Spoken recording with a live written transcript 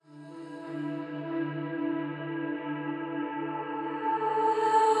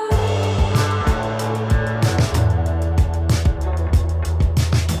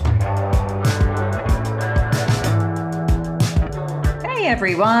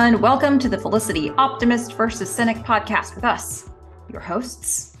everyone. Welcome to the Felicity Optimist versus Cynic podcast with us, your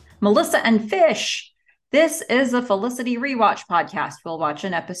hosts, Melissa and Fish. This is a Felicity Rewatch podcast. We'll watch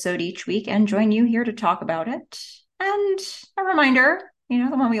an episode each week and join you here to talk about it. And a reminder, the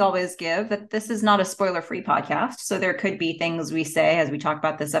one we always give, that this is not a spoiler-free podcast. So there could be things we say as we talk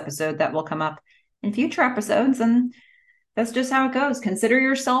about this episode that will come up in future episodes. And that's just how it goes. Consider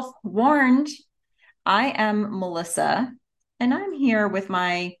yourself warned. I am Melissa. And I'm here with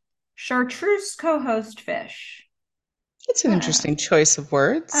my chartreuse co-host, Fish. It's an interesting choice of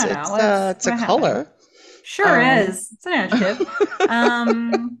words. I don't know. It's a color. Sure is. It's an adjective. How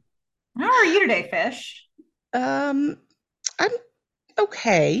are you today, Fish? I'm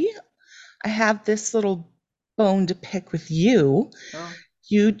okay. I have this little bone to pick with you. Oh.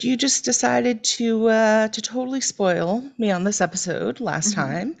 You just decided to totally spoil me on this episode last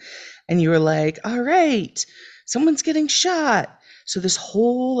time, and you were like, "All right, someone's getting shot." So this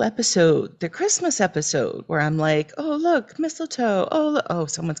whole episode, the Christmas episode, where I'm like, "Oh, look, mistletoe. Oh,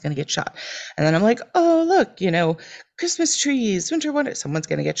 someone's going to get shot." And then I'm like, "Oh, look, Christmas trees, winter wonder, someone's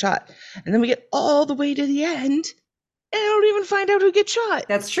going to get shot." And then we get all the way to the end, and I don't even find out who gets shot.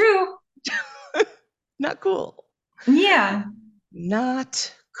 That's true. Not cool. Yeah.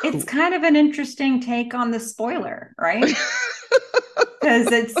 Not cool. It's kind of an interesting take on the spoiler, right? Because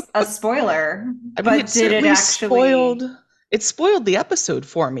it's a spoiler. But did it actually... It spoiled the episode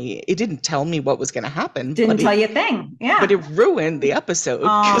for me. It didn't tell me what was going to happen. Didn't tell you a thing. Yeah. But it ruined the episode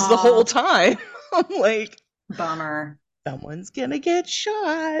because the whole time I'm like, bummer. Someone's going to get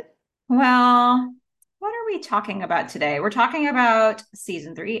shot. Well, what are we talking about today? We're talking about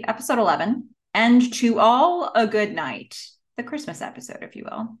season 3, episode 11, And to All a Good Night, the Christmas episode, if you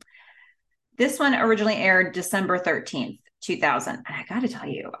will. This one originally aired December 13th, 2000. And I got to tell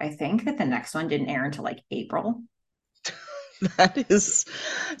you, I think that the next one didn't air until like April. It's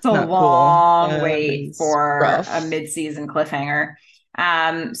a long wait for rough. A mid-season cliffhanger.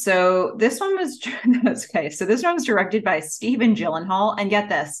 So this one was okay. So this one was directed by Stephen Gyllenhaal, and get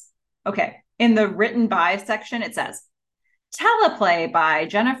this. Okay, in the written by section, it says teleplay by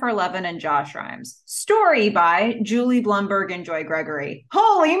Jennifer Levin and Josh Rhimes, story by Julie Blumberg and Joy Gregory.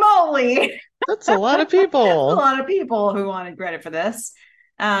 Holy moly! That's a lot of people. A lot of people who wanted credit for this.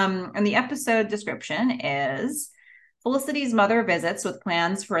 And the episode description is: Felicity's mother visits with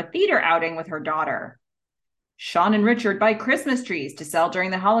plans for a theater outing with her daughter. Sean and Richard buy Christmas trees to sell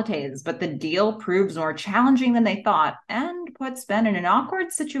during the holidays, but the deal proves more challenging than they thought and puts Ben in an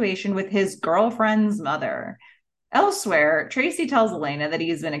awkward situation with his girlfriend's mother. Elsewhere, Tracy tells Elena that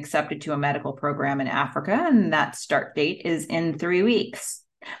he's been accepted to a medical program in Africa, and that start date is in 3 weeks.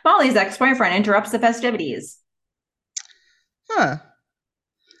 Molly's ex-boyfriend interrupts the festivities. I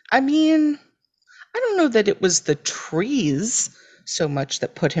mean, I don't know that it was the trees so much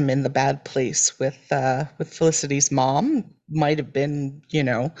that put him in the bad place with Felicity's mom. Might have been,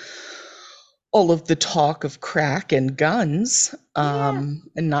 all of the talk of crack and guns, and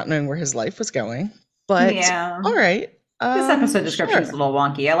not knowing where his life was going. But all right. This episode description is a little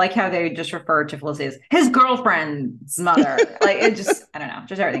wonky. I like how they just refer to Felicity as his girlfriend's mother. Like, it just, I don't know,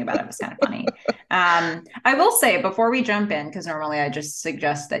 just everything about it was kind of funny. I will say, before we jump in, because normally I just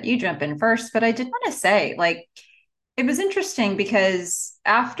suggest that you jump in first, but I did want to say, it was interesting because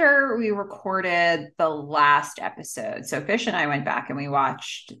after we recorded the last episode, so Fish and I went back and we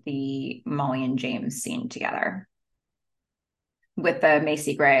watched the Molly and James scene together with the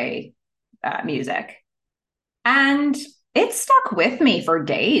Macy Gray music. And it stuck with me for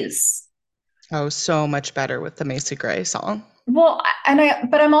days. Oh, so much better with the Macy Gray song. Well, I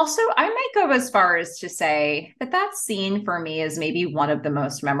might go as far as to say that scene for me is maybe one of the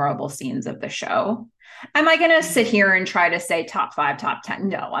most memorable scenes of the show. Am I going to sit here and try to say top 5, top 10?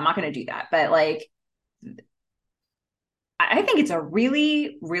 No, I'm not going to do that. But I think it's a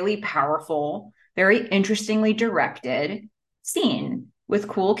really, really powerful, very interestingly directed scene with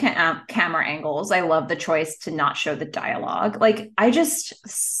cool camera angles. I love the choice to not show the dialogue.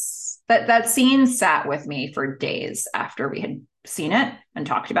 That scene sat with me for days after we had seen it and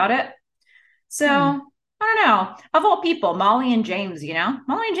talked about it. So I don't know. Of all people, Molly and James,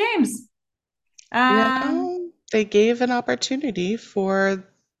 Molly and James. They gave an opportunity for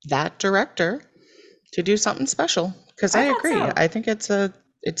that director to do something special. Because I agree. So. I think it's a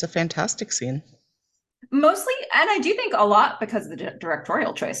fantastic scene. Mostly, and I do think a lot because of the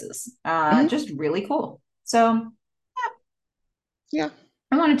directorial choices. Just really cool. So, yeah.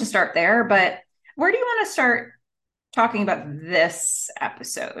 I wanted to start there, but where do you want to start talking about this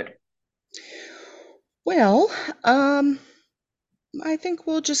episode? Well, I think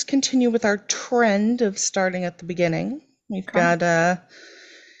we'll just continue with our trend of starting at the beginning We've Okay. got I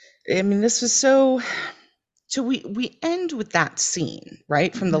mean, this was so we end with that scene,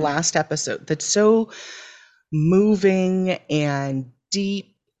 right, from the Hmm. last episode that's so moving and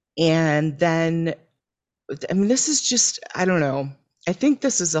deep. And then, I mean, this is just, I don't know. I think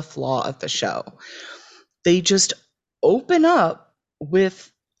this is a flaw of the show. They just open up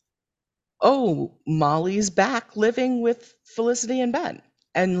with, oh, Molly's back living with Felicity and Ben.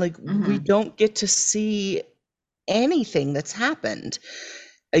 And like, we Hmm. don't get to see anything that's happened.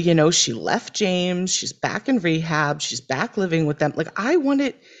 She left James, she's back in rehab, she's back living with them. Like, I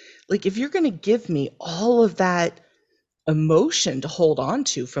wanted, like, if you're going to give me all of that emotion to hold on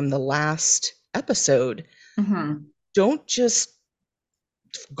to from the last episode, Hmm. don't just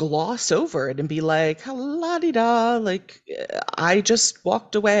gloss over it and be like, la di da, like, I just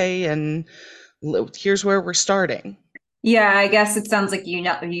walked away and here's where we're starting. Yeah, I guess it sounds like you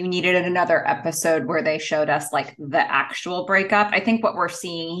needed another episode where they showed us like the actual breakup. I think what we're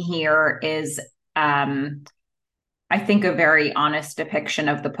seeing here is um I think a very honest depiction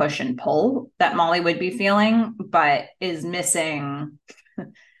of the push and pull that Molly would be feeling, but is missing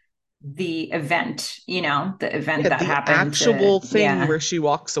the event, the event Yeah, that the happened to, actual thing yeah, where she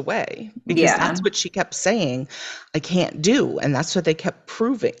walks away, because yeah, that's what she kept saying, I can't do. And that's what they kept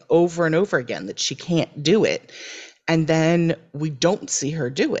proving over and over again, that she can't do it. And then we don't see her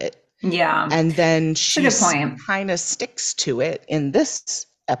do it. yeah. And then It's a she good point. kind of sticks to it in this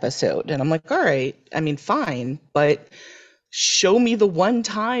episode. And I'm like, all right, I mean, fine, but show me the one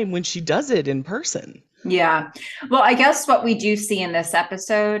time when she does it in person. Yeah. Well, I guess what we do see in this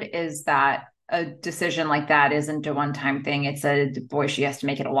episode is that a decision like that isn't a one-time thing. It's a boy, she has to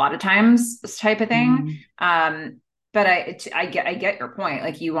make it a lot of times, this type of thing. Mm, But I get your point.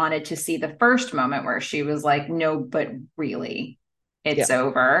 Like you wanted to see the first moment where she was like, no, but really, yeah, it's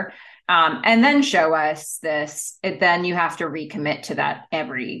over. And then show us this. Then you have to recommit to that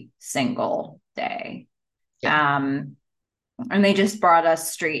every single day. yeah. And they just brought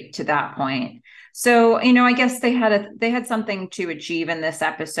us straight to that point. So, I guess they had something to achieve in this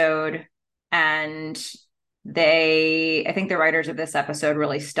episode, and I think the writers of this episode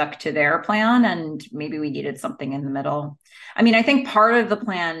really stuck to their plan, and maybe we needed something in the middle. I mean, I think part of the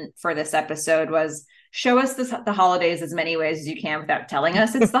plan for this episode was show us the holidays as many ways as you can without telling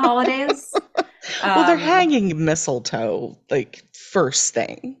us it's the holidays. Well, they're Um, hanging mistletoe, like, first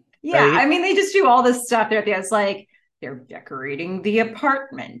thing, Yeah, right? I mean, they just do all this stuff there at the end. It's like they're decorating the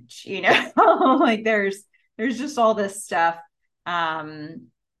apartment, like there's just all this stuff. Um,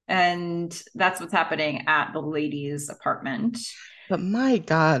 and that's what's happening at the ladies' apartment. But my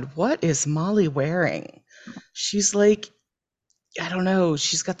God, what is Molly wearing? She's like, I don't know,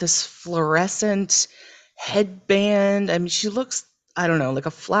 she's got this fluorescent headband. I mean, she looks, I don't know, like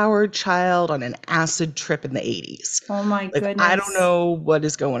a flowered child on an acid trip in the 80s. Oh my Like, I don't goodness. know what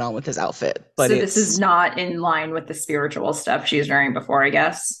is going on with his outfit, but So this is it's, not in line with the spiritual stuff she was wearing before, I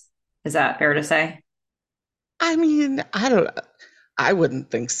guess. Is that fair to say? I mean, I don't, I wouldn't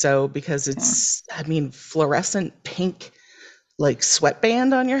think so, because Yeah. it's, I mean, fluorescent pink, like,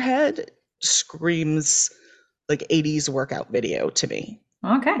 sweatband on your head screams like 80s workout video to me.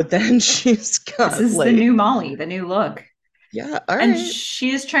 Okay. But then she's This got is the like, new Molly, the new look. yeah, all And right.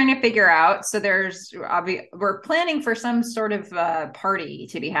 she's trying to figure out, so we're planning for some sort of party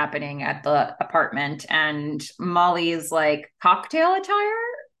to be happening at the apartment, and Molly's like cocktail attire.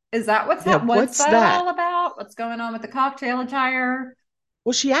 Is that Yeah, what's what's that that? all about? What's going on with the cocktail attire?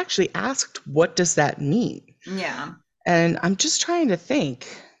 Well, she actually asked, what does that mean? Yeah, And I'm just trying to think,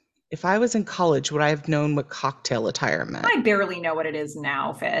 if I was in college, would I have known what cocktail attire meant? I barely know what it is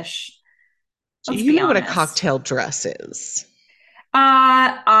now, Fish. Do Let's you be know what a honest. cocktail dress is?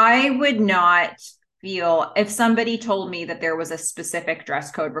 I would not feel if somebody told me that there was a specific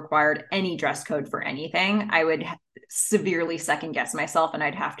dress code required, any dress code for anything, I would severely second guess myself and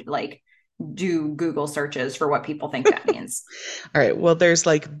I'd have to like do Google searches for what people think that means. All right, well, there's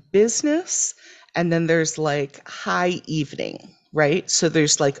like business, and then there's like high evening, right? So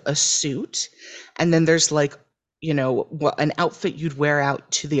there's like a suit, and then there's like, an outfit you'd wear out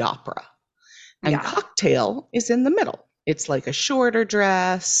to the opera. And Yeah. cocktail is in the middle. It's like a shorter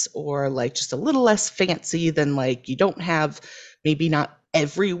dress, or like just a little less fancy than, like, you don't have, maybe not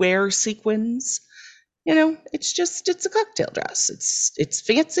everywhere sequins. It's a cocktail dress. It's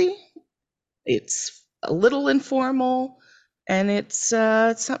fancy, it's a little informal, and it's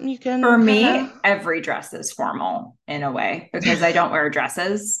something you For can kind of. me, every dress is formal in a way because I don't wear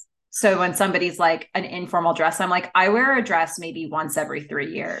dresses. So when somebody's like an informal dress, I'm like, I wear a dress maybe once every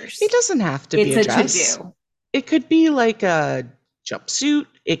 3 It years. doesn't have to be It's a a to dress. do. It could be like a jumpsuit.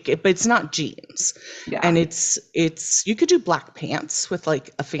 But it's not jeans, and Yeah. it's you could do black pants with like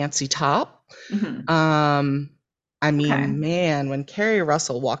a fancy top. Hmm. Um, I Okay. mean, man, when Carrie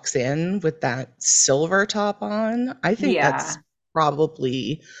Russell walks in with that silver top on, I think that's Yeah.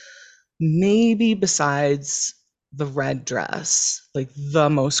 probably maybe besides the red dress, like the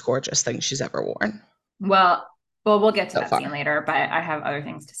most gorgeous thing she's ever worn Well, we'll get to so that scene far. later, but I have other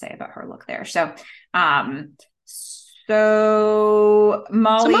things to say about her look there. Um, so So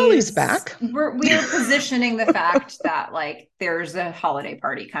Molly's back. we're positioning the fact that like there's a holiday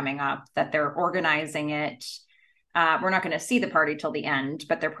party coming up, that they're organizing it. We're not going to see the party till the end,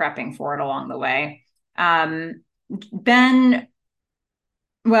 but they're prepping for it along the way. Ben,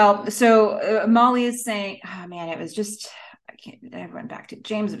 well, so Molly is saying, oh man, it was just, I can't, I went back to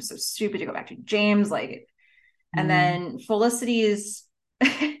James. It was so stupid to go back to James. Like, and Mm, then Felicity is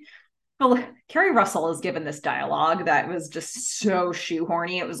well, Carrie Russell is given this dialogue that was just so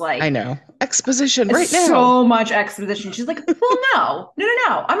shoehorny. It was I like know. Exposition right now. so much exposition. She's like, well, no, no, no,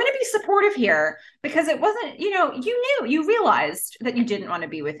 no. I'm going to be supportive here because it wasn't, you realized that you didn't want to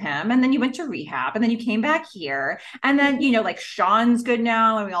be with him. And then you went to rehab and then you came back here. And then, Mhm, like Sean's good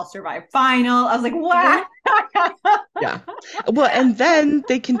now and we all survived final. I was like, mhm. wow. Yeah. Well, and then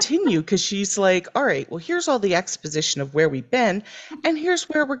they continue because she's like, all right, well, here's all the exposition of where we've been, and here's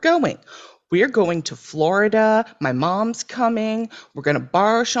where we're going. We're going to Florida. My mom's coming. We're going to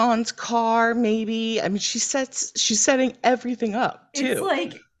borrow Sean's car, maybe. I mean, she's setting everything up too.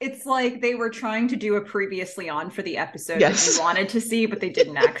 It's like they were trying to do a previously on for the episode that you Yes, wanted to see, but they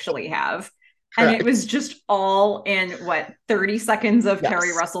didn't actually have. And it was correct. just all in 30 seconds of Carrie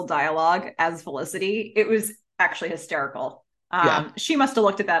Yes. Russell dialogue as Felicity. It was actually hysterical. Yeah. She must have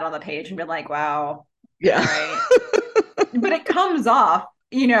looked at that on the page and been like, wow, all Yeah. right. But it comes off,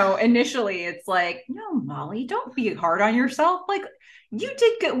 initially it's like, no, Molly, don't be hard on yourself. Like, you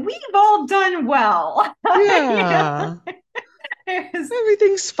did good. We've all done well. Yeah. It was,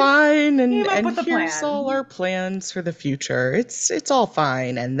 Everything's fine, came up and with a here's all plan. our plans for the future. It's all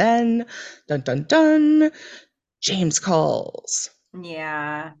fine. And then dun dun dun, James calls.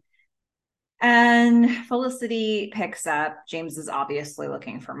 Yeah. And Felicity picks up. James is obviously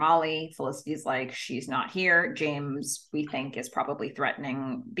looking for Molly. Felicity's like, she's not here. James, we think, is probably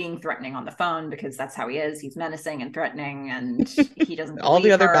being threatening on the phone because that's how he is. He's menacing and threatening, and he doesn't All the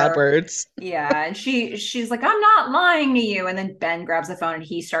believe other bad her. words. Yeah. And she's like, I'm not lying to you. And then Ben grabs the phone and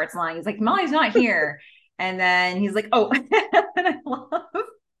he starts lying. He's like, Molly's not here. And then he's like, oh, and I love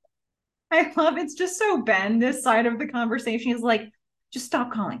it's just so Ben, this side of the conversation. He's like, just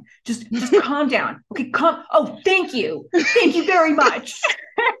stop calling. Just calm down. Okay, calm. Oh, thank you. Thank you very much.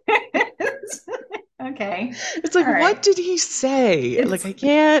 Okay. It's like, All what right. did he say? Like, It's I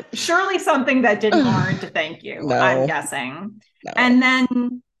can't. surely something that didn't warrant a thank you, I'm No, guessing. no. And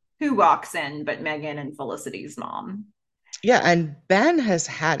then who walks in but Megan and Felicity's mom? Yeah, and Ben has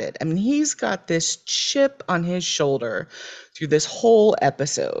had it. I mean, he's got this chip on his shoulder through this whole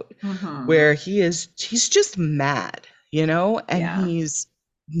episode Mm-hmm. where he's just mad, and Yeah. he's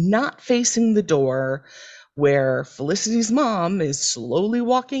not facing the door where Felicity's mom is slowly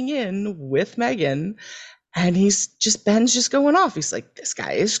walking in with Megan, and Ben's just going off. He's like, this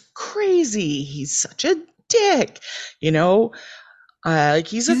guy is crazy. He's such a dick, you know? Like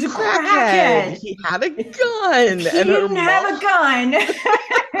he's a He's a crackhead. crackhead. He had a If gun, he didn't have a gun.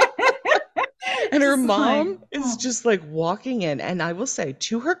 and her Just like, mom is oh. just like walking in. And I will say,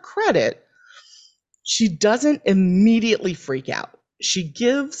 to her credit, she doesn't immediately freak out. She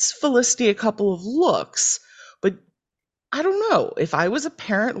gives Felicity a couple of looks, but I don't know. If I was a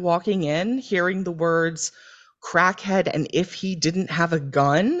parent walking in, hearing the words crackhead and if he didn't have a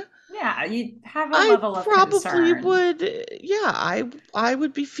gun, Yeah, you have a I level of probably concern. would, yeah, I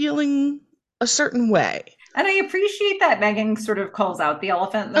would be feeling a certain way. And I appreciate that Megan sort of calls out the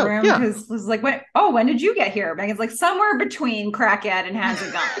elephant in the Oh, room yeah. because it's like, when did you get here? Megan's like, somewhere between crackhead and has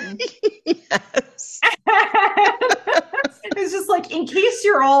a gun. Yes. It's just like, in case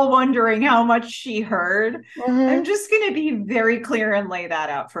you're all wondering how much she heard, I'm Mhm. just going to be very clear and lay that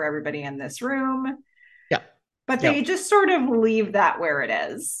out for everybody in this room. Yeah. But Yeah. they just sort of leave that where it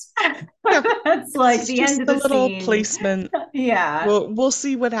is. Yeah. That's like It's the end just of a the little scene. placement. Yeah. We'll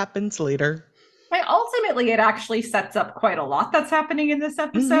see what happens later. Ultimately, it actually sets up quite a lot that's happening in this Hmm.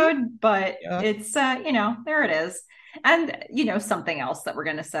 episode, but Yeah. it's, there it is. And, something else that we're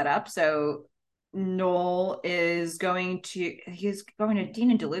going to set up. So Noel he's going to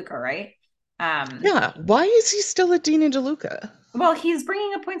Dean and DeLuca, right? Um, Yeah. Why is he still at Dean and DeLuca? well, he's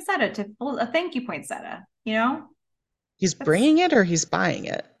bringing a poinsettia a thank you poinsettia, He's that's, bringing it or he's buying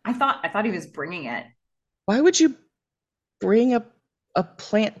it? I thought he was bringing it. Why would you bring a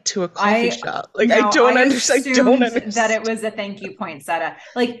plant to a coffee I shop? Like, no, I I don't assumed that it understand. was a thank you poinsettia.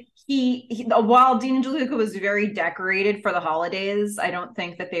 Like while Dean and Jaluka was very decorated for the holidays, I don't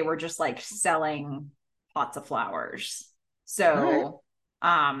think that they were just like selling pots of flowers. All right, So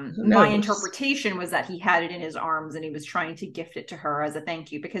who my knows? interpretation was that he had it in his arms and he was trying to gift it to her as a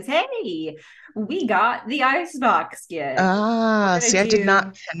thank you because hey, we got the icebox gift. We're Ah, gonna see, I did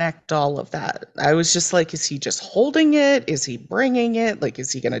not do connect all of that. I was just like, is he just holding it? Is he bringing it? Like,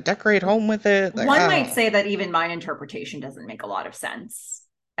 is he going to decorate home with it? Like, one might ah. say that even my interpretation doesn't make a lot of sense.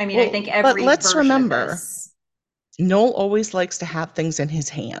 I mean, I think Well, but every let's version of remember, this, Noel always likes to have things in his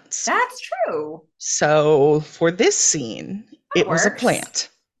hands. that's true. So for this scene, That it was a works. plant.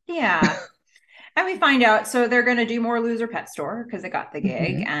 Yeah. And we find out so they're going to do more Loser Pet Store because it got the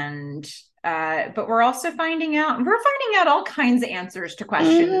gig. Hmm. And, but we're finding out all kinds of answers to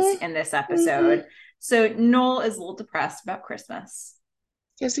questions Hmm. in this Hmm. episode. So Noel is a little depressed about Christmas.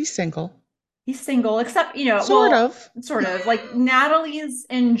 Yes, he's single. He's single, except, Sort well, of. sort of like Natalie's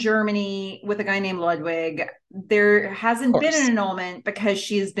in Germany with a guy named Ludwig. There Of hasn't been an course, annulment because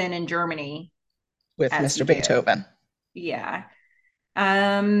she's been in Germany, with as you Mr. do. Beethoven. Yeah.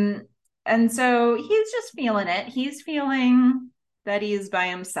 Um, and so he's just feeling it. He's feeling that he's by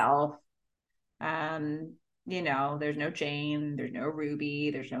himself. Um, there's no Jane, there's no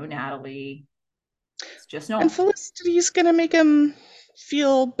Ruby, there's no Natalie. It's just And Noel. Felicity's going to make him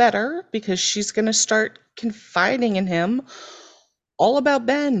feel better because she's going to start confiding in him all about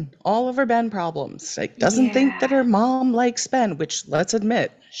Ben, all of her Ben problems. Like, doesn't think that Yeah. her mom likes Ben, which let's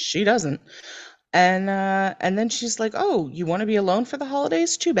admit she doesn't. And then she's like, "Oh, you want to be alone for the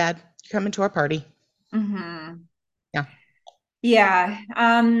holidays? Too bad. You're coming to our party." Mm-hmm. Yeah. Yeah.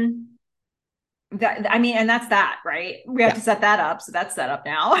 That I mean, and that's that, right? We have Yeah. to set that up. So that's set up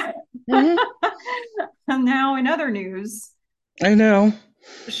now. Hmm. And now in other news, I know.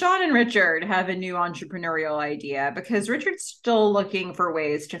 Sean and Richard have a new entrepreneurial idea because Richard's still looking for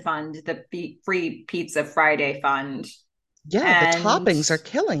ways to fund the free pizza Friday fund, Yeah, the and toppings are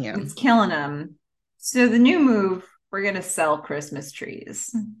killing it's him. killing him. So the new move, we're gonna sell Christmas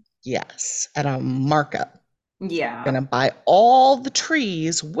trees. Yes, at a markup. Yeah. Gonna buy all the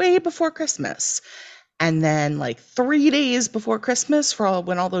trees way before Christmas. And then, like 3 days before Christmas, for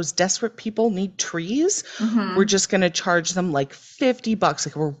when all those desperate people need trees, we're Mm-hmm. just gonna charge them like $50.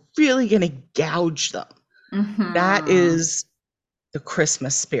 Like, we're really gonna gouge them. That Mm-hmm. is the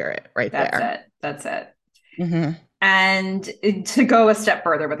Christmas spirit right That's there. it. That's it. Hmm. And to go a step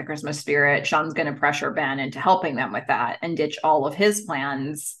further with the Christmas spirit, Sean's going to pressure Ben into helping them with that and ditch all of his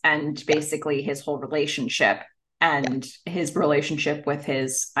plans and Yeah, basically his whole relationship yeah. and his relationship with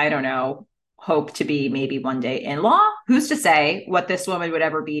his, I don't know, hope to be maybe one day in law. Who's to say what this woman would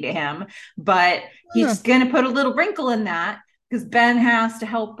ever be to him? But Huh. he's going to put a little wrinkle in that because Ben has to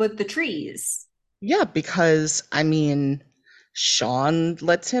help with the trees. Yeah, because I mean, Sean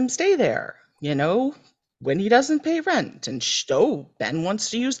lets him stay there, when he doesn't pay rent. And oh, Ben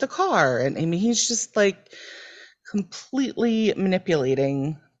wants to use the car. And I mean, he's just like completely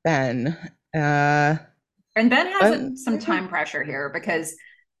manipulating Ben. Uh, And Ben has but some time pressure here because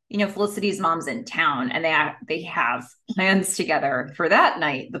Felicity's mom's in town and they have plans together for that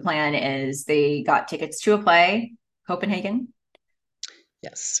night. The plan is they got tickets to a play, Copenhagen,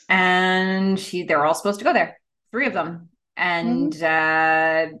 yes. and they're all supposed to go there, three of them. Mhm.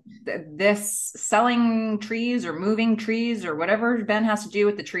 And this selling trees or moving trees or whatever Ben has to do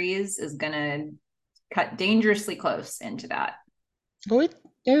with the trees is going to cut dangerously close into that. Well,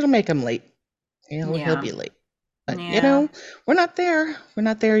 it'll make him late. He'll Yeah. be late. But Yeah. we're not there. We're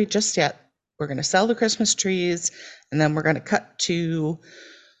not there just yet. We're gonna sell the Christmas trees, and then we're gonna cut to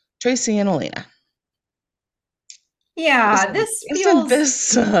Tracy and Elena. Yeah. Isn't isn't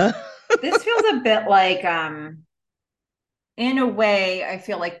this This feels a bit like in a way I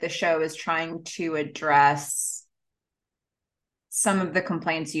feel like the show is trying to address some of the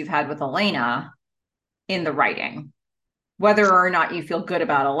complaints you've had with Elena in the writing. Whether or not you feel good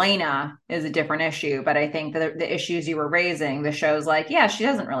about Elena is a different issue, but I think the issues you were raising, the show's like, yeah, she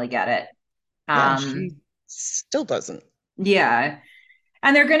doesn't really get it. Yeah, Um, she still doesn't. yeah,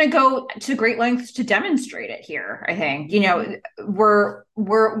 and they're going to go to great lengths to demonstrate it here. I think we're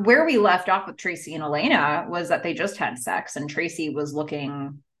where we left off with Tracy and Elena was that they just had sex and Tracy was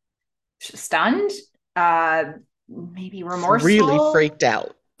looking stunned, uh maybe Really remorseful, freaked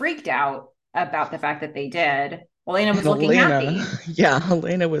out. freaked out about the fact that they did. Elena And was looking Elena, happy. yeah,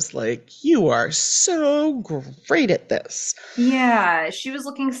 Elena was like, "You are so great at this." Yeah, she was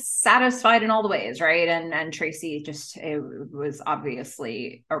looking satisfied in all the ways, right? And Tracy just it was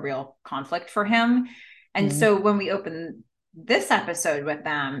obviously a real conflict for him. And Mm. so when we open this episode with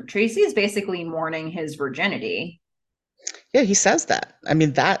them, Tracy is basically mourning his virginity. Yeah, he says that. I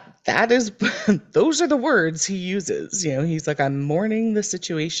mean, that is those are the words he uses. He's like, I'm mourning the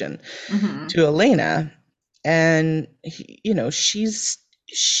situation Mm-hmm. to Elena, and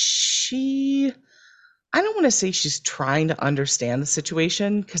she. I don't want to say she's trying to understand the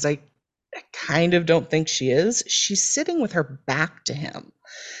situation because I kind of don't think she is. She's sitting with her back to him,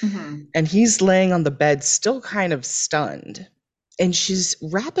 Mm-hmm. and he's laying on the bed, still kind of stunned. And she's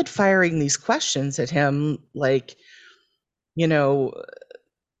rapid firing these questions at him, like, you know,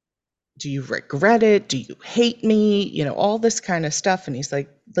 do you regret it? Do you hate me? All this kind of stuff. And he's like,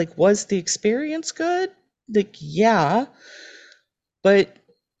 was the experience good? Like, yeah, but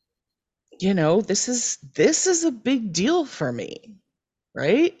this is a big deal for me,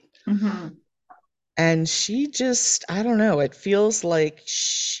 right? Mm-hmm. And she just, I don't know, it feels like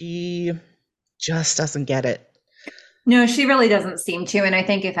she just doesn't get it. No, she really doesn't seem to. And I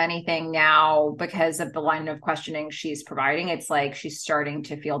think, if anything, now, because of the line of questioning she's providing, it's like she's starting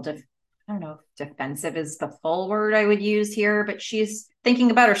to feel, I don't know if defensive is the full word I would use here, but she's thinking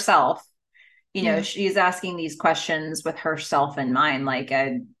about herself. Yeah. She's asking these questions with herself in mind. Like,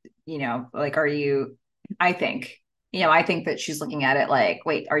 are you, I think, I think that she's looking at it like,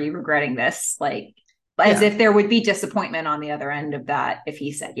 wait, are you regretting this? Like, as Yeah. if there would be disappointment on the other end of that if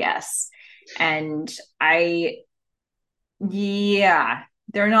he said yes. And yeah,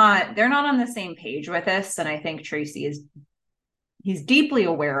 they're not on the same page with this. And I think he's deeply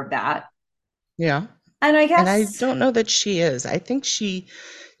aware of that. Yeah. And I And I guess, don't know that she is. I think she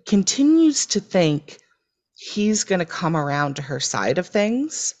continues to think he's going to come around to her side of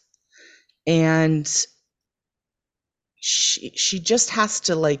things. And she just has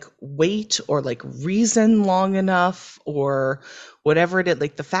to like wait or like reason long enough or whatever it is.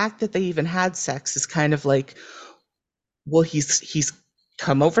 Like the fact that they even had sex is kind of like, well, he's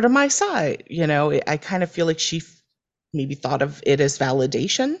come over to my side. I kind of feel like she maybe thought of it as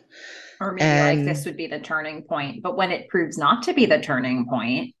validation. or maybe like this And would be the turning point. But when it proves not to be the turning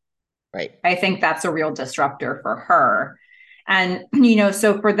point, right. I think that's a real disruptor for her. And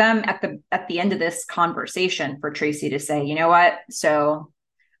so for them at the end of this conversation, for Tracy to say, you know what, so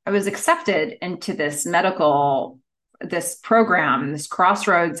I was accepted into this program, this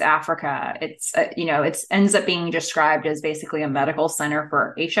Crossroads Africa. It's ends up being described as basically a medical center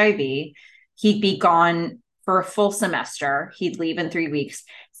for HIV. He'd be gone for a full semester. He'd leave in 3 weeks.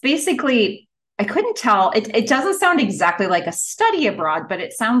 It's basically, I couldn't tell. It doesn't sound exactly like a study abroad, but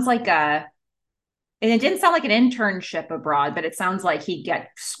it sounds like and it didn't sound like an internship abroad, but it sounds like he'd get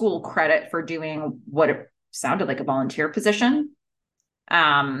school credit for doing what it sounded like a volunteer position.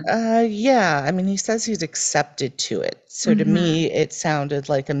 Um, Yeah, I mean, he says he's accepted to it. So to mhm. me, it sounded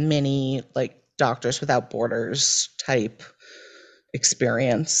like a mini, like Doctors Without Borders type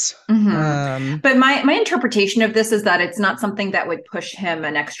experience. Mm-hmm. Um, But my interpretation of this is that it's not something that would push him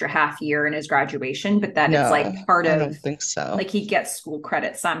an extra half year in his graduation, but that it's no, like part I of, don't think so. like, he gets school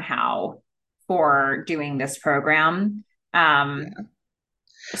credit somehow for doing this program. Um,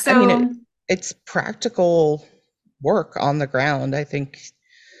 Yeah. I mean, so it's practical work on the ground. I think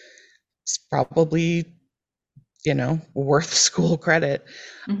it's probably, worth school credit.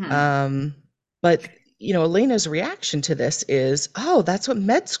 mhm. Um, but Elena's reaction to this is, oh, that's what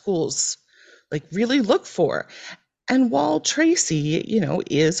med schools like really look for. And while Tracy,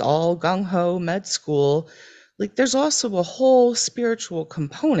 is all gung ho med school, like there's also a whole spiritual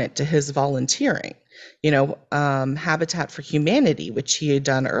component to his volunteering. Habitat for Humanity, which he had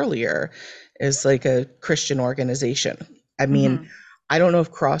done earlier, is like a Christian organization. I mean, Mhm. I don't know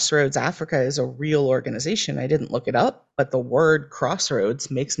if Crossroads Africa is a real organization. I didn't look it up, but the word crossroads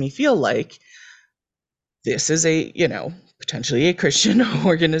makes me feel like this is potentially a Christian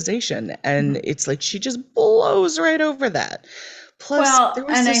organization. And Mhm. it's like she just blows right over that. Plus, Well, there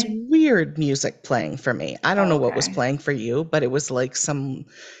was and this weird music playing for me. I don't know what was okay. playing for you, but it was like some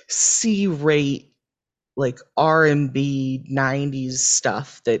C-rate, like R&B 90s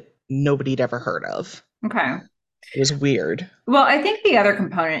stuff that nobody'd ever heard of. Okay. It was weird. Well, I think the other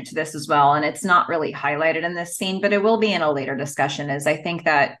component to this as well, and it's not really highlighted in this scene, but it will be in a later discussion, is I think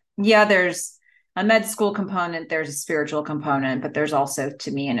that, yeah, there's a med school component, there's a spiritual component, but there's also,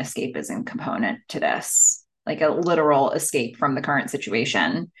 to me, an escapism component to this, like a literal escape from the current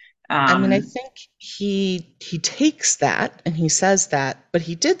situation. I mean, I Um, think he takes that and he says that, but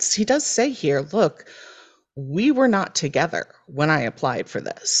he does say here, look, we were not together when I applied for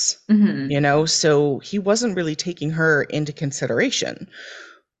this. mhm. So he wasn't really taking her into consideration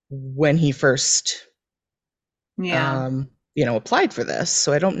when he first Yeah. applied for this.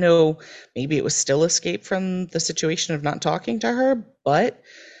 So I don't know, maybe it was still escape from the situation of not talking to her, but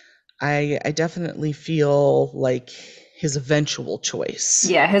I definitely feel like his eventual choice.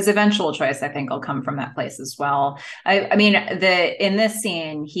 Yeah, his eventual choice, I think, will come from that place as well. I mean, the in this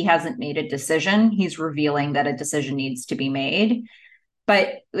scene, he hasn't made a decision. He's revealing that a decision needs to be made.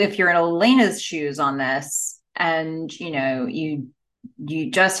 But if you're in Elena's shoes on this, and you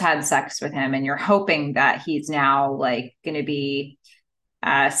just had sex with him, and you're hoping that he's now like going to be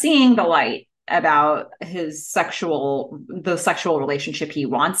seeing the light about the sexual relationship he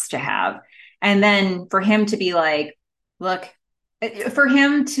wants to have, and then for him to be like, look, for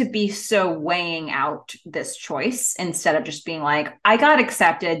him to be so weighing out this choice instead of just being like, I got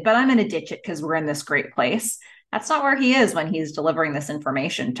accepted, but I'm going to ditch it because we're in this great place. That's not where he is when he's delivering this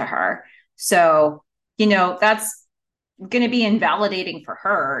information to her. So, that's going to be invalidating for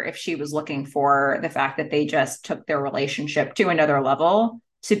her if she was looking for the fact that they just took their relationship to another level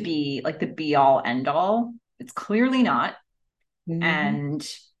to be like the be all end all. It's clearly not. Hmm.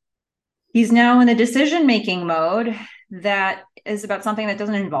 And he's now in a decision making mode that is about something that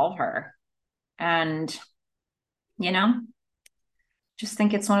doesn't involve her. And, you know, just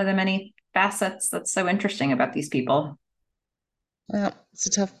think it's one of the many facets that's so interesting about these people. Well, it's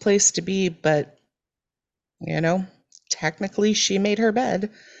a tough place to be, but you know, technically she made her bed,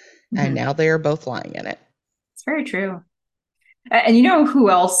 and Mm-hmm. now they are both lying in it. It's very true. And who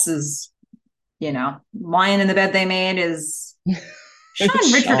else is, lying in the bed they made is Sean,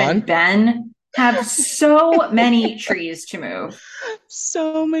 Richard, and Sean, Ben have so many trees to move.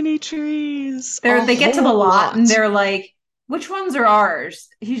 so many trees, a They get to the whole lot and lot. they're like, which ones are ours?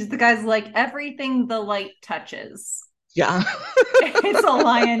 The guy's like, everything the light touches. Yeah. It's a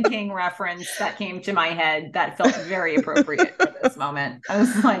Lion King reference that came to my head that felt very appropriate for this moment. I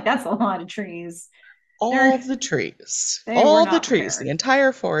was like, that's a lot of trees. All They're the trees. they were All the not trees. The prepared.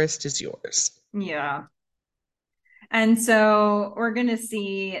 entire forest is yours. Yeah. And so we're going to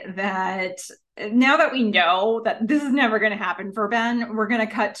see that now that we know that this is never going to happen for Ben, we're going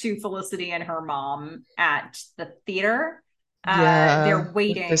to cut to Felicity and her mom at the theater. Yeah, They're with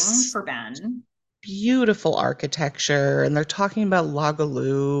waiting this for Ben. beautiful architecture, and they're talking about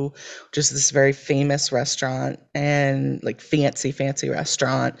Lagaloo, which is this very famous restaurant and like fancy, fancy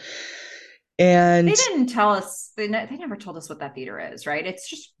restaurant. They And didn't tell us, they never told us what that theater is, right? It's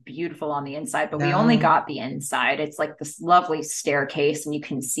just beautiful on the inside, but we only no, got the inside. It's like this lovely staircase, and you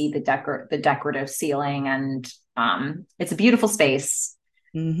can see the decorative ceiling, and it's a beautiful space.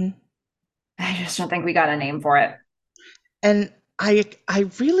 hmm I just don't think we got a name for it. and I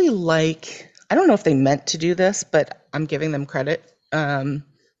really like. I don't know if they meant to do this, but I'm giving them credit,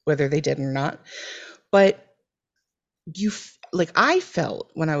 whether they did or not. But like I felt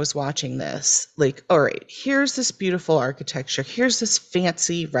when I was watching this, like, all right, here's this beautiful architecture, here's this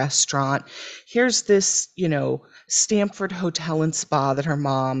fancy restaurant, here's this, Stamford Hotel and Spa that her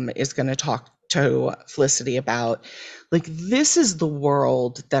mom is going to talk to Felicity about. Like, this is the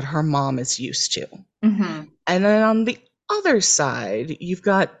world that her mom is used to. Mm-hmm. And then on the other side, you've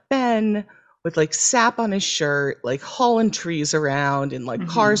got Ben with like sap on his shirt, like hauling trees around in like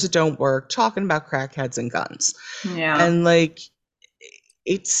cars Mm-hmm. that don't work, talking about crackheads and guns. Yeah. And like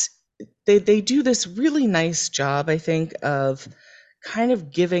it's they do this really nice job, I think, of kind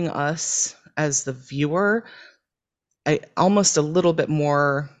of giving us as the viewer almost a little bit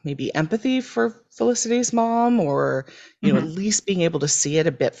more maybe empathy for Felicity's mom, or at Mm-hmm. least being able to see it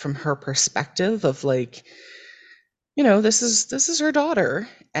a bit from her perspective of like, this is her daughter,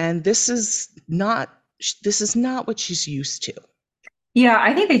 and this is not what she's used to. Yeah,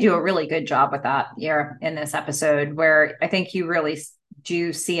 I think they do a really good job with that here in this episode, where I think you really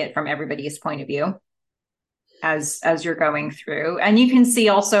do see it from everybody's point of view as you're going through, and you can see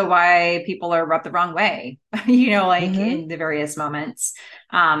also why people are rubbed the wrong way. Like Hmm. in the various moments.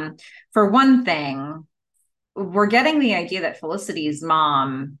 Um, for one thing, we're getting the idea that Felicity's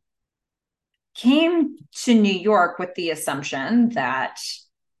mom came to New York with the assumption that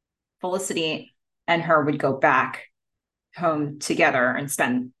Felicity and her would go back home together and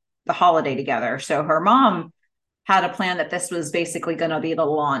spend the holiday together. So her mom had a plan that this was basically going to be the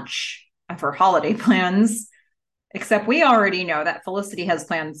launch of her holiday plans, except we already know that Felicity has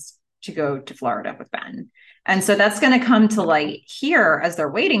plans to go to Florida with Ben. And so that's going to come to light here as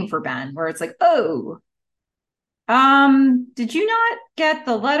they're waiting for Ben, where it's like, oh, did you not get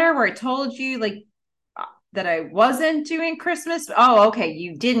the letter where I told you like that I wasn't doing Christmas? Oh, okay,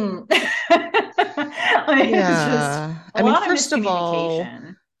 you didn't. It's just Yeah. a I mean, lot of first of all,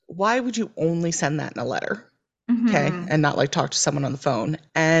 miscommunication. why would you only send that in a letter? Okay. Mm-hmm. And not like talk to someone on the phone.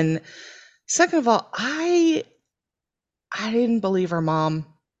 And second of all, I didn't believe her mom.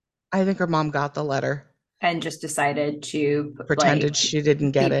 I think her mom got the letter, and just decided to pretended like she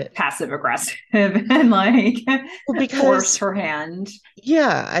didn't get be it. passive aggressive and like Well, force because, her hand.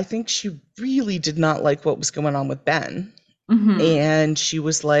 yeah, I think she really did not like what was going on with Ben. Mm-hmm. And she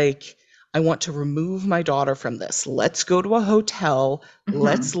was like, I want to remove my daughter from this. Let's go to a hotel.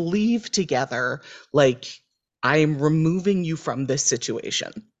 Let's Mm-hmm. leave together. Like, I am removing you from this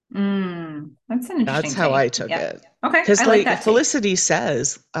situation. That's an That's interesting how I take. took Yep. it. Okay, I Because, like like, that take. Felicity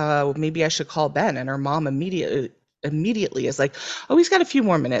says, maybe I should call Ben. And her mom immediately is like, oh, he's got a few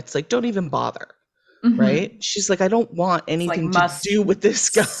more minutes. Like, don't even bother. Right? Mm-hmm. She's like, I don't want It's like anything to must do with this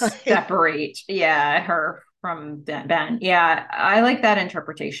guy. separate, yeah, her from Ben. Yeah, I like that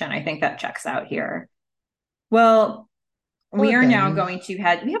interpretation. I think that checks out here. Well, Poor we are now Ben. going to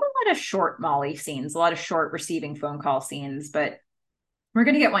have we have a lot of short Molly scenes, a lot of short receiving phone call scenes, but we're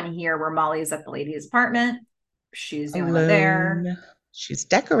going to get one here where Molly's at the lady's apartment. She's the only one there. Alone. She's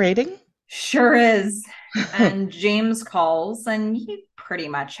decorating. Sure is. And James calls, and you pretty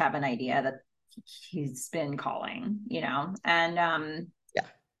much have an idea that he's been calling, and Yeah.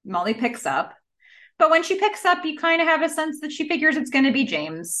 Molly picks up. But when she picks up, you kind of have a sense that she figures it's going to be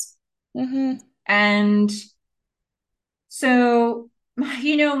James. Hmm. And so,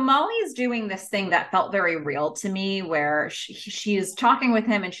 Molly's doing this thing that felt very real to me where she's talking with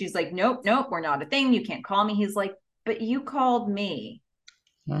him and she's like, nope, nope, we're not a thing. You can't call me. He's like, but you called me.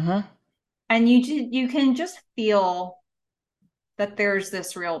 Uh-huh. And you can just feel that there's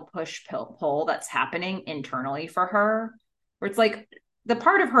this real push pull that's happening internally for her, where it's like the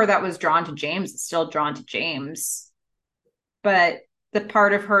part of her that was drawn to James is still drawn to James, but the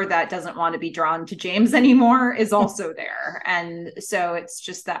part of her that doesn't want to be drawn to James anymore is also there. And so it's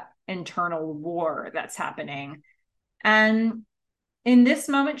just that internal war that's happening. And in this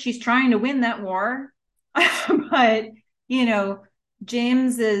moment, she's trying to win that war. But, you know,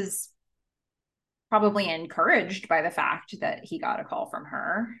 James is probably encouraged by the fact that he got a call from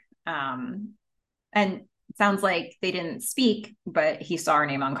her. And it sounds like they didn't speak, but he saw her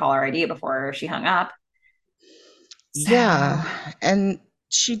name on caller ID before she hung up. So Yeah. And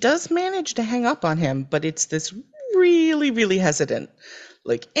she does manage to hang up on him, but it's this really, really hesitant.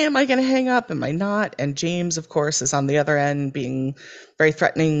 Like, am I going to hang up? Am I not? And James, of course, is on the other end being very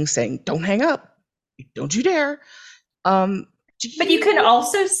threatening, saying, don't hang up. Don't you dare. Do but you can you?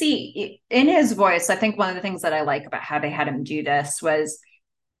 also see in his voice, I think one of the things that I like about how they had him do this was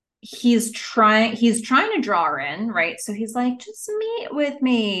he's trying to draw her in, right? So he's like, just meet with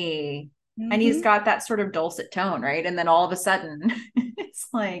me. And he's Hmm. got that sort of dulcet tone, right? And then all of a sudden it's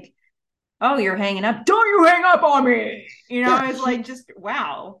like, oh, you're hanging up. Don't you hang up on me. Yeah, It's like just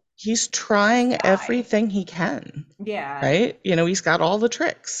wow, he's this trying guy. everything he can, Yeah. right? He's got all the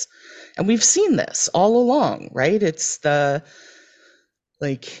tricks. And we've seen this all along, right? It's the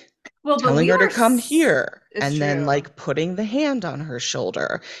like Well, but telling we her to are come here it's and then true. like putting the hand on her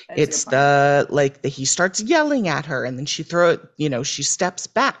shoulder. That's a good It's point. the he starts yelling at her and then she steps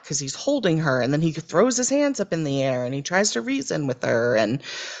back because he's holding her and then he throws his hands up in the air and he tries to reason with her and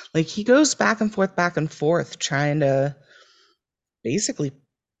like he goes back and forth trying to basically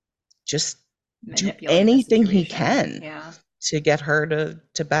just do Manipulate the anything he situation. can Yeah. to get her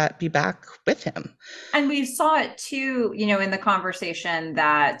to be back with him. And we saw it too, in the conversation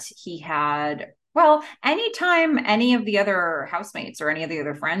that he had. Well, anytime any of the other housemates or any of the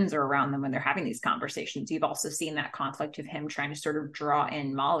other friends are around them when they're having these conversations, you've also seen that conflict of him trying to sort of draw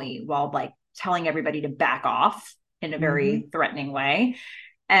in Molly while like telling everybody to back off in a Hmm. very threatening way.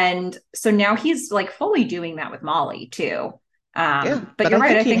 And so now he's like fully doing that with Molly too. Yeah, But but you're I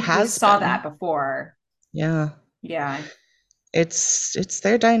right. think I he think we has saw that been. before. Yeah. Yeah. It's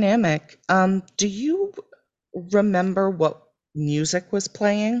their dynamic. Do you remember what music was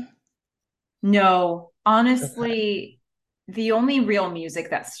playing? No, Okay. honestly, the only real music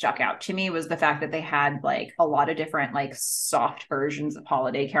that stuck out to me was the fact that they had like a lot of different like soft versions of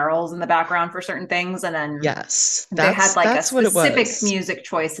holiday carols in the background for certain things, and then Yes, they had that's like a that's what it specific was. music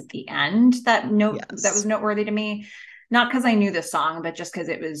choice at the end that was Yes. noteworthy to me. Not because I knew the song, but just because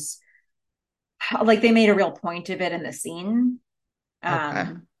it was like they made a real point of it in the scene. Okay.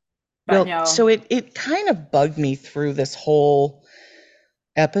 Um, but Well, so no, it kind of bugged me through this whole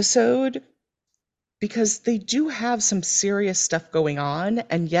episode because they do have some serious stuff going on,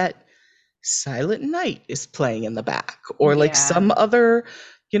 and yet Silent Night is playing in the back, or like yeah. some other,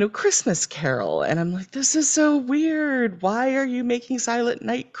 Christmas carol. And I'm like, this is so weird. Why are you making Silent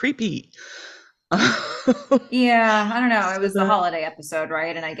Night creepy? Yeah, I don't know. It So was the the holiday episode,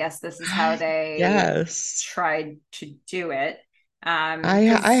 right? And I guess this is how they yes, tried to do it. I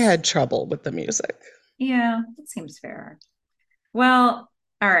Because had trouble with the music. Yeah, that seems fair. Well,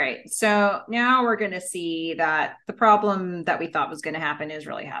 all right. So now we're going to see that the problem that we thought was going to happen is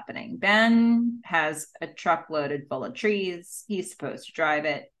really happening. Ben has a truck loaded full of trees. He's supposed to drive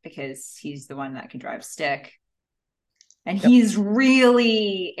it because he's the one that can drive stick. And Yep. he's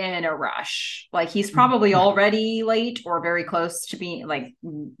really in a rush. Like he's probably already late or very close to being like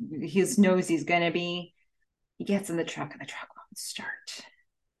he knows he's going to be. He gets in the truck and the truck won't start.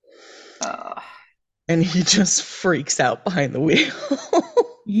 Oh. And he just freaks out behind the wheel.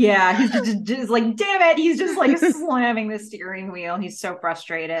 Yeah, he's just like, damn it. He's just like slamming the steering wheel. He's so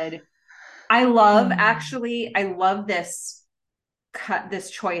frustrated. I love this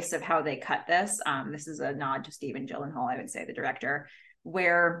choice of how they cut this. This is a nod to Stephen Gyllenhaal, I would say, the director,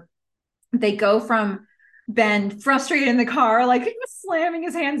 where they go from Ben frustrated in the car, like slamming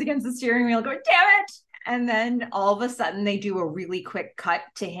his hands against the steering wheel, going, damn it. And then all of a sudden, they do a really quick cut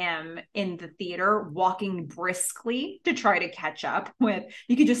to him in the theater, walking briskly to try to catch up with.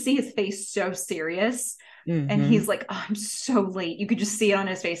 You could just see his face so serious. And Mm-hmm. he's like, oh, I'm so late. You could just see it on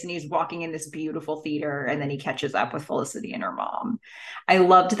his face. And he's walking in this beautiful theater. And then he catches up with Felicity and her mom. I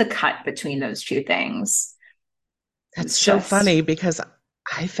loved the cut between those two things. It That's was so just, funny because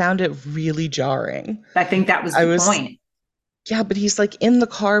I found it really jarring. I think that was I the was, point. yeah, but he's like in the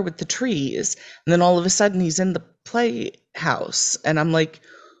car with the trees, and then all of a sudden he's in the playhouse, and I'm like,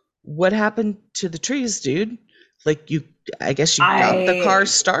 what happened to the trees, dude? Like I guess you got the car I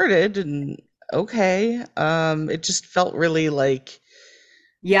started, and okay. It just felt really like,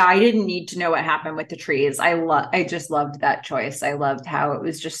 Yeah, I didn't need to know what happened with the trees. I just loved that choice. I loved how it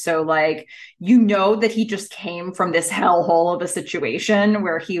was just so like, that he just came from this hellhole of a situation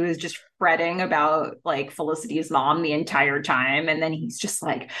where he was just fretting about like Felicity's mom the entire time. And then he's just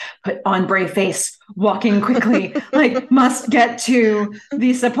like put on brave face, walking quickly, like must get to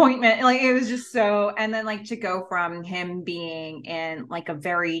this appointment. Like it was just so, and then like to go from him being in like a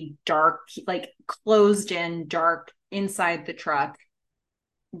very dark, like closed in dark inside the truck,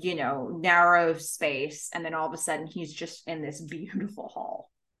 narrow space. And then all of a sudden he's just in this beautiful hall.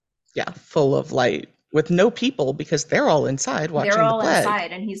 yeah, full of light with no people because they're all inside They're watching the all play.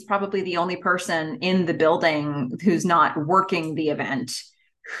 inside, and he's probably the only person in the building who's not working the event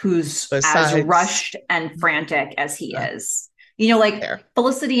who's as Besides, rushed and frantic as he uh, is. Like there.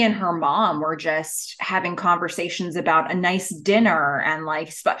 Felicity and her mom were just having conversations about a nice dinner and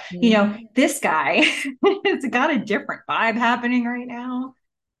like, this guy has got a different vibe happening right now.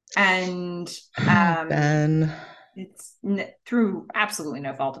 And Ben. it's through absolutely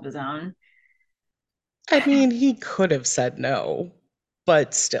no fault of his own. I mean, he could have said no,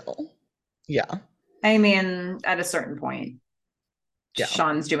 but still. Yeah. I mean, at a certain point, Yeah.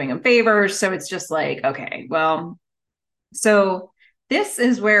 Sean's doing him favors. So it's just like, okay, well, so this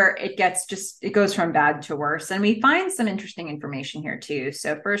is where it goes from bad to worse. And we find some interesting information here too.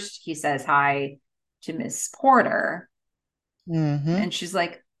 So first he says hi to Miss Porter, Mm-hmm. and she's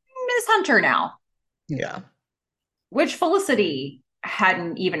like, Miss Hunter now, Yeah. which Felicity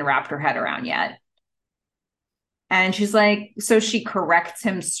hadn't even wrapped her head around yet. And she's like, so she corrects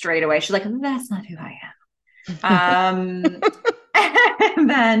him straight away. She's like, that's not who I am. And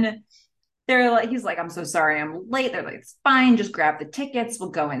then he's like, I'm so sorry, I'm late. They're like, it's fine, just grab the tickets, we'll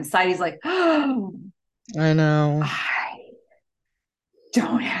go inside. He's like, oh, I know. I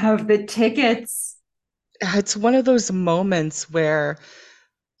don't have the tickets. It's one of those moments where,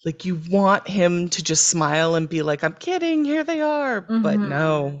 like, you want him to just smile and be like, I'm kidding, here they are. But Mm-hmm.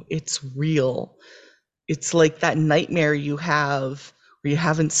 no, it's real. It's like that nightmare you have where you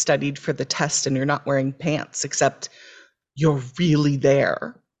haven't studied for the test and you're not wearing pants, except you're really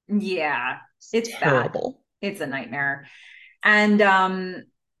there. Yeah, It's it's bad. terrible. It's a nightmare. And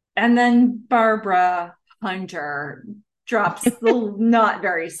then Barbara Hunter drops the not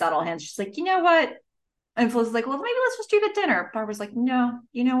very subtle hint. She's like, you know what? And Felicity's like, well, maybe let's just do the dinner. Barbara's like, no,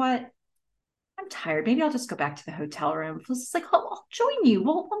 you know what? I'm tired. Maybe I'll just go back to the hotel room. Felicity's like, oh, I'll join you.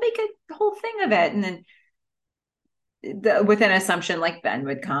 We'll make a whole thing of it. And then with an assumption like Ben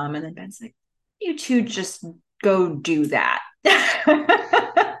would come, and then Ben's like, you two just go do that.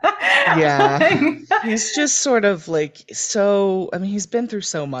 Yeah. He's just sort of like, so, I mean, he's been through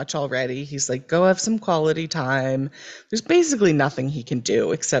so much already. He's like, go have some quality time. There's basically nothing he can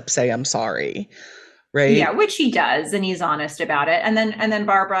do except say, I'm sorry, Yeah, right? which he does, and he's honest about it. And then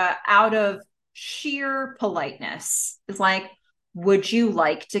Barbara, out of sheer politeness, is like, would you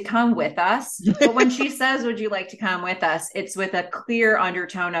like to come with us? But when she says, would you like to come with us, it's with a clear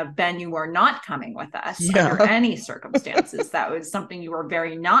undertone of, Ben, you are not coming with us under Yeah. any circumstances. That was something you were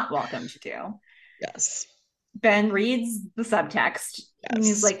very not welcome to do. Yes. Ben reads the subtext and he's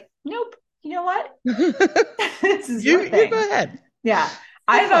Yes. like, nope. you know what? you This is your you go thing. ahead. Yeah. Have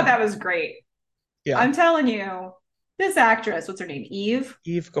I thought fun. that was great. Yeah. I'm telling you, this actress, what's her name? Eve?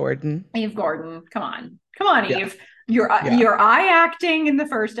 Eve Gordon. Eve Gordon. Come on. Come on, Yeah. Eve. Your eye acting in the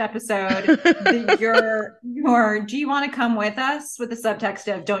first episode, your do you want to come with us with the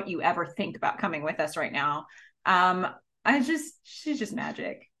subtext of don't you ever think about coming with us right now. Um she's just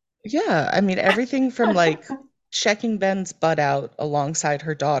magic. Yeah, I mean everything from like checking Ben's butt out alongside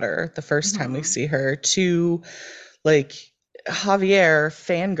her daughter the first time we Mhm. see her to like Javier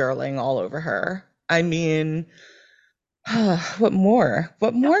fangirling all over her. I mean, what more?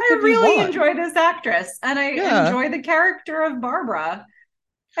 What more I could we really want? enjoy this actress and I Yeah, enjoy the character of Barbara.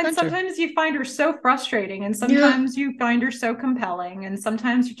 And Hunter. sometimes you find her so frustrating, and Yeah. sometimes you find her so compelling, and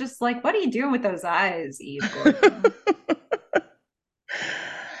sometimes you're just like, what are you doing with those eyes, Eve Gordon?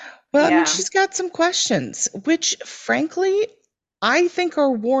 Well, I mean, Yeah. she's got some questions, which frankly, I think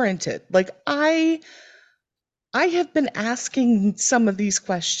are warranted. Like I have been asking some of these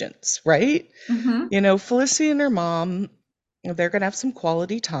questions, right? Mm-hmm. Felicity and her mom, they're gonna have some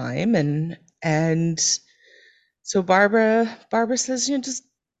quality time and so Barbara says, does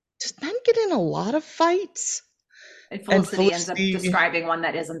Ben get in a lot of fights? And And Felicity ends up Felicity, describing one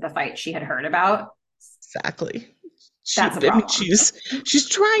that isn't the fight she had heard about. exactly. That's a I mean, problem. she's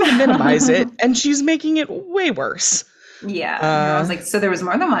trying to minimize it and she's making it way worse. Yeah. And her mom's Uh, like, so there was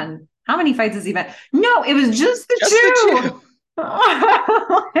more than one. How many fights has he been? No, it was just the just the two. two.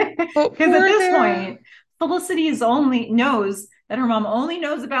 But Because at were this there? point, Felicity is only knows that her mom only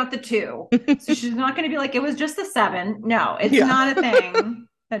knows about the two. So she's not going to be like, it was just the seven. No, it's Yeah. not a thing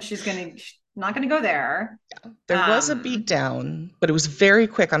that she's not going to go there. There was a beat down, but it was very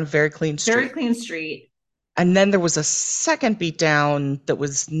quick on a very clean Very street. clean street. And then there was a second beat down that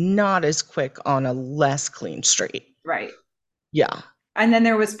was not as quick on a less clean street. Right. Yeah. And then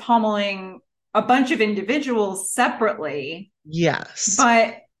there was pommeling a bunch of individuals separately, Yes.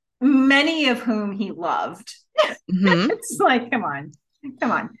 but many of whom he loved. Hmm. It's like, come on,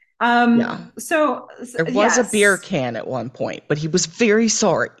 come on. Yeah. There was a beer Yes, can at one point, but he was very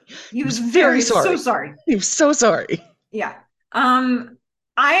sorry. he He was was very very so sorry. sorry. He was so sorry. Yeah.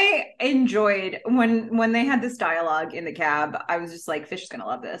 I enjoyed when they had this dialogue in the cab. I was just like, Fish is gonna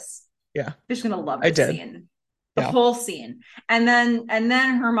love this. Yeah, Fish is gonna love I this did. scene. The Yeah. whole scene. And then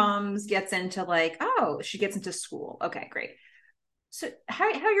her mom's gets into like, oh, she gets into school. Okay, great. So how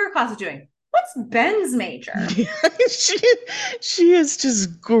your class is doing? What's Ben's major? she she is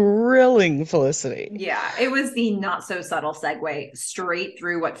just grilling Felicity. Yeah, it was the not so subtle segue straight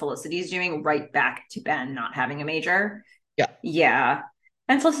through what Felicity's doing, right back to Ben not having a major. Yeah. Yeah.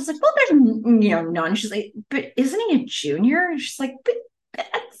 And Felicity's like, well, there's none. She's like, but isn't he a junior? She's like, but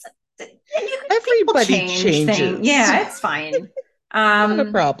that's, people Everybody change things. changes. Yeah, it's fine. Not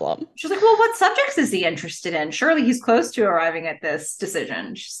a problem. She's like, well, what subjects is he interested in? Surely he's close to arriving at this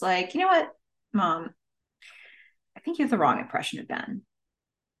decision. She's like, you know what, Mom? I think you have the wrong impression of Ben.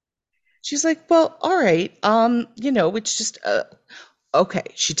 She's like, well, all right. It's just okay.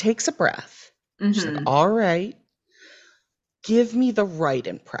 She takes a breath. She's like, Mm-hmm. all right, give me the right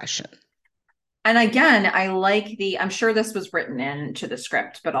impression. And again, I like I'm sure this was written into the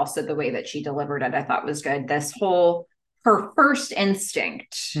script, but also the way that she delivered it, I thought was good. Her first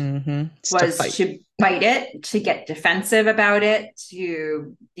instinct Mm-hmm. It's to was fight. to bite it, to get defensive about it,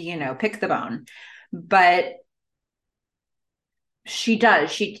 to, pick the bone. But she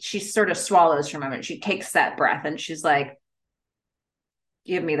does, she sort of swallows for a moment. She takes that breath and she's like,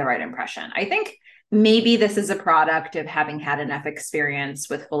 give me the right impression. I think maybe this is a product of having had enough experience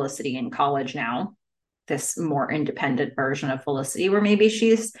with Felicity in college now, this more independent version of Felicity, where maybe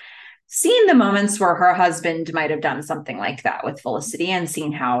she's seen the moments where her husband might have done something like that with Felicity and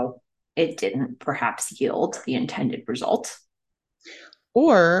seen how it didn't perhaps yield the intended result.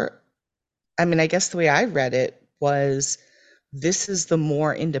 Or, I mean, I guess the way I read it was this is the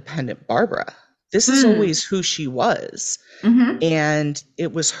more independent Barbara. This is Mm. always who she was. Mm-hmm. And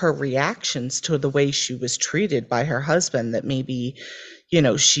it was her reactions to the way she was treated by her husband that maybe,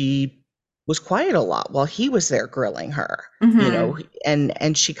 she was quiet a lot while he was there grilling her, Mm-hmm.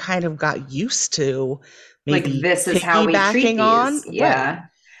 and she kind of got used to Like, maybe this is how we treat piggybacking on, these. right. Yeah.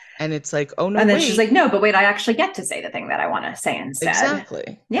 And it's like, oh no, And then she's wait, like, no, but wait, I actually get to say the thing that I want to say instead.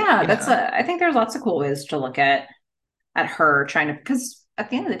 exactly. Yeah, Yeah. I think there's lots of cool ways to look at her trying to, because at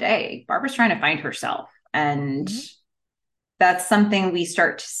the end of the day, Barbara's trying to find herself. And Mhm. that's something we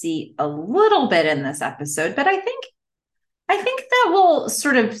start to see a little bit in this episode. But I think that we'll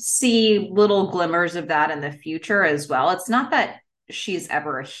sort of see little glimmers of that in the future as well. It's not that she's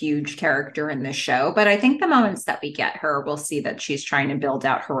ever a huge character in this show, but I think the moments that we get her, we'll see that she's trying to build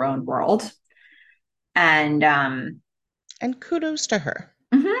out her own world. And And kudos to her.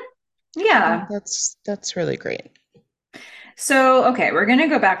 mhm, I think yeah. that's really great. So, okay, we're going to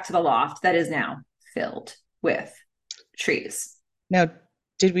go back to the loft that is now filled with trees. Now,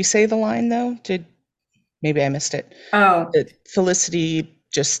 did we say the line though? Did maybe I missed it? Oh, That Felicity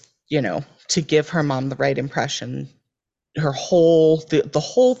just, to give her mom the right impression, the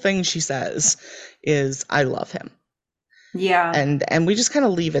whole thing she says is I love him. yeah. And we just kind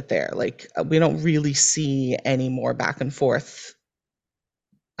of leave it there. Like we don't really see any more back and forth.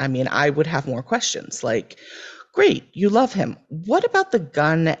 I mean, I would have more questions like, great, you love him. What about the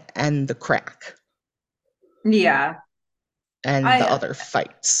gun and the crack Yeah. and the I other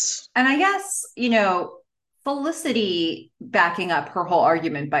fights? and I guess, Felicity backing up her whole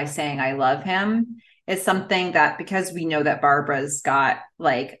argument by saying I love him is something that, because we know that Barbara's got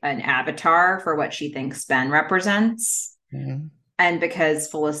like an avatar for what she thinks Ben represents, Mhm. and because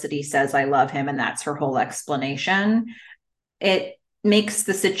Felicity says I love him and that's her whole explanation, it makes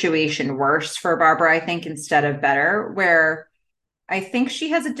the situation worse for Barbara, I think, instead of better, where I think she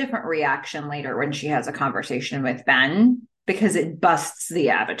has a different reaction later when she has a conversation with Ben because it busts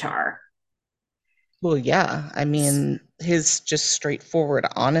the avatar. Well, yeah. I mean, his just straightforward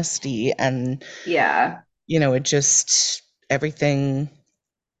honesty and, Yeah. it just everything.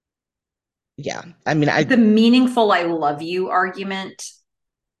 Yeah. I mean, The meaningful I love you argument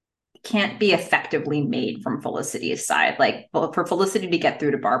can't be effectively made from Felicity's side. Like, for Felicity to get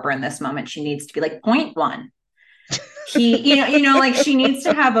through to Barbara in this moment, she needs to be like, point one. Like she needs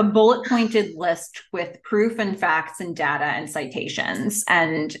to have a bullet pointed list with proof and facts and data and citations.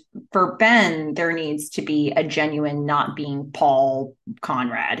 And for Ben, there needs to be a genuine not being Paul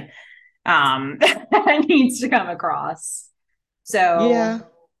Conrad that needs to come across. yeah. So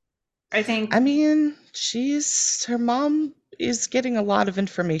I think, I mean, her mom is getting a lot of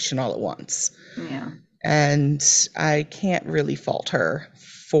information all at once. yeah, And I can't really fault her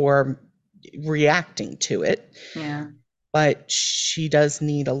for reacting to it, yeah, but she does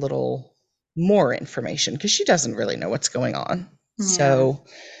need a little more information because she doesn't really know what's going on. yeah, So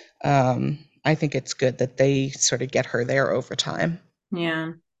I think it's good that they sort of get her there over time.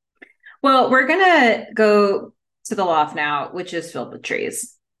 yeah. Well, we're gonna go to the loft now, which is filled with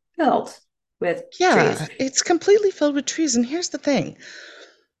trees. Filled with trees. Yeah, it's completely filled with trees. And here's the thing,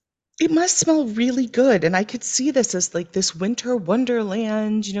 it must smell really good. And I could see this as like this winter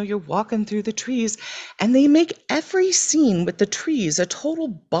wonderland. You're walking through the trees, and they make every scene with the trees a total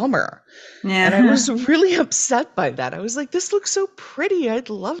bummer. And I was Yeah. really upset by that. I was like, this looks so pretty. I'd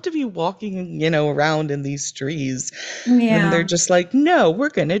love to be walking, around in these trees. And then they're Yeah. just like, no, we're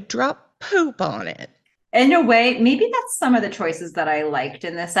going to drop poop on it. In a way, maybe that's some of the choices that I liked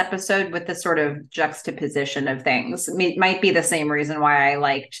in this episode with the sort of juxtaposition of things. It might be the same reason why I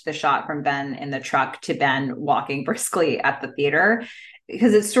liked the shot from Ben in the truck to Ben walking briskly at the theater,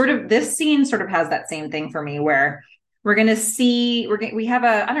 because it's sort of, this scene sort of has that same thing for me where we're going to see, we have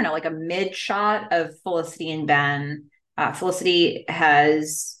a, I don't know, like a mid shot of Felicity and Ben. Felicity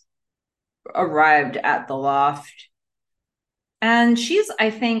has arrived at the loft and she's, I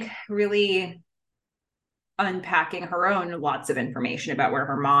think, really unpacking her own lots of information about where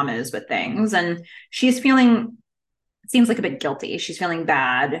her mom is with things. And she's feeling, it seems like a bit guilty. She's feeling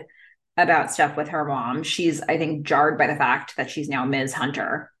bad about stuff with her mom. She's, I think, jarred by the fact that she's now Ms.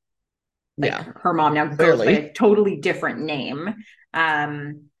 Hunter. Like Yeah, her mom now goes by clearly. a totally different name.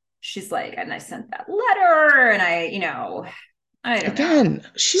 Um, she's like, and I sent that letter, and I don't know. Again,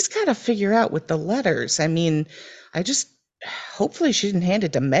 she's got to figure out with the letters. I mean, I just hopefully she didn't hand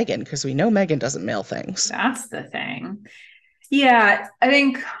it to Megan because we know Megan doesn't mail things. That's the thing. Yeah, I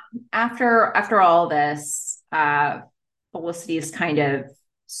think after all this, Felicity is kind of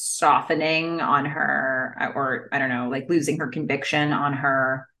softening on her, or I don't know, like losing her conviction on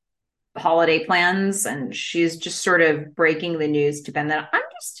her holiday plans, and she's just sort of breaking the news to Ben that I'm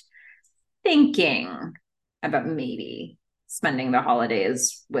just thinking about maybe spending the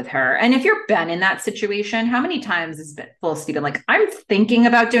holidays with her. And if you're Ben in that situation, how many times has Felicity been like, I'm thinking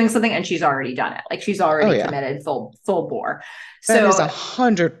about doing something, and she's already done it. Like she's Oh already yeah, committed full bore. that is So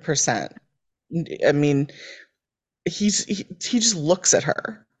 100%. I mean, he just looks at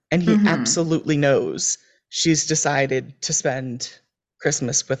her and he mhm. absolutely knows she's decided to spend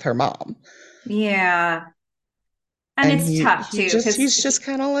Christmas with her mom. Yeah. And And it's tough too, because he's just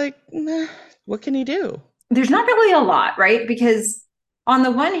kind of like, nah, what can he do? there's not really a lot, right? Because on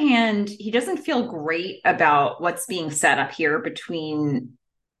the one hand, he doesn't feel great about what's being set up here between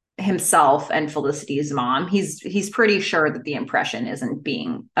himself and Felicity's mom. He's pretty sure that the impression isn't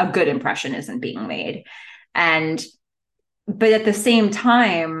being a good impression isn't being made. And but at the same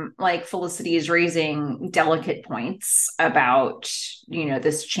time, like Felicity is raising delicate points about,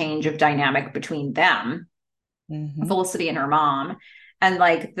 this change of dynamic between them, Hmm. Felicity and her mom. And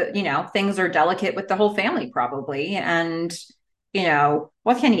like things are delicate with the whole family probably. And,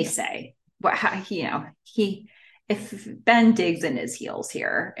 what can he say? What how, he if Ben digs in his heels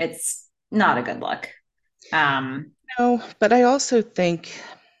here, it's not a good look. Um, No, but I also think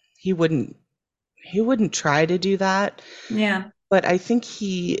he wouldn't he wouldn't try to do that. yeah. But I think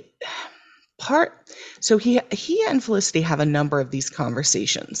part he and Felicity have a number of these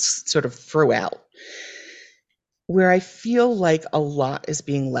conversations sort of throughout where I feel like a lot is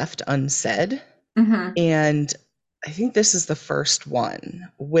being left unsaid. Mm-hmm. And I think this is the first one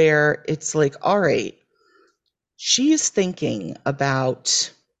where it's like, all right, she's thinking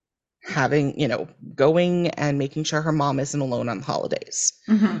about having, going and making sure her mom isn't alone on holidays.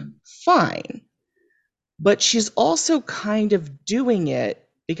 Mm-hmm. Fine. But she's also kind of doing it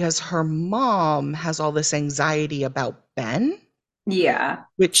because her mom has all this anxiety about Ben, Yeah.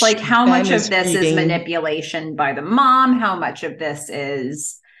 It's which like how Ben much of is this is reading. manipulation by the mom? How much of this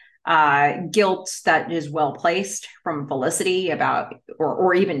is guilt that is well placed from Felicity about,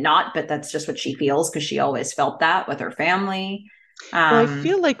 or even not, but that's just what she feels because she always felt that with her family. Well, I Um,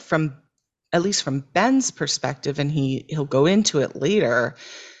 feel like from at least from Ben's perspective, and he'll go into it later,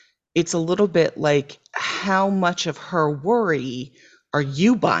 it's a little bit like how much of her worry are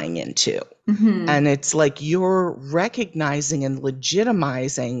you buying into? mhm. And it's like you're recognizing and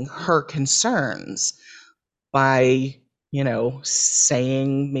legitimizing her concerns by,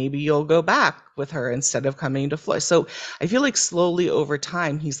 saying maybe you'll go back with her instead of coming to Florida. So I feel like slowly over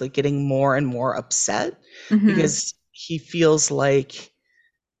time, he's like getting more and more upset Mhm. because he feels like,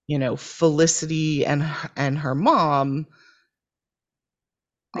 Felicity and her mom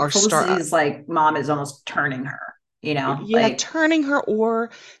Like are start Felicity's like mom is almost turning her, yeah, like, turning her or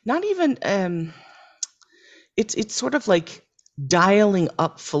not even it's sort of like dialing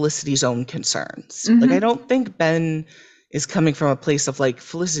up Felicity's own concerns. Like I mhm. don't think Ben is coming from a place of like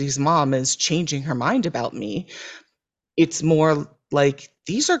Felicity's mom is changing her mind about me. It's more like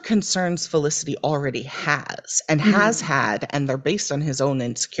these are concerns Felicity already has and has Mhm. had, and they're based on his own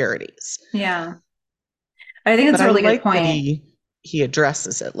insecurities. Yeah. I think it's But a I really good like that point. he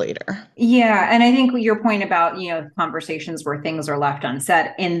addresses it later. Yeah, and I think your point about, conversations where things are left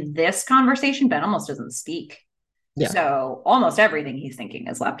unsaid, in this conversation, Ben almost doesn't speak. Yeah. So almost everything he's thinking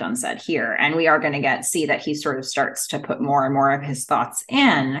is left unsaid here. And we are going to see that he sort of starts to put more and more of his thoughts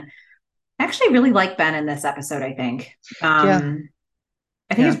in. I actually really like Ben in this episode, I think. Yeah.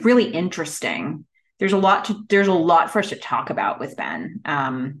 I think Yeah. it's really interesting. There's a lot for us to talk about with Ben.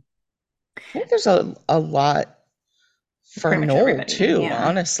 I think there's a lot for Pretty much Noel everybody. too, Yeah.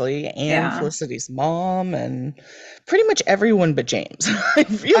 honestly, and Yeah. Felicity's mom, and pretty much everyone but James. I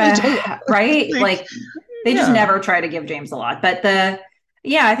really don't Right? like. Like they just Yeah, never try to give James a lot. But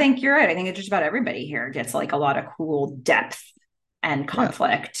yeah, I think you're right. I think it's just about everybody here gets like a lot of cool depth and yeah.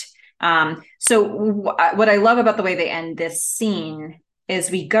 conflict. So what I love about the way they end this scene is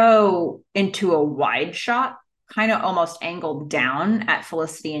we go into a wide shot, kind of almost angled down at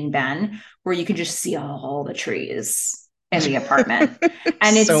Felicity and Ben, where you can just see all the trees in the apartment.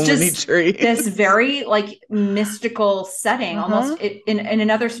 And it's So many just this trees. very like mystical setting. Almost Uh-huh. in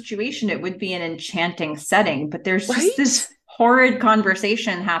another situation, it would be an enchanting setting, but there's just Right? this horrid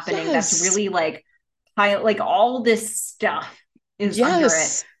conversation happening that's Yes. really like like all this stuff is under it.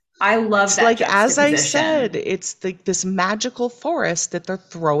 Yes. I love It's that like, as I said, juxtaposition. it's like this magical forest that they're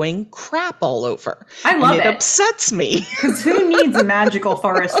throwing crap all over. I And love it it upsets me. because who needs a magical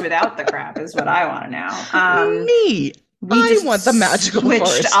forest without the crap is what I want to know. Me. We I want the just magical switched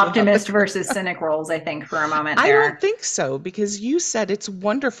forest without the optimist crap. versus cynic roles, I think, for a moment I don't there. think so because you said it's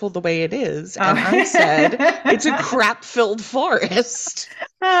wonderful the way it is, and I said it's a Oh. crap-filled forest.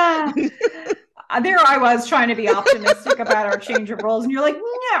 Ah, there I was trying to be optimistic about our change of roles, and you're like,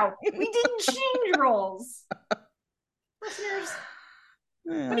 no, we didn't change roles. Listeners,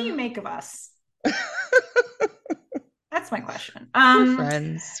 what do Yeah. you make of us? That's my question. We're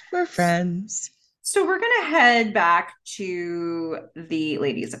friends. We're friends. So we're gonna head back to the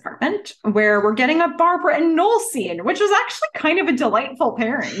ladies' apartment where we're getting a Barbara and Noel scene, which was actually kind of a delightful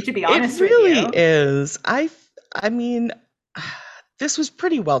pairing, to be It honest with really you. is. I mean, this was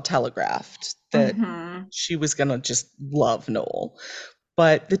pretty well telegraphed that Mm-hmm. she was gonna just love Noel.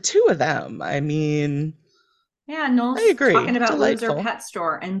 But the two of them, I mean, Yeah, I Noel's agree. talking about loser Delightful. pet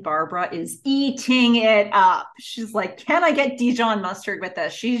store, and Barbara is eating it up. She's like, "Can I get Dijon mustard with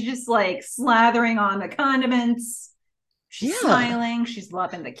this?" She's just like slathering on the condiments. She's Yeah. smiling. She's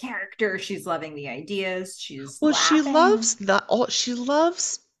loving the character. She's loving the ideas. She's Well, she laughing. loves the all she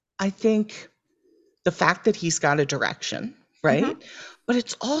loves, I think, the fact that he's got a direction, right? Mm-hmm. But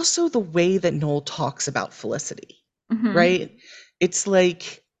it's also the way that Noel talks about Felicity, Mm-hmm. right? It's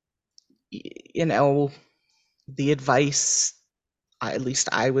like, you know, the advice at least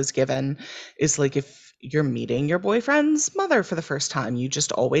I was given is like if you're meeting your boyfriend's mother for the first time, you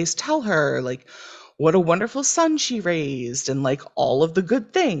just always tell her like what a wonderful son she raised and like all of the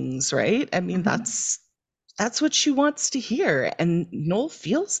good things, right? I mean, Mm-hmm. that's what she wants to hear and Noel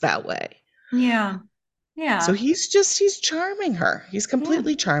feels that way. Yeah. So Yeah. he's charming her. He's Yeah.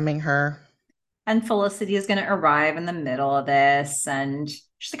 completely charming her. And Felicity is going to arrive in the middle of this, and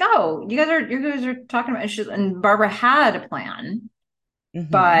she's like, "Oh, you guys are talking about." And Barbara had a plan, Mhm.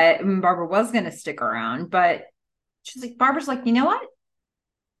 but Barbara was going to stick around, but she's like, Barbara's like, you know what?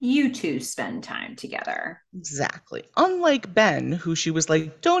 You two spend time together. Exactly. Unlike Ben, who she was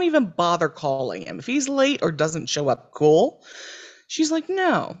like, don't even bother calling him. If he's late or doesn't show up, cool. She's like,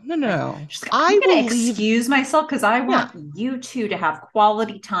 no, no, no, Right. no. She's like, I'm I going to will leave. excuse myself because I Yeah, want you two to have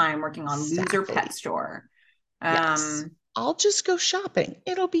quality time working on Loser Pet exactly. Store. Yes. Um, I'll just go shopping.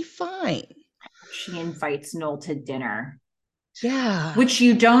 It'll be fine. she invites Noel to dinner, Yeah. which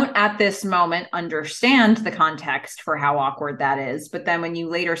you don't at this moment understand the context for how awkward that is. But then when you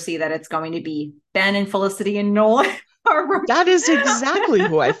later see that it's going to be Ben and Felicity and Noel are That is exactly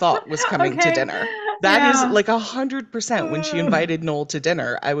who I thought was coming to okay. dinner. That is Yeah. like 100% when she invited Noel to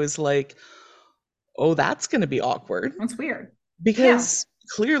dinner. I was like, oh, that's going to be awkward. That's weird. Yeah. Because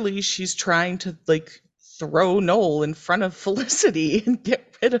clearly she's trying to like throw Noel in front of Felicity and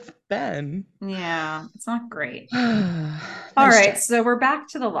get rid of Ben. Yeah. It's not great. All Nice right. try. So we're back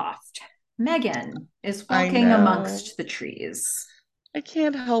to the loft. Megan is I walking know. amongst the trees. I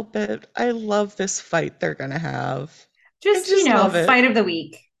can't help it. I love this fight they're gonna have. I Just, just love it. fight of the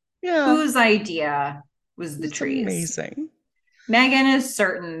week. Yeah, Whose idea was the it's trees? amazing. Megan is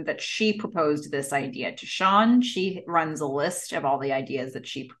certain that she proposed this idea to Sean. She runs a list of all the ideas that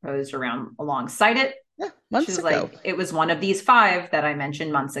she proposed around alongside it. Yeah, She months was ago. like, it was one of these five that I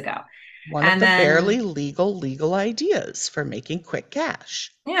mentioned months ago. One of And the barely then, legal ideas for making quick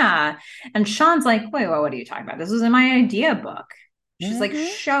cash. yeah. And Sean's like, wait, what are you talking about? This was in my idea book. She's like, Hmm.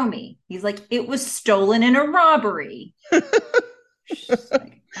 show me. He's like, it was stolen in a robbery. She's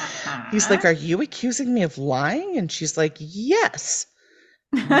like, He's like, uh-huh. "Are you accusing me of lying?" And she's like, "Yes.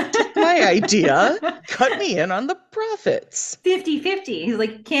 You took my idea, cut me in on the profits." 50-50. He's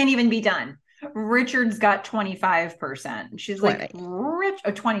like, can't even be done. Richard's got 25%. She's like, 20. Rich,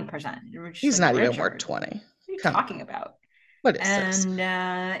 or 20%. She's He's like, not even Richard, worth 20. what are you Come talking on. about? What is this?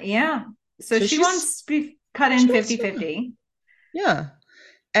 And yeah, so So she wants to be cut in she wants 50-50. yeah.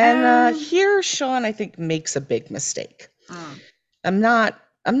 And Um, here Sean, I think, makes a big mistake. mm,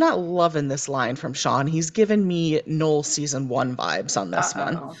 I'm not loving this line from Sean. He's given me Noel season 1 vibes on this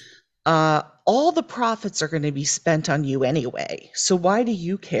one. uh-oh. All the profits are going to be spent on you anyway. So why do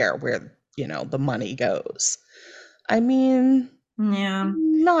you care where, the money goes? I mean, Yeah.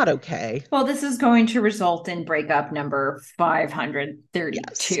 not okay. Well, this is going to result in breakup number Yes.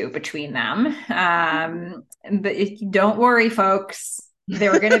 532 between them. But don't worry, folks.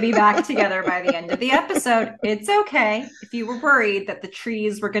 They're going to be back together by the end of the episode. It's okay. If you were worried that the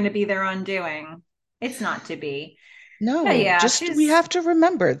trees were going to be their undoing, it's not to be. But No, yeah, just we she's have to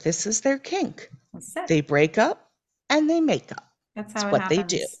remember this is their kink. that's it. They break up and they make up. That's It's how it what they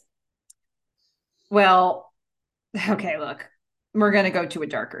do. happens. Well, okay, look, we're going to go to a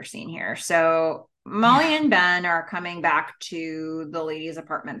darker scene here. So Molly Yeah. and Ben are coming back to the ladies'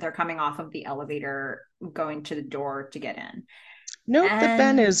 apartment. They're coming off of the elevator, going to the door to get in. Note that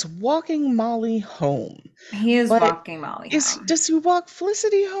Ben And is walking Molly home. he is But walking Molly is home. does he walk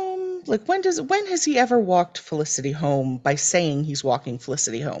Felicity home? Like when has he ever walked Felicity home by saying he's walking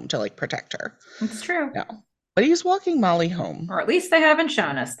Felicity home to like protect her? It's true. No. But he's walking Molly home. Or at least they haven't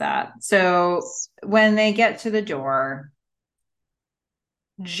shown us that. So when they get to the door,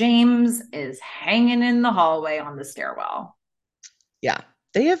 James is hanging in the hallway on the stairwell. Yeah.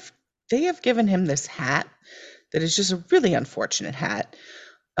 They have they have given him this hat that is just a really unfortunate hat.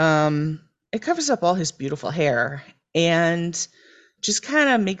 It covers up all his beautiful hair and just kind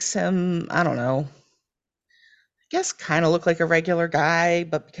of makes him, I don't know, I guess kind of look like a regular guy,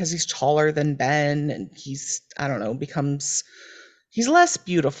 but because he's taller than Ben and he's, I don't know, he's less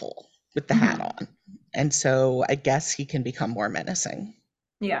beautiful with the hat Mhm. on. And so I guess he can become more menacing.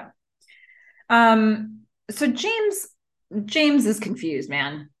 Yeah. Um, So James is confused,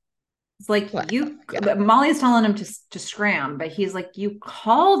 man. It's like Well, yeah. Molly's telling him to scram, but he's like, you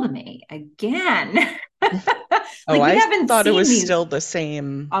called me again. Oh, Like we I haven't thought it seen was these. still the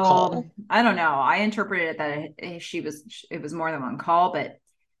same Oh, call. I don't know. I interpreted it that it was more than one call, but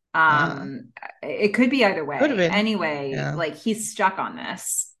Ah, um it could be either could have way. been. Anyway, Yeah. like he's stuck on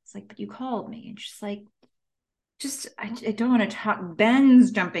this. It's like, but you called me. And she's like, I don't want to talk.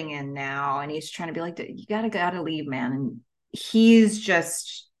 Ben's jumping in now, and he's trying to be like, you gotta leave, man. And he's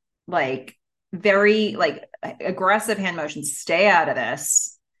just like very like aggressive hand motions. Stay out of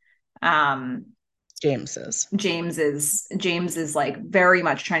this. Um, James is. James is like very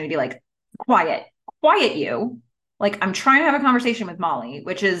much trying to be like, quiet, quiet you. Like I'm trying to have a conversation with Molly,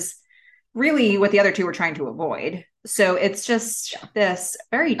 which is really what the other two were trying to avoid. So it's just Yeah. this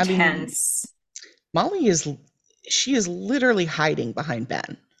very I mean, tense. Molly is she is literally hiding behind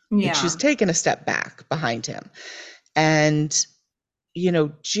Ben. Like she's Yeah. taken a step back behind him. And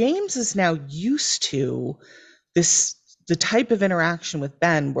James is now used to this the type of interaction with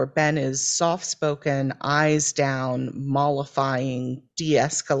Ben where Ben is soft spoken, eyes down, mollifying,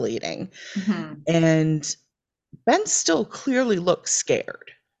 de-escalating. Mm-hmm. And Ben still clearly looks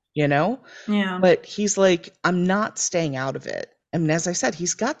scared, you know? Yeah. But he's like, I'm not staying out of it. I mean, as I said,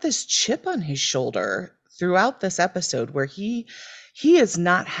 he's got this chip on his shoulder throughout this episode where he is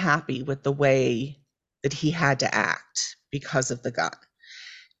not happy with the way that he had to act because of the gun.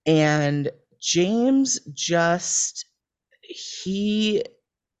 And James just he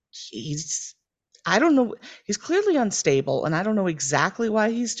he's I don't know, he's clearly unstable, and I don't know exactly why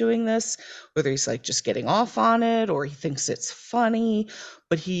he's doing this, whether he's like just getting off on it or he thinks it's funny,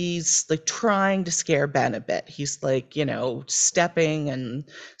 but he's like trying to scare Ben a bit. He's like,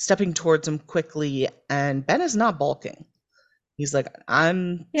 stepping towards him quickly, and Ben is not balking. He's like,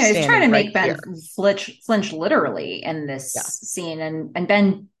 I'm Yeah, he's trying standing to right make Ben here. flinch literally in this Yeah. scene, and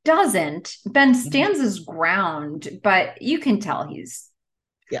Ben doesn't. Ben Mhm. stands his ground, but you can tell he's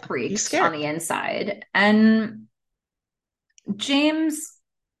Yeah. He's freaked on scared. the inside. And James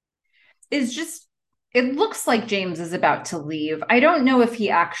is just it looks like James is about to leave. I don't know if he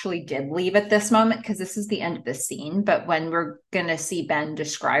actually did leave at this moment because this is the end of the scene, but when we're going to see Ben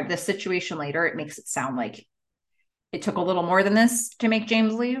describe this situation later, it makes it sound like it took a little more than this to make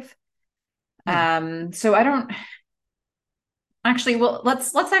James leave. Hmm. So I don't actually, well,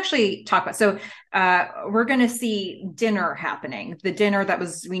 let's actually talk about. So we're going to see dinner happening. The dinner that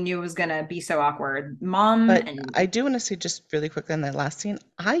was we knew was going to be so awkward. Mom But and I do want to say just really quickly on that last scene,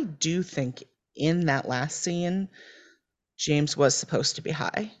 I do think in that last scene, James was supposed to be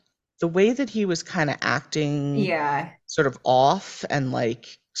high. The way that he was kind of acting yeah, sort of off and like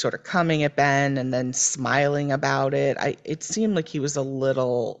sort of coming at Ben and then smiling about it, it seemed like he was a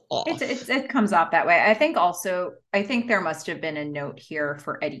little off. it comes off that way. I think also I think there must have been a note here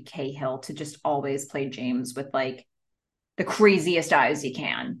for Eddie Cahill to just always play James with like the craziest eyes you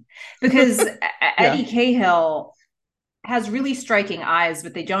can, because Yeah. Eddie Cahill has really striking eyes,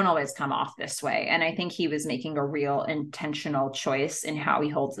 but they don't always come off this way. And I think he was making a real intentional choice in how he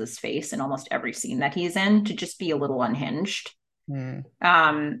holds his face in almost every scene that he's in to just be a little unhinged. Hmm.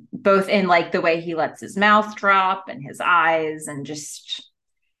 Both in like the way he lets his mouth drop and his eyes and just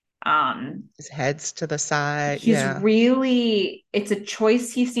um His head's to the side. he's Yeah. really it's a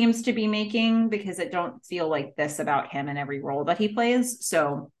choice he seems to be making because it don't feel like this about him in every role that he plays.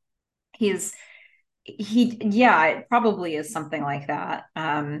 So he's yeah, it probably is something like that.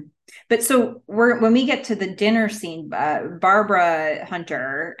 But so when we get to the dinner scene, Barbara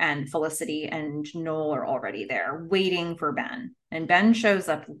Hunter and Felicity and Noel are already there waiting for Ben, and Ben shows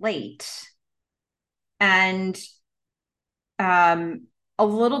up late. And um a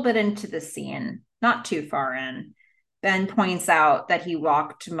little bit into the scene, not too far in, Ben points out that he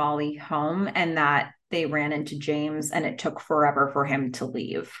walked Molly home and that they ran into James and it took forever for him to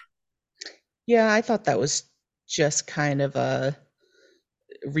leave. Yeah, I thought that was just kind of a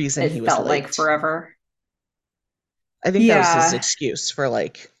reason he It was felt like late. forever. I think that was his Yeah, excuse for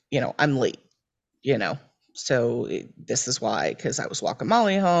like, I'm late, you know. So this is why, because I was walking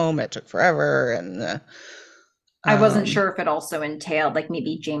Molly home. It took forever, and I wasn't um, sure if it also entailed like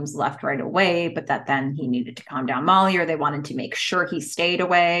maybe James left right away, but that then he needed to calm down Molly, or they wanted to make sure he stayed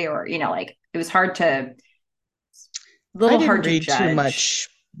away, or like it was I little didn't hard to read too judge. much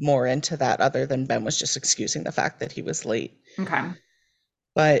more into that other than Ben was just excusing the fact that he was late. Okay.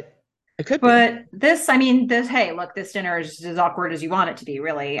 But it could be. But this, I mean, hey, look, this dinner is as awkward as you want it to be,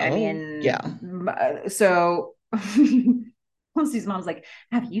 really. I Oh, yeah. mean, so Lucy's mom's like,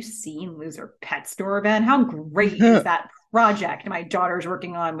 have you seen Lose Her Pet Store, Ben? How great is that project my daughter's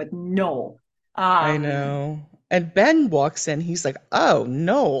working on with Noel? I Um, know. And Ben walks in. He's like, "Oh,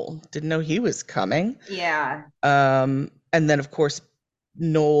 Noel, didn't know he was coming." yeah. And then of course,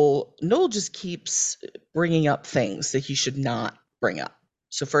 Noel just keeps bringing up things that he should not bring up.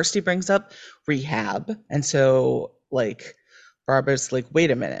 So first he brings up rehab, and so like Barbara's like,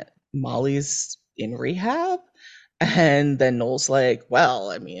 "Wait a minute, Molly's in rehab?" And then Noel's like,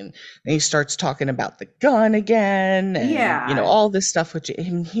 "Well, I mean," and he starts talking about the gun again, and Yeah. all this stuff, which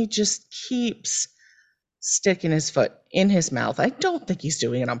and he just keeps sticking his foot in his mouth. I don't think he's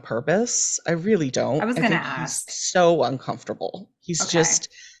doing it on purpose. I really I don't. was I gonna think he's ask. so uncomfortable. Okay.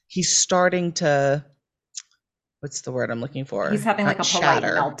 He's starting to, what's the word I'm looking He's for? having like Not a polite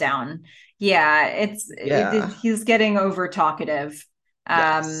shatter. meltdown. Yeah, Yeah. he's getting over talkative.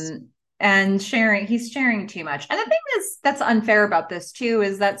 Yes. And he's sharing too much. And the thing is that's unfair about this too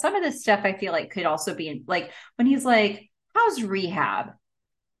is that some of this stuff I feel like could also be like when he's like, "How's rehab?"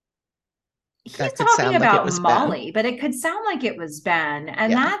 He's That could talking sound like it about was Ben. Molly, but it could sound like it was Ben,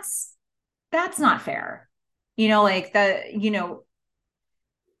 and Yeah. that's not fair. Like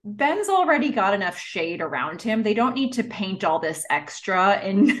Ben's already got enough shade around him. They don't need to paint all this extra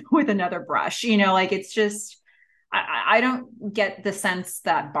in with another brush. Like it's just I don't get the sense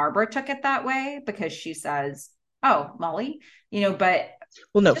that Barbara took it that way because she says, "Oh, Molly," but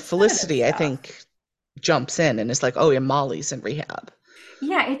Well, no, just some of this Felicity, I stuff. think, jumps in and is like, "Oh, yeah, Molly's in rehab."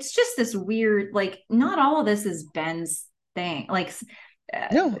 Yeah, it's just this weird, like, not all of this is Ben's thing. Like, uh,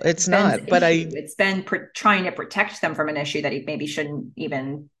 No, it's Ben's not. But issue. It's Ben trying to protect them from an issue that he maybe shouldn't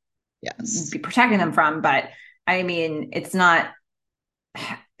even yes. be protecting them from. But I mean, it's not,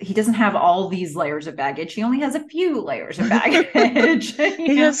 he doesn't have all these layers of baggage. He only has a few layers of baggage.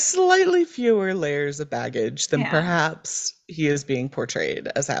 He has slightly fewer layers of baggage than Yeah. perhaps he is being portrayed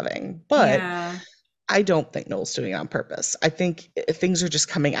as having. But Yeah. I don't think Noel's doing it on purpose. I think things are just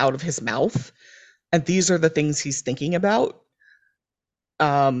coming out of his mouth, and these are the things he's thinking about,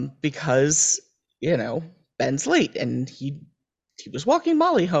 because, you know, Ben's late and he was walking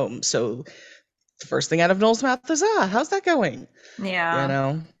Molly home. So the first thing out of Noel's mouth is, how's that going? You Yeah.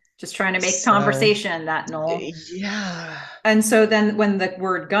 know? Just trying to make So, conversation, that Noel. yeah. And so then when the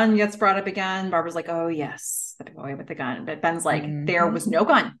word gun gets brought up again, Barbara's like, "Oh, yes, the boy with the gun." But Ben's like, "There Hmm. was no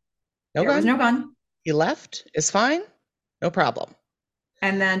gun. No There was gun. no gun." He left. It's fine. No problem.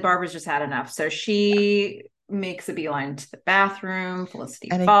 And then Barbara's just had enough. So she makes a beeline to the bathroom. Felicity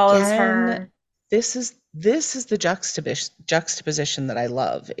And follows again, her. this is the juxtaposition that I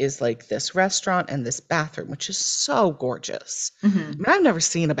love, is like this restaurant and this bathroom, which is so gorgeous. I Mm-hmm. mean, I've never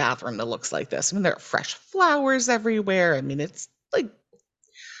seen a bathroom that looks like this. I mean, there are fresh flowers everywhere. I mean, it's like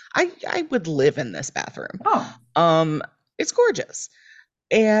I would live in this bathroom. Oh, Um, it's gorgeous.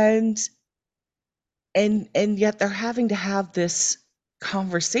 And and yet they're having to have this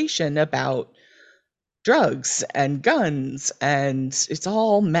conversation about drugs and guns, and it's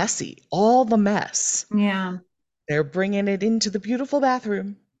all messy, all the mess. yeah. They're bringing it into the beautiful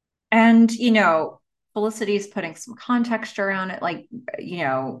bathroom. And, Felicity's putting some context around it. Like, you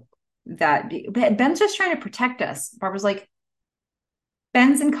know, that Ben's just trying to protect us. Barbara's like,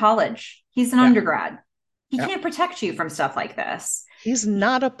 "Ben's in college. He's an Yeah, undergrad. He yeah. can't protect you from stuff like this." He's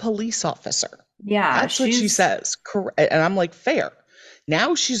not a police officer. Yeah, That's what she she's says. Correct. And I'm like, fair.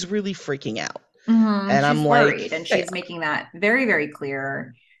 Now she's really freaking out. And I'm she's like, worried and fair. she's making that very, very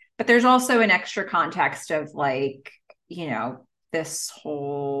clear. But there's also an extra context of like, this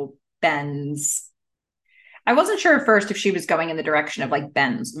whole Ben's. I wasn't sure at first if she was going in the direction of like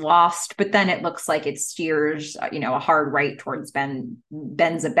Ben's lost, but then it looks like it steers, a hard right towards Ben.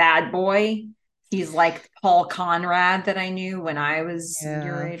 Ben's a bad boy. He's like Paul Conrad that I knew when I was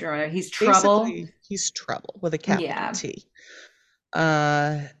your Yeah. age, or he's trouble. Basically, he's trouble with a capital Yeah. T.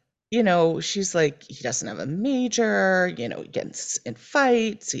 Uh, she's like, he doesn't have a major, he gets in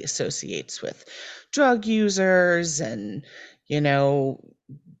fights, he associates with drug users, and, you know,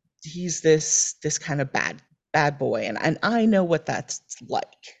 he's this kind of bad boy, and I know what that's like.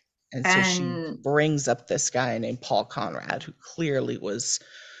 And so she And brings up this guy named Paul Conrad, who clearly was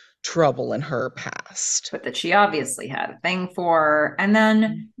trouble in her past. but that she obviously had a thing for. And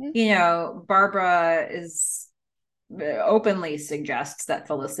then, Mhm. Barbara is openly suggests that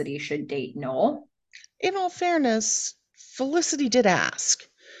Felicity should date Noel. In all fairness, Felicity did ask.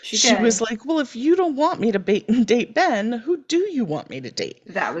 She She was did. like, "Well, if you don't want me to date Ben, who do you want me to date?"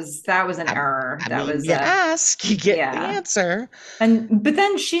 That was an I, error. I That mean, was you a ask, you get the Yeah. answer. And but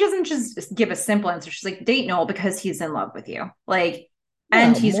then she doesn't just give a simple answer. She's like, "Date Noel because he's in love with you." Like,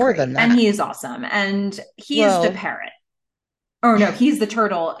 and Well, he's more great than and that. he is awesome and he's the Well, parrot. Or no, he's the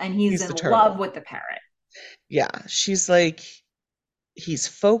turtle and he's he's in the love turtle. with the parrot. Yeah, she's like, he's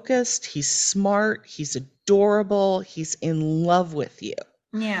focused, he's smart, he's adorable, he's in love with you.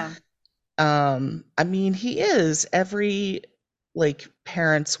 Yeah. I mean, he is every like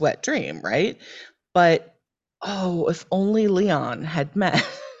parent's wet dream, right? But oh, if only Leon had met.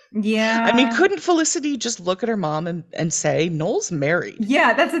 I mean, Yeah. couldn't Felicity just look at her mom and say, Noel's married,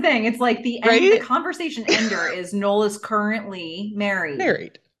 Yeah, that's the thing. It's like the right? conversation ender is Noel is currently married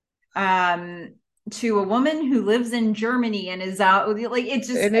Married um to a woman who lives in Germany and is out like it's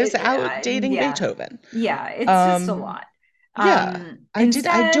just and is out dating yeah. Beethoven. Yeah, it's just a Um, lot. yeah, I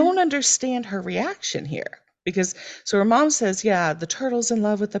Instead, don't understand her reaction here because so her mom says, yeah, the turtle's in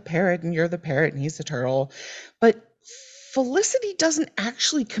love with the parrot and you're the parrot and he's the turtle. But Felicity doesn't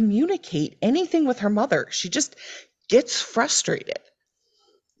actually communicate anything with her mother. She just gets frustrated.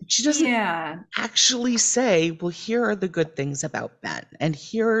 She doesn't yeah. actually say, well, here are the good things about Ben, and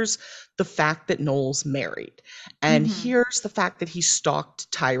here's the fact that Noel's married, and Hmm. here's the fact that he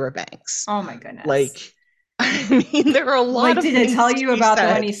stalked Tyra Banks. Oh my goodness. Like, I mean, there are a lot Like, of did it tell things to you be about the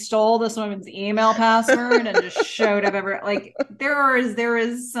when he said. stole this woman's email password and just showed up every like there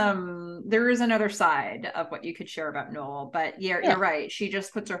is another side of what you could share about Noel, but you're Yeah. right. She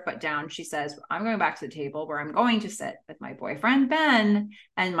just puts her foot down. She says, I'm going back to the table where I'm going to sit with my boyfriend Ben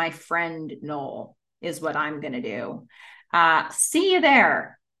and my friend Noel is what I'm gonna do. See you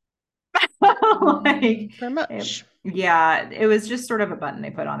there. Like Very much. yeah, it was just sort of a button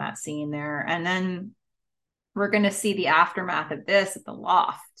they put on that scene there. And then we're going to see the aftermath of this at the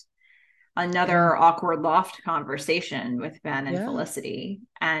loft, Yeah. another awkward loft conversation with Ben and Yeah. Felicity.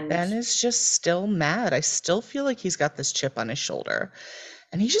 And Ben is just still mad. I still feel like he's got this chip on his shoulder.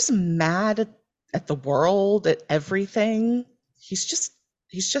 And he's just mad at the world, at everything. He's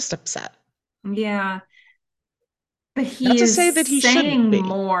just upset. yeah, but Not he to say is that he shouldn't saying be.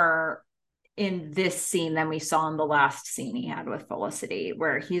 more in this scene than we saw in the last scene he had with Felicity,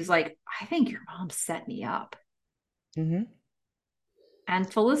 where he's like, I think your mom set me up. Hmm.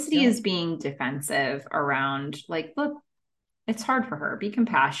 And Felicity Yeah. is being defensive around, like, look, it's hard for her. Be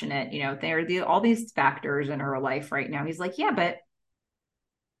compassionate. You know, there are all these factors in her life right now. He's like, yeah, but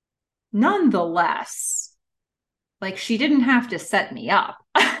nonetheless, like she didn't have to set me up.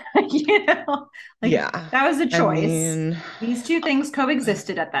 You know, like Yeah. that was a I choice. mean, These two things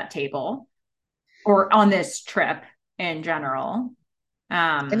coexisted at that table or on this trip in general.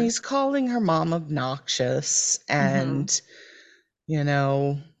 and Um, he's calling her mom obnoxious mhm, and, you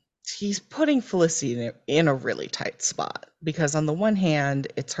know, he's putting Felicity in a really tight spot because on the one hand,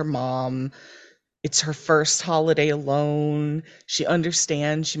 it's her mom, it's her first holiday alone. She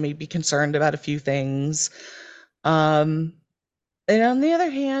understands she may be concerned about a few things. Um, And on the other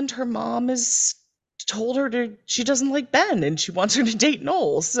hand, her mom has told her to she doesn't like Ben and she wants her to date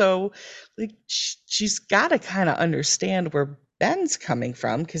Noel. So like she's got to kind of understand where Ben's coming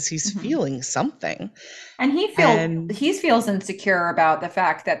from because he's mhm. feeling something. And And he feels insecure about the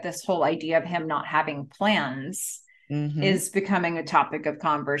fact that this whole idea of him not having plans mhm. is becoming a topic of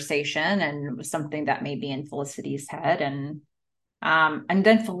conversation and something that may be in Felicity's head. And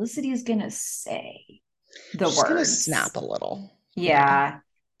then Felicity is gonna say the She's gonna words. snap a little. Yeah. Yeah.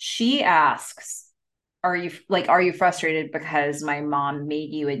 She asks, are you frustrated because my mom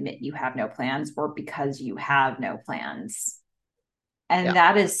made you admit you have no plans or because you have no plans? And Yeah.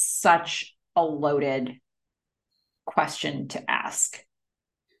 that is such a loaded question to ask.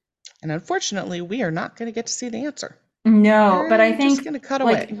 And unfortunately, we are not going to get to see the answer. No, but I They're just think going to cut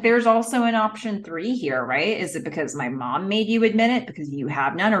away. like there's also an option three here, right? Is it because my mom made you admit it because you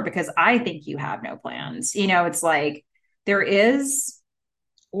have none, or because I think you have no plans? You know, it's like there is,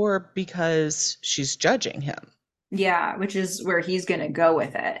 Or because she's judging him. yeah, which is where he's going to go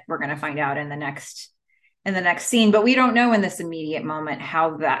with it. We're going to find out in the next scene, but we don't know in this immediate moment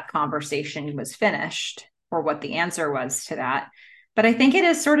how that conversation was finished or what the answer was to that. But I think it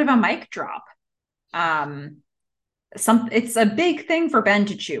is sort of a mic drop. Um, it's a big thing for Ben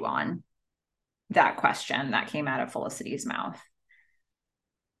to chew on, that question that came out of Felicity's mouth.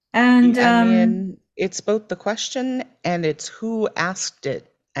 And I mean, it's both the question and it's who asked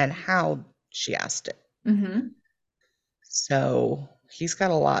it and how she asked it. mhm, So he's got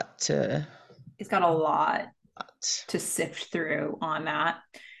a lot to. he's got a lot Lot. to sift through on that.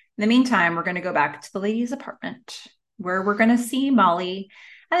 In the meantime, we're going to go back to the lady's apartment where we're going to see Molly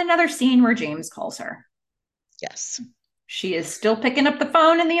and another scene where James calls her. Yes, She is still picking up the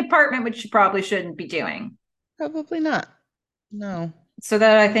phone in the apartment, which she probably shouldn't be doing. probably not. No. So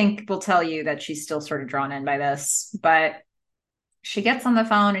that I think will tell you that she's still sort of drawn in by this. But she gets on the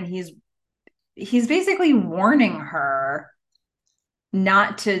phone and he's basically warning her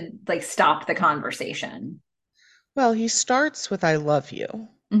not to like stop the conversation. Well, he starts with "I love you."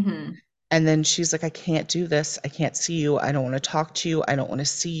 Mm-hmm. And then she's like, "I can't do this. I can't see you. I don't want to talk to you. I don't want to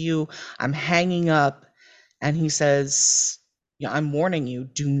see you. I'm hanging up." And he says, "Yeah, I'm warning you,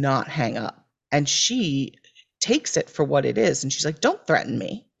 do not hang up." And she takes it for what it is. And she's like, "Don't threaten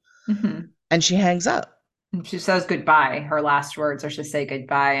me." Mm-hmm. And she hangs up. And she says goodbye. Her last words are to say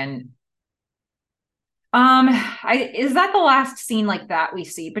goodbye. And I is that the last scene like that we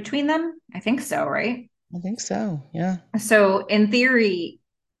see between them? I think so, right? I think so. Yeah. So in theory,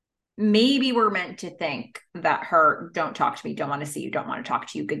 maybe we're meant to think that her "don't talk to me, don't want to see you, don't want to talk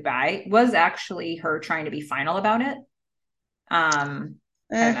to you, goodbye" was actually her trying to be final about it.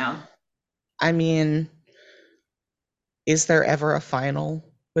 I Eh, don't know. I mean, is there ever a final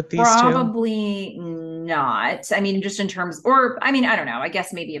with these two? Probably not. I mean, just in terms, or I mean, I don't know. I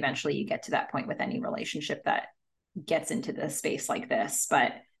guess maybe eventually you get to that point with any relationship that gets into the space like this.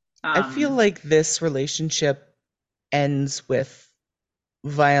 But I feel um, like this relationship ends with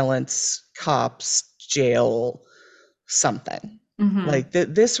violence, cops, jail, something. mhm, Like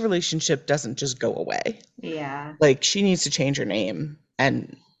this relationship doesn't just go away. yeah, Like she needs to change her name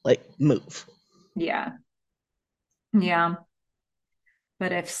and like move. yeah, yeah.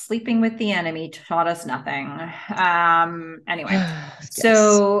 But if sleeping with the enemy taught us nothing. Anyway, Yes.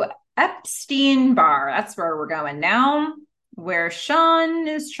 so Epstein Bar, that's where we're going now, where Sean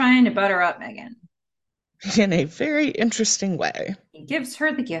is trying to butter up Megan. In a very interesting way, He gives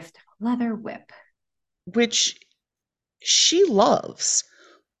her the gift of a leather whip. which she loves,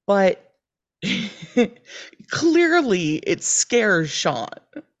 but clearly it scares Sean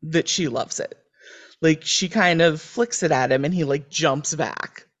that she loves it. Like she kind of flicks it at him and he like jumps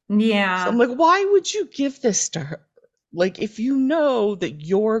back. So I'm Yeah, like, why would you give this to her? Like, if you know that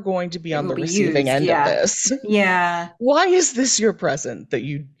you're going to be it on will the be receiving used. end of Yeah, this, yeah, why is this your present that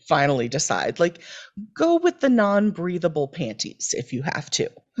you finally decide? Like, go with the non breathable panties if you have to.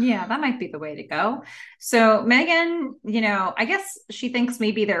 yeah, that might be the way to go. So Megan, I guess she thinks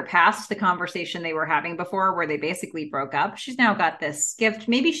maybe they're past the conversation they were having before where they basically broke up. She's now got this gift.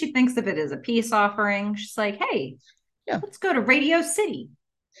 Maybe she thinks of it as a peace offering. She's like, hey, Yeah. let's go to Radio City.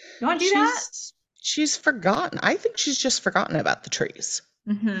 You want to do that? She's forgotten. I think she's just forgotten about the trees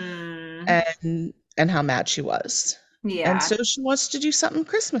Hmm. and how mad she was. And Yeah. so she wants to do something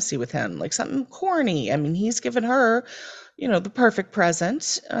Christmassy with him, like something corny. I mean, he's given her, the perfect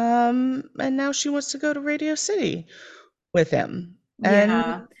present. And now she wants to go to Radio City with him. And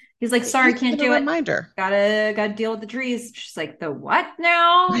Yeah. He's like, sorry, he's can't gonna do it. remind her. Gotta deal with the trees. She's like, the what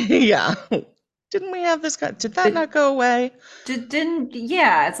now? Yeah. Didn't we have this guy? Did that The not go away? didn't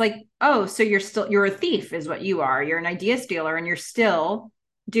yeah, it's like, oh, so you're a thief is what you are. You're an idea stealer and you're still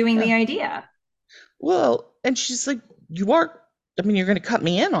doing Yeah. the idea. Well, and she's like, you are, I mean, you're gonna cut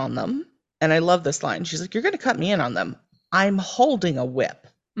me in on them. And I love this line. She's like, you're gonna cut me in on them. I'm holding a whip.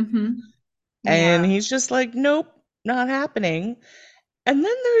 Hmm. And Yeah. he's just like, nope, not happening. And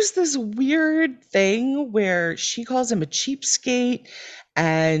then there's this weird thing where she calls him a cheapskate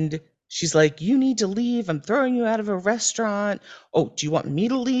and she's like, you need to leave. I'm throwing you out of a restaurant. Oh, do you want me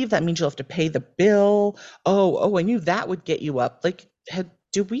to leave? That means you'll have to pay the bill. Oh, I knew that would get you up. Like,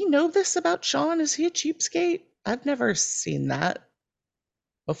 do we know this about Sean? Is he a cheapskate? I've never seen that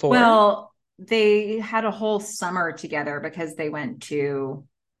before. Well, they had a whole summer together because they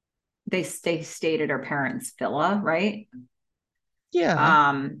stayed at her parents' villa, right? Yeah.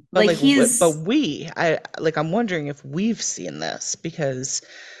 But Like like, he's I'm wondering if we've seen this because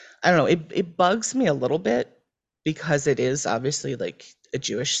I don't know, it bugs me a little bit because it is obviously like a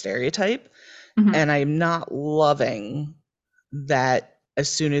Jewish stereotype, Mhm, and I'm not loving that as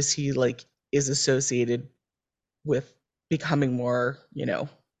soon as he like is associated with becoming more,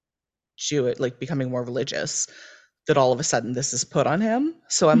 Jewish, like becoming more religious, that all of a sudden this is put on him.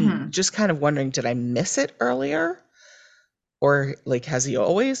 So I'm mhm. just kind of wondering, did I miss it earlier? Or like has he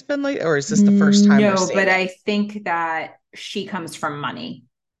always been like, or is this the first time we're No, but seeing it? I think that she comes from money,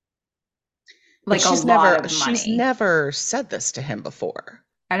 But like a lot of she's money. never said this to him before.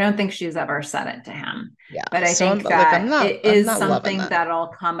 I don't think she's ever said it to him, Yeah. but I So I'm think like, that it I'm is not loving something that. that'll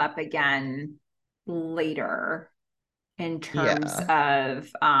come up again later in terms Yeah.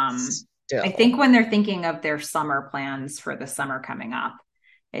 of I Still. think when they're thinking of their summer plans for the summer coming up,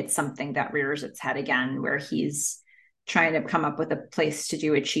 it's something that rears its head again where he's trying to come up with a place to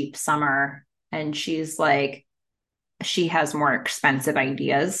do a cheap summer and she's like she has more expensive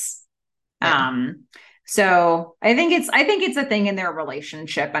ideas. Yeah. So I think it's a thing in their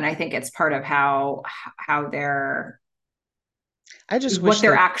relationship and I think it's part of how they're I just what wish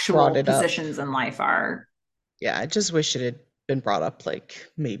their they brought actual it up. positions in life are. Yeah, I just wish it had been brought up like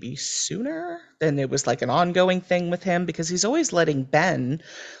maybe sooner, then it was like an ongoing thing with him because he's always letting Ben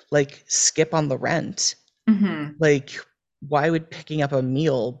like skip on the rent. Hmm. Like, why would picking up a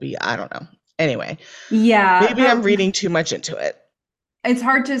meal be? I don't know. Anyway, Yeah, maybe I'm but reading too much into it. it's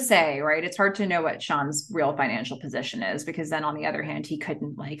hard to say, right? It's hard to know what Sean's real financial position is because then on the other hand, he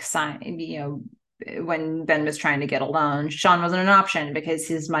couldn't like sign, when Ben was trying to get a loan, Sean wasn't an option because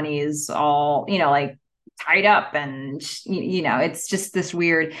his money is all, like tied up and it's just this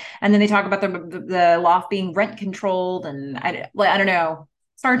weird. And then they talk about the loft being rent controlled and I don't know.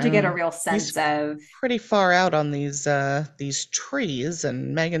 It's hard to get a Um, real he's sense of. pretty far out on these trees,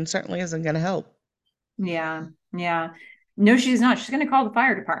 and Megan certainly isn't going to help. Yeah, yeah. No, she's not. She's going to call the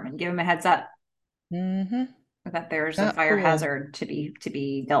fire department, give them a heads up Mm-hmm. that there's a Not fire cool. hazard to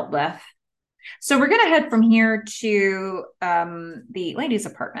be dealt with. So we're going to head from here to the ladies'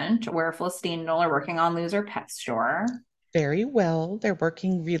 apartment where Felicity and Noel are working on Loser Pet Store. Very well. They're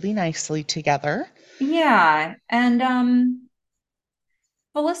working really nicely together. Yeah, and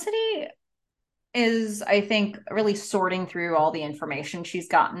Felicity is, I think, really sorting through all the information she's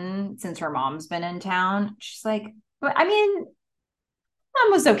gotten since her mom's been in town. She's like, I mean,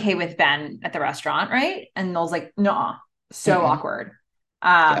 mom was okay with Ben at the restaurant, right? And Noel's like, nah, so Mm-mm. awkward.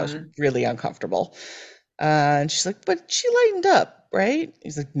 Yeah, it was really uncomfortable. And she's like, but she lightened up, right?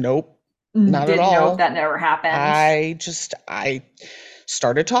 He's like, nope, not at Didn't know if all. that never happened. I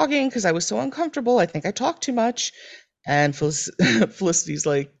started talking because I was so uncomfortable. I think I talked too much. And Felicity's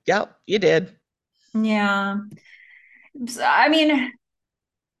like, yep, you did. Yeah. I mean,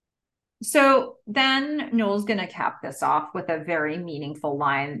 so then Noel's going to cap this off with a very meaningful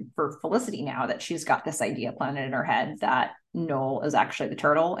line for Felicity now that she's got this idea planted in her head that Noel is actually the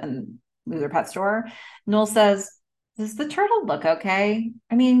turtle in Loser Pet Store. Noel says, does the turtle look okay?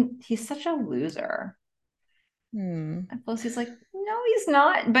 I mean, he's such a loser. Hmm. And Felicity's like, no, he's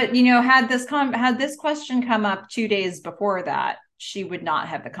not. But had this question come up 2 days before that, she would not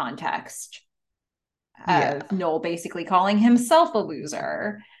have the context Yeah. of Noel basically calling himself a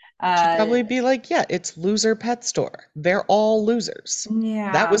loser. She'd Uh, probably be like, yeah, it's Loser Pet Store. They're all losers.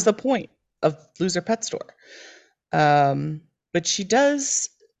 That was yeah, the point of Loser Pet Store. Um, but she does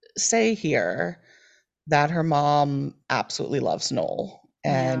say here that her mom absolutely loves Noel.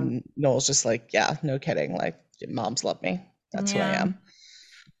 yeah, And Noel's just like, yeah, no kidding. Like, moms love me. That's who I yeah. am.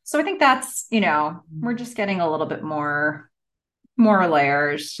 So I think that's, we're just getting a little bit more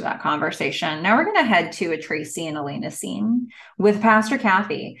layers to that conversation. Now we're going to head to a Tracy and Elena scene with Pastor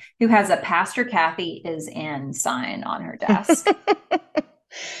Kathy, who has a Pastor Kathy is in sign on her desk.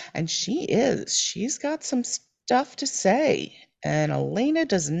 And she is. She's got some stuff to say. And Elena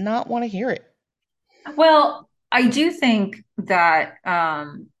does not want to hear it. Well, I do think that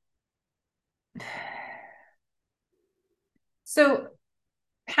so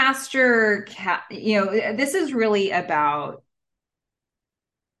Pastor Cat, this is really about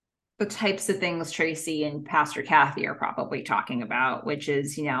the types of things Tracy and Pastor Kathy are probably talking about, which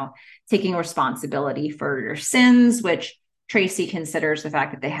is, taking responsibility for your sins, which Tracy considers the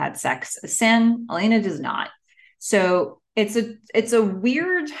fact that they had sex a sin. Elena does not. So it's a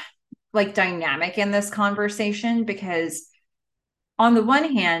weird like dynamic in this conversation because on the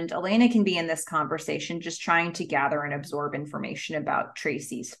one hand, Elena can be in this conversation just trying to gather and absorb information about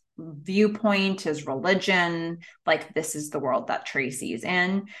Tracy's viewpoint, his religion, like this is the world that Tracy's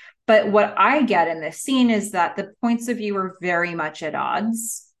in. But what I get in this scene is that the points of view are very much at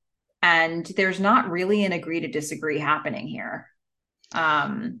odds, and there's not really an agree to disagree happening here.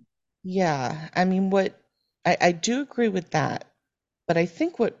 Um, Yeah. I mean, I do agree with that. But I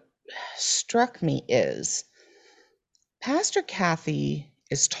think what struck me is Pastor Kathy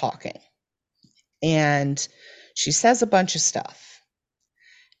is talking and she says a bunch of stuff.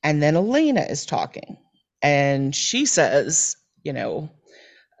 And then Elena is talking and she says,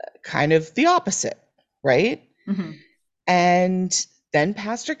 kind of the opposite, right? mhm. And then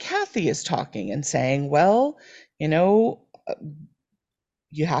Pastor Kathy is talking and saying, well, you know,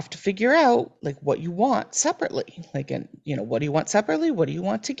 you have to figure out like what you want separately. Like, and what do you want separately? What do you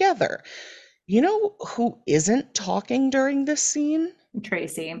want together? You know who isn't talking during this scene?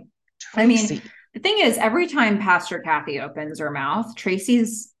 Tracy. I mean, Tracy. the thing is, every time Pastor Kathy opens her mouth,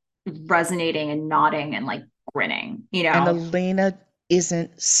 Tracy's resonating and nodding and like grinning, And Elena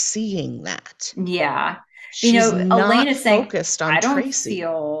isn't seeing that. Yeah. She's not Elena's saying, focused on I don't Tracy.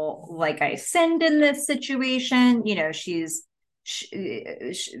 feel like I sinned in this situation.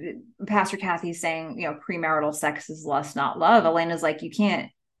 Pastor Kathy's saying, premarital sex is lust, not love. Elena's like, you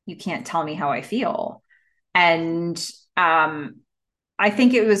can't tell me how I feel. And um, I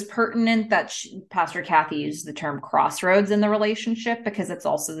think it was pertinent that Pastor Kathy used the term crossroads in the relationship because it's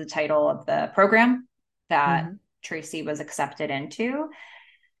also the title of the program that Mhm. Tracy was accepted into.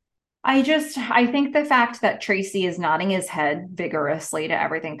 I think the fact that Tracy is nodding his head vigorously to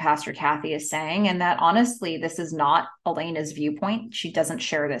everything Pastor Kathy is saying, and that honestly, this is not Elena's viewpoint. She doesn't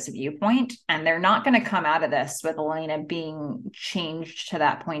share this viewpoint, and they're not going to come out of this with Elena being changed to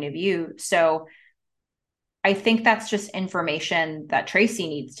that point of view. So I think that's just information that Tracy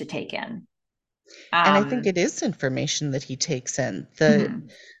needs to take in. And I think Um, it is information that he takes in.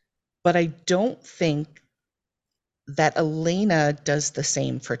 mhm. But I don't think that Elena does the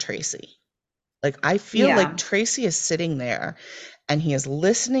same for Tracy. Like, I feel like Yeah. Tracy is sitting there and he is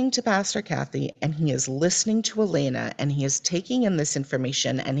listening to Pastor Kathy and he is listening to Elena and he is taking in this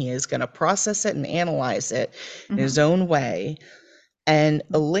information and he is going to process it and analyze it in his Mhm. own way. And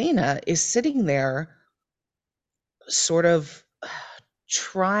Elena is sitting there sort of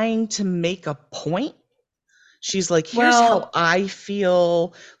trying to make a point. She's like, here's how Well, I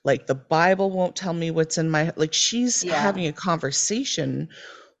feel. Like, the Bible won't tell me what's in my, like, she's yeah. having a conversation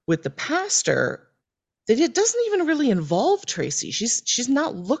with the pastor that it doesn't even really involve Tracy. She's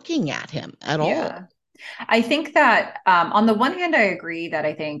not looking at him at Yeah. all. I think that on the one hand, I agree that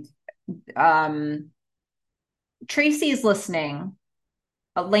I think um, Tracy's listening.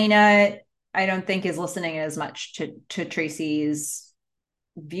 Elena, I don't think is listening as much to Tracy's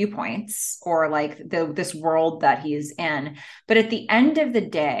viewpoints or like this world that he's in. But at the end of the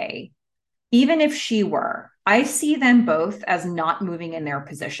day, even if she were, I see them both as not moving in their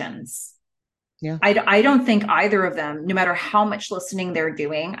positions. Yeah. I don't think either of them, no matter how much listening they're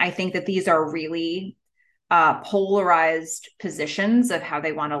doing, I think that these are really polarized positions of how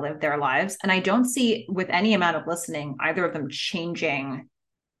they want to live their lives. And I don't see with any amount of listening either of them changing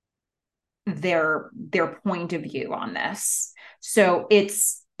their point of view on this. So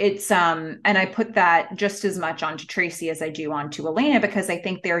it's and I put that just as much onto Tracy as I do onto Elena because I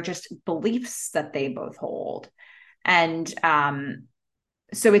think they're just beliefs that they both hold. And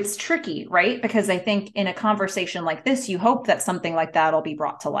so it's tricky, right? Because I think in a conversation like this, you hope that something like that will be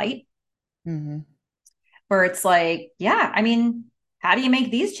brought to light Hmm. where it's like, yeah, I mean, how do you make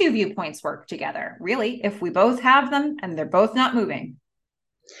these two viewpoints work together? Really, if we both have them and they're both not moving,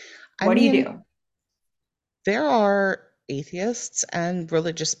 I what do you mean, do? there are atheists and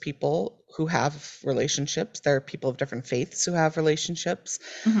religious people who have relationships. There are people of different faiths who have relationships.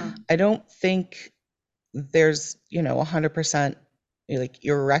 Mm-hmm. I don't think there's, 100% like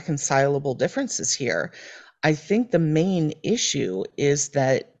irreconcilable differences here. I think the main issue is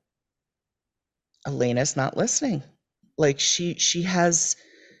that Elena's not listening. Like, she has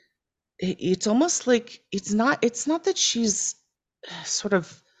it's almost like it's not that she's sort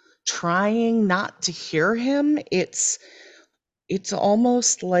of trying not to hear him. It's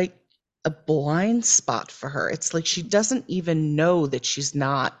almost like a blind spot for her. It's like she doesn't even know that she's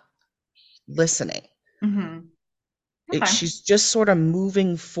not listening. Mm-hmm. Okay. She's just sort of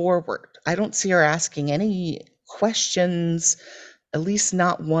moving forward. I don't see her asking any questions, at least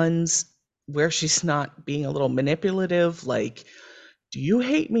not ones where she's not being a little manipulative, like, do you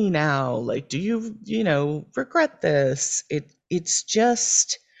hate me now? Like, do you, regret this? It's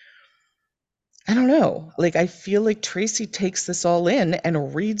just, I don't know. Like, I feel like Tracy takes this all in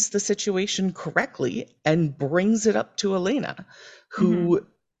and reads the situation correctly and brings it up to Elena, Mm-hmm. who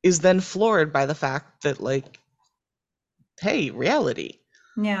is then floored by the fact that, like, hey, reality.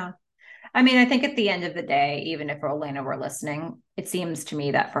 Yeah. I mean, I think at the end of the day, even if Elena were listening, it seems to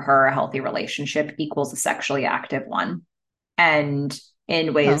me that for her, a healthy relationship equals a sexually active one. And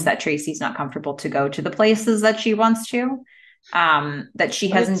in ways Well, that Tracy's not comfortable to go to the places that she wants to, that she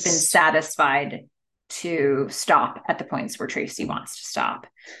but hasn't been it's, satisfied to stop at the points where Tracy wants to stop.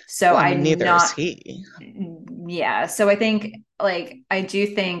 So well, I mean, I'm neither is not, he. yeah. So I think, like, I do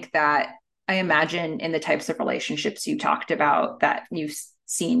think that I imagine in the types of relationships you talked about that you've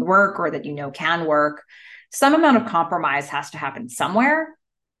seen work or that you know can work, some amount of compromise has to happen somewhere.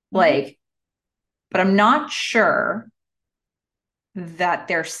 Hmm. Like, but I'm not sure that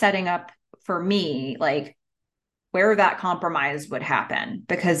they're setting up for me, like where that compromise would happen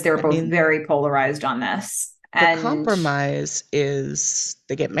because they're I both mean, very polarized on this. the And compromise is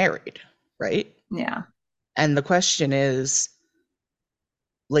they get married, right? yeah. And the question is,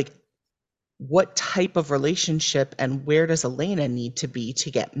 like, what type of relationship and where does Elena need to be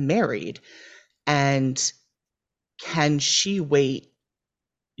to get married? And can she wait,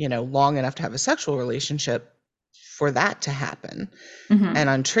 long enough to have a sexual relationship for that to happen? And Mm-hmm.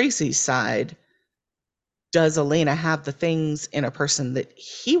 on Tracy's side, does Elena have the things in a person that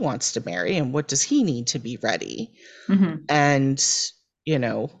he wants to marry? And what does he need to be ready? Mm-hmm. And you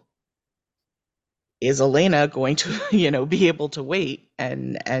know, is Elena going to, be able to wait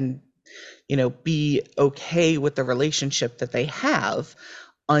and be okay with the relationship that they have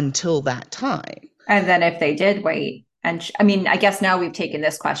until that time? And then if they did wait, and I mean, I guess now we've taken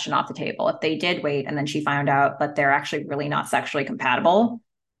this question off the table. If they did wait and then she found out that they're actually really not sexually compatible,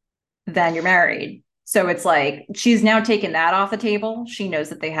 then you're married. So it's like she's now taken that off the table. She knows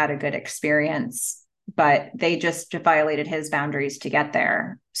that they had a good experience, but they just violated his boundaries to get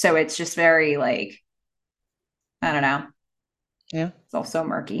there. So it's just very like, I don't know. Yeah. It's all so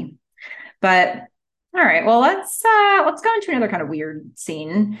murky. But all right, well let's go into another kind of weird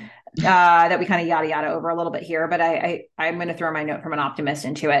scene that we kind of yada yada over a little bit here. But I'm going to throw my note from an optimist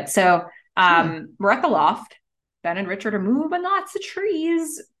into it. So Hmm. we're at the loft. Ben and Richard are moving lots of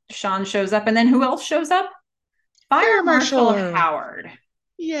trees. Sean shows up, and then who else shows up? Fire Fire Marshal marshal. Howard.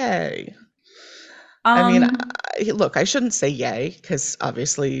 Yay. I mean, Um, look, I shouldn't say yay because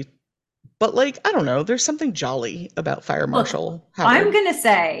obviously, but like, I don't know, there's something jolly about Fire look, Marshal I'm Howard. gonna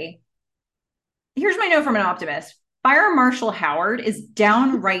say here's my note from an optimist. Fire Marshal Howard is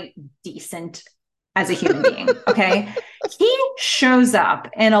downright decent as a human being. Okay. He shows up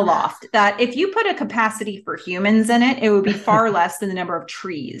in a loft that if you put a capacity for humans in it, it would be far less than the number of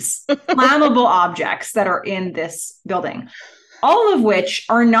trees, flammable objects that are in this building, all of which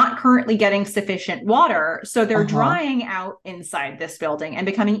are not currently getting sufficient water. So they're Uh-huh. drying out inside this building and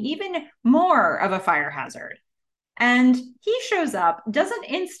becoming even more of a fire hazard. And he shows up, doesn't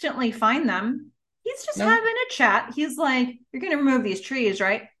instantly find them. He's just No. having a chat. He's like, "You're going to remove these trees,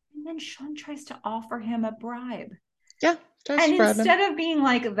 right?" And then Sean tries to offer him a bribe. Yeah, tries And to bribe him. instead of being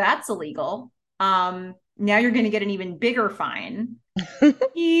like, "That's illegal," now you're going to get an even bigger fine.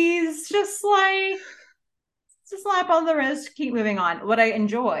 He's just like, "It's a slap on the wrist, keep moving on." What I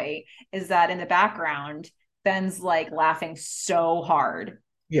enjoy is that in the background, Ben's like laughing so hard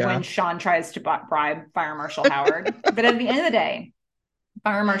when Yeah. Sean tries to bribe Fire Marshal Howard. But at the end of the day,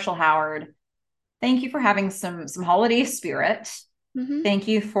 Fire Marshal Howard, thank you for having some holiday spirit. Hmm. Thank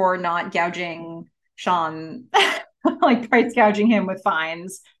you for not gouging Sean, like price gouging him with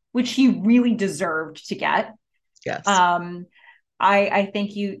fines, which he really deserved to get. Yes. Um, I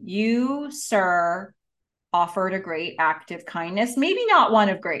think you, sir, offered a great act of kindness, maybe not one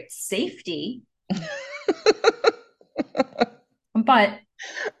of great safety, but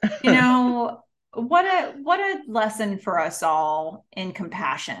you know, what a lesson for us all in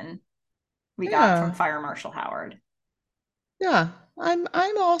compassion we got from Yeah. Fire Marshal Howard. Yeah. I'm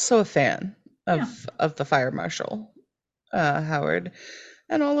also a fan Yeah. of the fire marshal, Howard,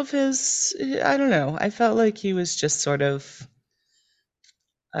 and all of his. I don't know. I felt like he was just sort of,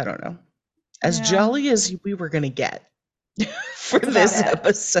 I don't know, as Yeah. jolly as we were gonna get for That's about this it.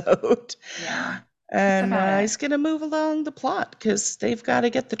 episode. Yeah. That's And about it. he's gonna move along the plot because they've got to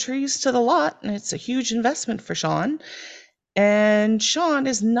get the trees to the lot, and it's a huge investment for Sean. And Sean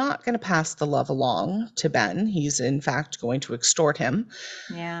is not going to pass the love along to Ben. He's in fact going to extort him.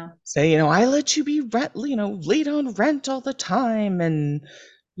 Yeah. Say, I let you be late on rent all the time. And,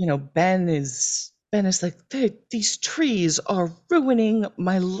 Ben is like, these trees are ruining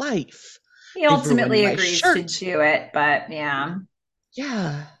my life. He They've ruined ultimately my agrees to shirt. do it, but yeah.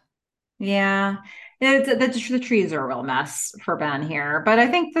 Yeah. Yeah. The trees are a real mess for Ben here, but I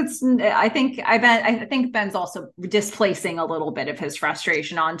think Ben's also displacing a little bit of his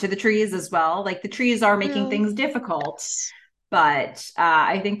frustration onto the trees as well. Like the trees are making Well, things difficult. yes. But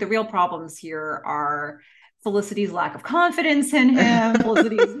I think the real problems here are Felicity's lack of confidence in him,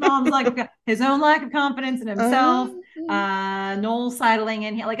 Felicity's mom's his own lack of confidence in himself, A Noel sidling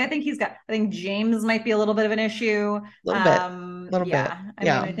in here. Like I think James might be a little bit of an issue. little bit. Little bit. Yeah. I mean,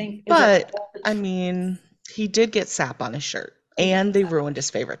 Yeah. I think is it But, all the I trees? mean, he did get sap on his shirt He did and get they sap on ruined his his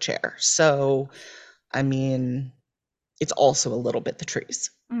shirt. favorite chair. So, I mean, it's also a little bit the trees.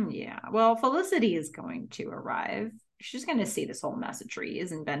 Yeah. Well, Felicity is going to arrive. She's going to see this whole mess of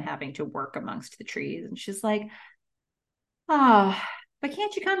trees and Ben having to work amongst the trees. And she's like, "Oh, but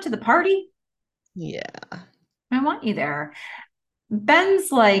can't you come to the party? Yeah. I want you there."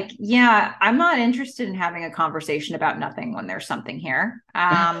 Ben's like, "Yeah, I'm not interested in having a conversation about nothing when there's something here."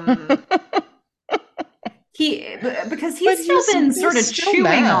 He because But he's still been he's sort of still chewing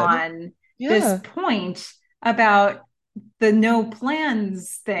mad. on this Yeah. point about the no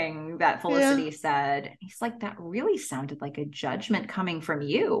plans thing that Yeah. Felicity said. He's like, "That really sounded like a judgment coming from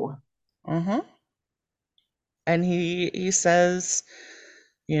you." Uh-huh. And he says,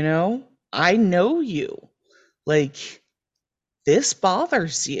 I know you. Like, this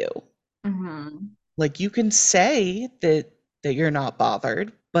bothers you. Mm-hmm. Like, you can say that you're not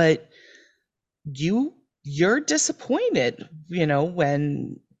bothered, but you you're disappointed,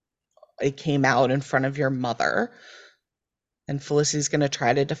 when it came out in front of your mother. And Felicity's going to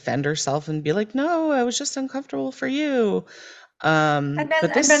try to defend herself and be like, no, I was just uncomfortable for you. But And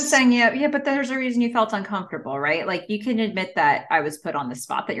Ben this, saying, yeah, yeah, but there's a reason you felt uncomfortable, right? Like you can admit that I was put on the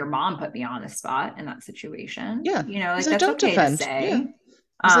spot, that your mom put me on the spot in that situation. yeah, he's Like like, that's don't okay to defend. Yeah. say.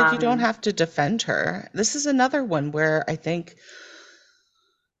 He's like, you don't Um, have to defend her. This is another one where I think,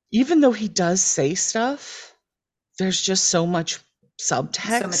 even though he does say stuff, there's just so much so much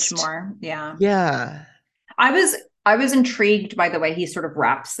subtext. more. Yeah. Yeah. I was I was intrigued by the way he sort of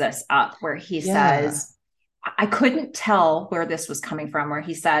wraps this up, where he Yeah. says, I couldn't tell where this was coming from, where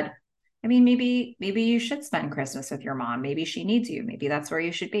he said, I mean, maybe you should spend Christmas with your mom. Maybe she needs you. Maybe that's where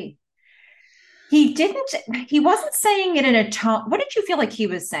you should be. He wasn't saying it in a tone. What did you feel like he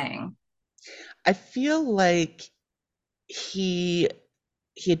was saying? I feel like he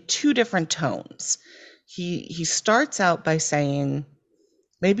he had two different tones. He starts out by saying,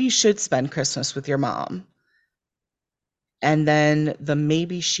 maybe you should spend Christmas with your mom. And then the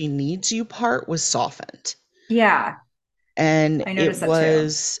maybe she needs you part was softened. Yeah, And I noticed that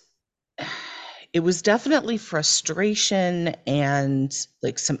too. it was definitely frustration and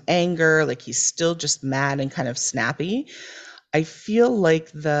like some anger, like he's still just mad and kind of snappy. I feel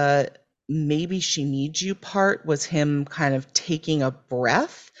like the maybe she needs you part was him kind of taking a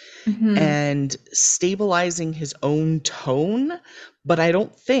breath Hmm. and stabilizing his own tone, but I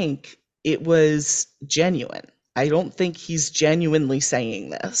don't think it was genuine. I don't think he's genuinely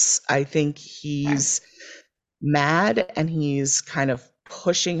saying this. I think Okay. he's mad and he's kind of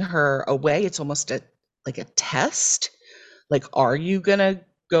pushing her away. It's almost like a test. Like, are you gonna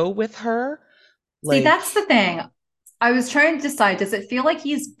go with her? See, Like, that's the thing. I was trying to decide, does it feel like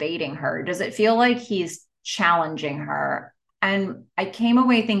he's baiting her? Does it feel like he's challenging her? And I came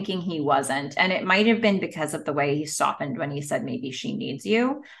away thinking he wasn't. And it might have been because of the way he softened when he said, maybe she needs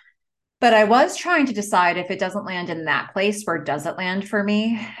you. But I was trying to decide if it doesn't land in that place, where does it land for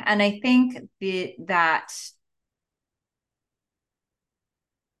me? And I think that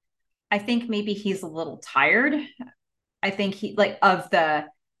I think maybe he's a little tired. I think he like of the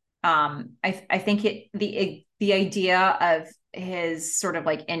I think the idea of his sort of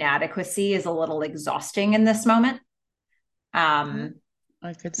like inadequacy is a little exhausting in this moment. yeah, Um,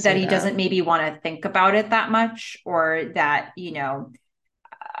 I could that see he that. doesn't maybe want to think about it that much, or that,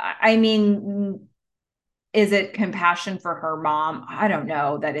 I mean, is it compassion for her mom? I don't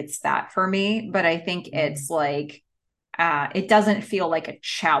know that it's that for me, but I think Mm. it's like it doesn't feel like a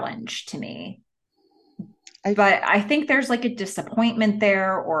challenge to me. I But I think there's like a disappointment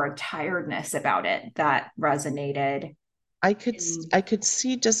there or a tiredness about it that resonated. I could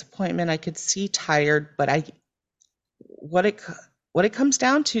see disappointment, I could see tired, but I what it what it comes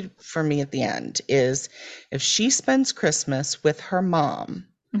down to for me at the end is, if she spends Christmas with her mom,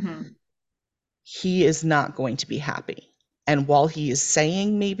 Mhm. he is not going to be happy. And while he is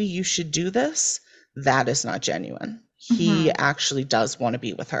saying maybe you should do this, that is not genuine. He Mhm. actually does want to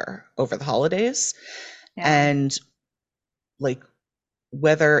be with her over the holidays. Yeah. And like,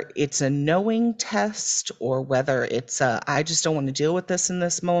 whether it's a knowing test or whether it's a, I just don't want to deal with this in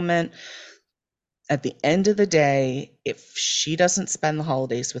this moment, at the end of the day, if she doesn't spend the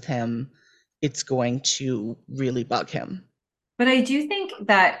holidays with him, it's going to really bug him. But I do think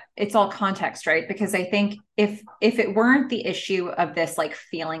that it's all context, right? Because I think if it weren't the issue of this like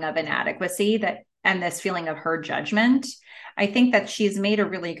feeling of inadequacy, that and this feeling of her judgment, I think that she's made a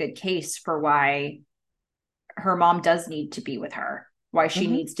really good case for why her mom does need to be with her, why she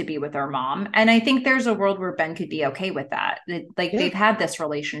Hmm. needs to be with her mom. And I think there's a world where Ben could be okay with that. Like Yeah. they've had this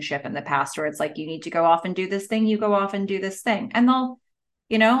relationship in the past where it's like, you need to go off and do this thing, you go off and do this thing. And they'll,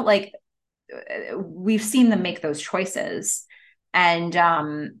 like we've seen them make those choices. And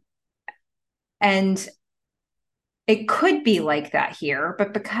it could be like that here,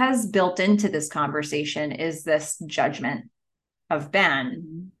 but because built into this conversation is this judgment of Ben,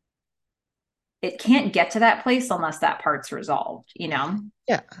 Mhm. it can't get to that place unless that part's resolved.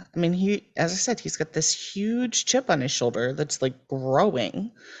 Yeah. I mean, as I said, he's got this huge chip on his shoulder that's like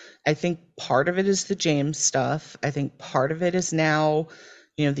growing. I think part of it is the James stuff. I think part of it is now,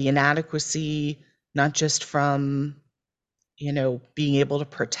 the inadequacy, not just from, being able to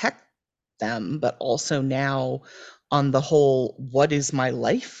protect them, but also now on the whole, what is my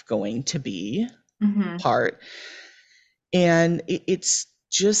life going to be Mm-hmm. part. And it's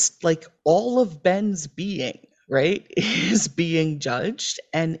just like all of Ben's being, right, is being judged.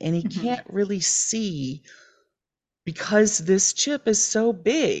 And he Mm-hmm. can't really see, because this chip is so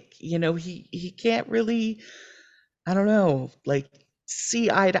big, he can't really, I don't know, like, see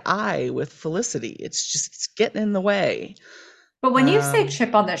eye to eye with Felicity. It's getting in the way. But when you say Um,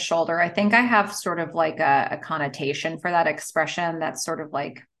 chip on the shoulder, I think I have sort of like a connotation for that expression that's sort of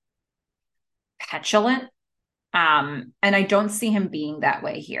like petulant. And I don't see him being that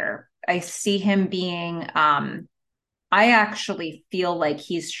way here. I see him being, I actually feel like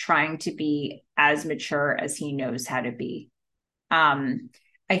he's trying to be as mature as he knows how to be. Um,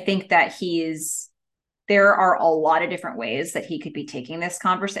 I think that there are a lot of different ways that he could be taking this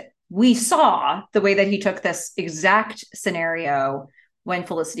conversation. We saw the way that he took this exact scenario when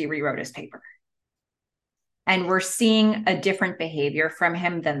Felicity rewrote his paper. And we're seeing a different behavior from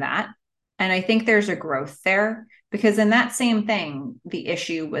him than that. And I think there's a growth there because in that same thing, the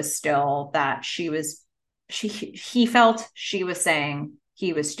issue was still that he felt she was saying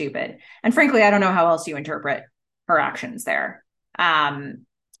he was stupid. And frankly, I don't know how else you interpret her actions there, in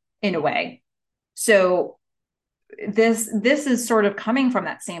a way. So this is sort of coming from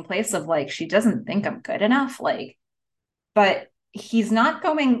that same place of like, she doesn't think I'm good enough. Like, but he's not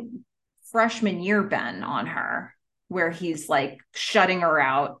going freshman year Ben on her, where he's like shutting her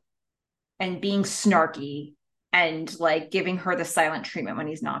out and being snarky and like giving her the silent treatment when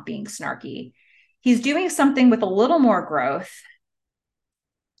he's not being snarky. He's doing something with a little more growth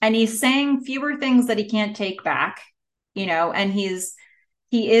and he's saying fewer things that he can't take back, and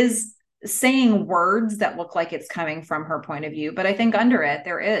he is saying words that look like it's coming from her point of view, but I think under it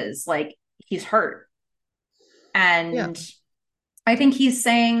there is like he's hurt. yeah. And I think he's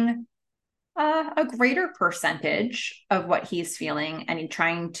saying a greater percentage of what he's feeling and he's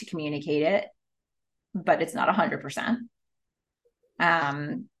trying to communicate it, but it's not 100%.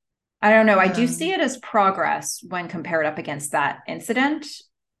 Um, I don't know. I do Yeah. see it as progress when compared up against that incident,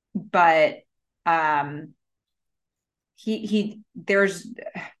 but um, there's,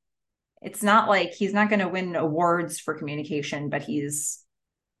 it's not like he's not going to win awards for communication, but I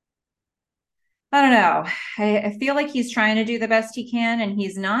don't know. I feel like he's trying to do the best he can and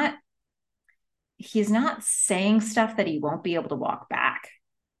he's not saying stuff that he won't be able to walk back.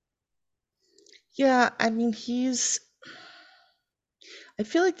 Yeah, I mean, I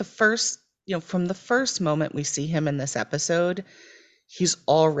feel like from the first moment we see him in this episode, he's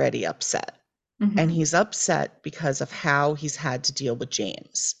already upset. And Mm-hmm. he's upset because of how he's had to deal with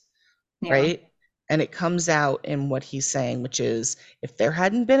James, Yeah. right? And it comes out in what he's saying, which is if there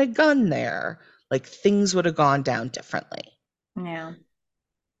hadn't been a gun there, like things would have gone down differently. Yeah.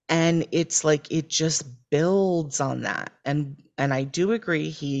 And it's like it just builds on that. And I do agree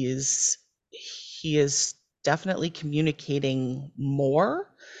he is definitely communicating more.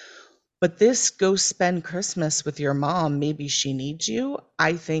 But this go spend Christmas with your mom, maybe she needs you,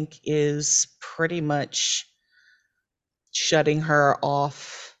 I think is pretty much shutting her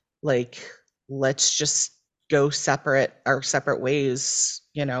off, like, let's just go our separate ways,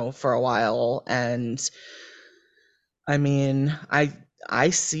 for a while. And I mean, I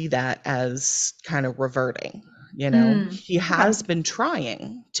see that as kind of reverting, he Okay. has been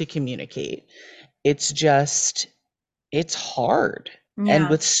trying to communicate. It's just it's hard. And Yeah.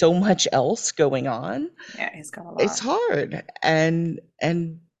 with so much else going on, Yeah. He's got a it's lot. hard. And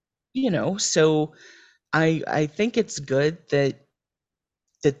so I think it's good that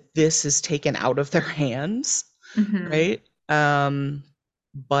this is taken out of their hands, Mm-hmm. right?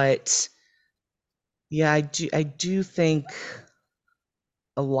 But yeah, I do think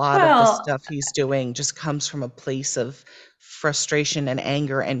a lot of the Well, stuff he's doing just comes from a place of frustration and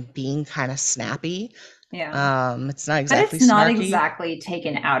anger and being kind of snappy. yeah. It's not But exactly it's not snarky. exactly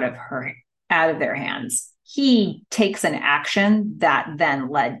taken out of their hands. He takes an action that then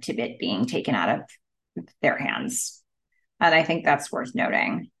led to it being taken out of their hands. And I think that's worth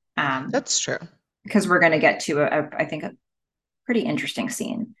noting. That's true. Because we're going to get to I think a pretty interesting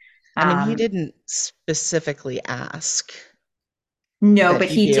scene. I mean, he Um, didn't specifically ask no, that but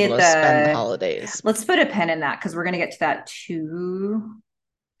he he be able did to spend the holidays. let's put a pin in that because we're going to get to that two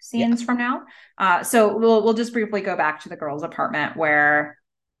Yeah. scenes from now. So we'll just briefly go back to the girls' apartment where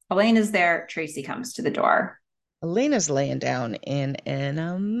Elaine is there. Tracy comes to the door. Elena's laying down in an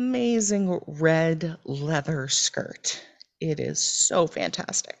amazing red leather skirt. It is so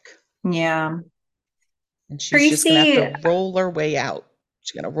fantastic. Yeah. And she's just going to have Tracy, to roll her way out.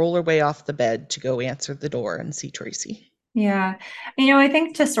 She's going to roll her way off the bed to go answer the door and see Tracy. yeah. I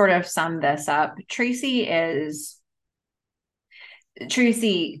think to sort of sum this up, Tracy has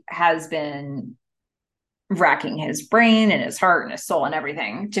been racking his brain and his heart and his soul and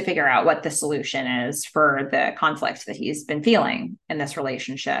everything to figure out what the solution is for the conflict that he's been feeling in this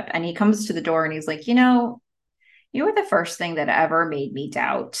relationship. And he comes to the door and he's like, you were the first thing that ever made me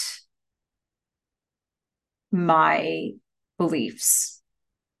doubt my beliefs.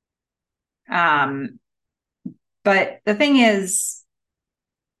 Um, but the thing is,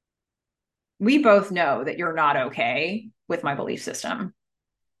 we both know that you're not okay with my belief system.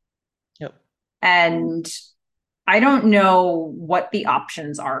 Yep. And I don't know what the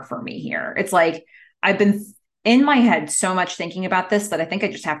options are for me here. It's like I've been in my head so much thinking about this that I think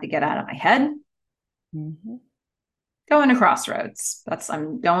I just have to get out of my head. Mm-hmm. Going to crossroads.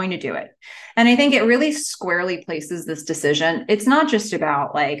 I'm going to do it. And I think it really squarely places this decision. It's not just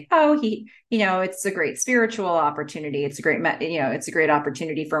about like, oh, it's a great spiritual opportunity. It's a great, it's a great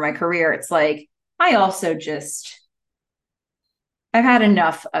opportunity for my career. It's like, I also just, I've had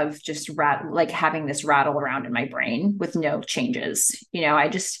enough of just like having this rattle around in my brain with no changes. I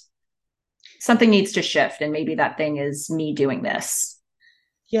just, something needs to shift. And maybe that thing is me doing this.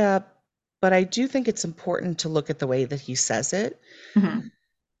 Yeah, but I do think it's important to look at the way that he says it.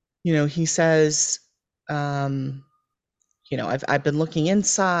 Mm-hmm. He says, um, I've been looking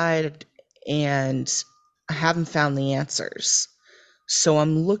inside and I haven't found the answers. So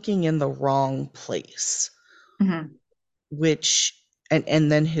I'm looking in the wrong place, Mm-hmm. which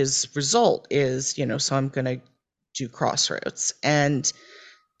and then his result is, so I'm going to do crossroads. And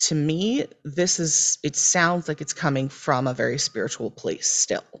to me, it sounds like it's coming from a very spiritual place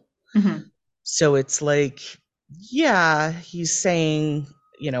still. Mm-hmm. So it's like, yeah, he's saying,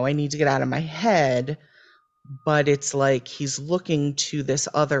 I need to get out of my head, but it's like he's looking to this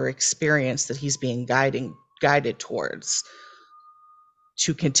other experience that he's being guided towards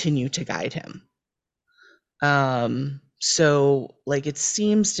to continue to guide him. So like it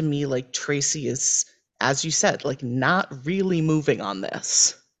seems to me like Tracy is, as you said, like not really moving on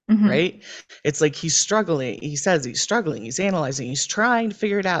this, Mm-hmm. right? It's like he's struggling. He says he's struggling, he's analyzing, he's trying to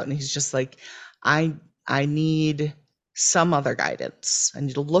figure it out, and he's just like, I I need some other guidance. I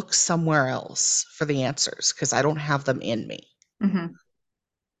need to look somewhere else for the answers because I don't have them in me.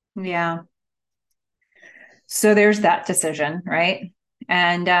 Mm-hmm. Yeah. So there's that decision, right?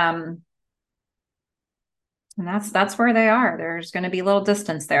 And and that's where they are. There's going to be a little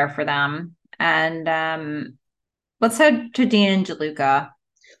distance there for them. And let's head to Dean and DeLuca.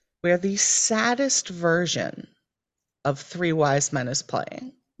 Where the saddest version of Three Wise Men is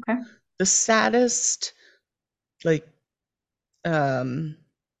playing. Okay. The saddest, like, um,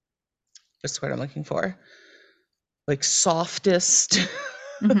 what's the word I'm looking for? Like, softest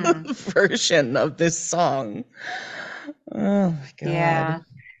Mm-hmm. version of this song. Oh my God. Yeah.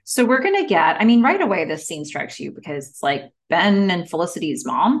 So we're gonna get, I mean, right away this scene strikes you because it's like Ben and Felicity's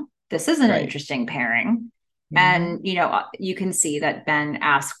mom. This is an Right. interesting pairing. Mm-hmm. And you can see that Ben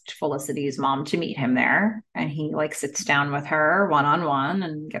asked Felicity's mom to meet him there. And he like sits down with her one on one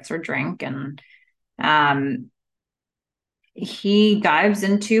and gets her drink. And um he dives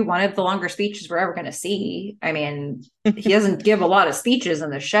into one of the longer speeches we're ever going to see. I mean, he doesn't give a lot of speeches in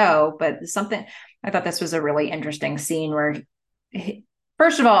the show, but something I thought this was a really interesting scene where,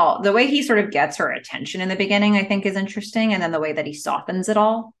 first of all, the way he sort of gets her attention in the beginning, I think, is interesting. And then the way that he softens it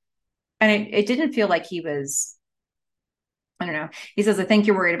all. And it didn't feel like he was, I don't know. He says, I think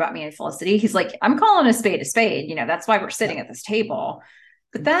you're worried about me and Felicity. He's like, I'm calling a spade a spade. That's why we're Yeah. sitting at this table.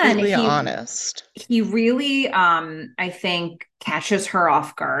 But then Completely honest. he really I think catches her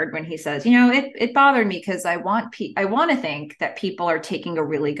off guard when he says, it bothered me because I want to think that people are taking a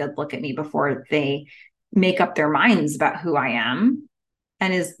really good look at me before they make up their minds about who I am.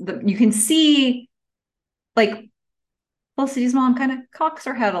 And you can see like Felicity's mom kind of cocks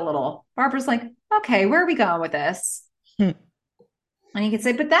her head a little. Barbara's like, okay, where are we going with this? Hmm. And he could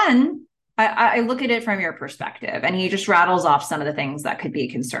say, but then I look at it from your perspective, and he just rattles off some of the things that could be a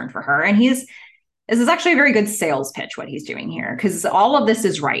concern for her. And this is actually a very good sales pitch, what he's doing here, because all of this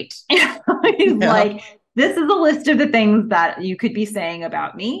is right. He's Yeah. like, this is a list of the things that you could be saying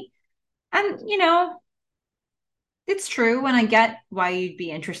about me. And, it's true. And I get why you'd be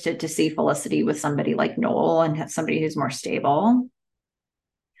interested to see Felicity with somebody like Noel and somebody who's more stable.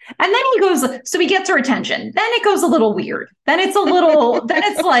 And then he goes, so he gets her attention. Then it goes a little weird. Then it's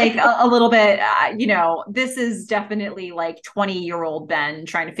like a little bit, this is definitely like 20-year-old Ben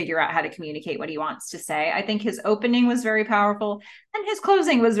trying to figure out how to communicate what he wants to say. I think his opening was very powerful and his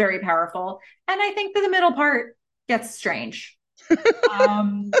closing was very powerful. And I think that the middle part gets strange.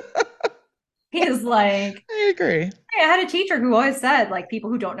 Um, he is like, I agree. hey, I had a teacher who always said, like,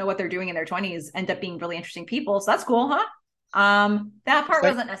 people who don't know what they're doing in their 20s end up being really interesting people. So that's cool, huh? That It's part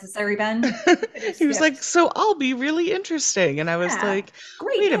like wasn't necessary, Ben. You could have he was like, skipped. so I'll be really interesting. And I was Yeah, like,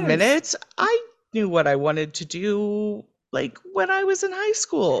 great wait a news. minute. I knew what I wanted to do like when I was in high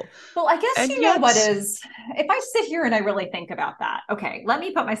school. Well, I guess And you know what yet, is, if I sit here and I really think about that, okay, let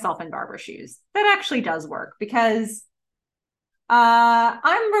me put myself in Barbara's shoes. That actually does work because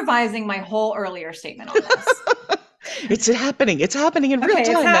I'm revising my whole earlier statement on this. It's happening. It's happening in real Okay, it's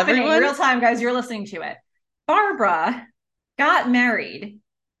time, happening everyone. real time, guys. You're listening to it. Barbara got married,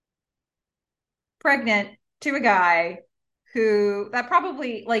 pregnant to a guy who that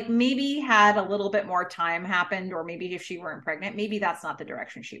probably like maybe had a little bit more time happened, or maybe if she weren't pregnant, maybe that's not the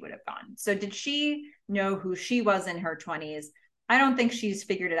direction she would have gone. So did she know who she was in her 20s? I don't think she's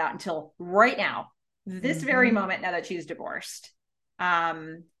figured it out until right now, this very Mm-hmm. moment, now that she's divorced.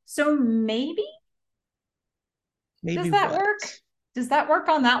 So maybe does Maybe that work? what? Does that work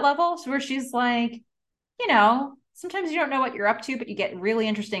on that level? So where she's like, sometimes you don't know what you're up to, but you get really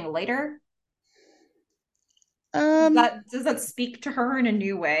interesting later. Um, Does that speak to her in a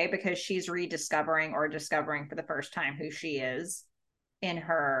new way because she's rediscovering or discovering for the first time who she is in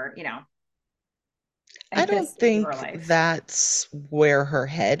her, I at this don't stage of her think life? that's where her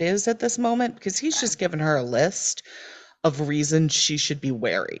head is at this moment because he's Okay. just given her a list of reasons she should be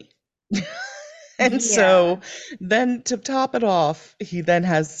wary. And Yeah. so then to top it off, he then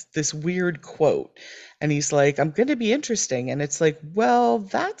has this weird quote and he's like, I'm going to be interesting. And it's like, well,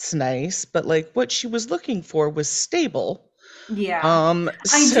 that's nice, but like what she was looking for was stable. Yeah.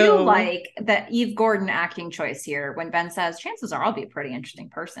 I do So like that Eve Gordon acting choice here when Ben says, chances are I'll be a pretty interesting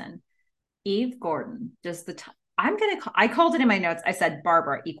person. Eve Gordon does I'm going to, I called it in my notes. I said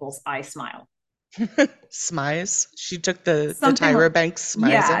Barbara equals I smile. Smize, she took the Something like, Tyra Banks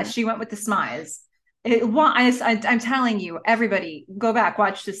yeah, smizing. she went with the smize. I'm telling you, everybody, go back,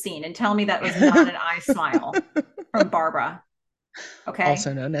 watch the scene, and tell me that was not an eye smile from Barbara. Okay,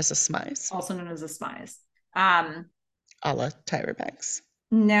 Also known as a smize, also known as a smize. Um, a la Tyra Banks.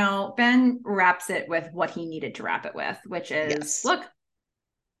 now Ben wraps it with what he needed to wrap it with, which is, Yes. look,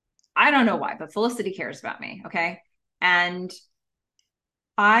 I don't know why, but Felicity cares about me. Okay, and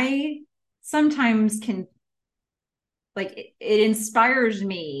I sometimes can like it inspires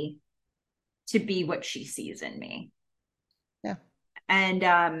me to be what she sees in me. Yeah. And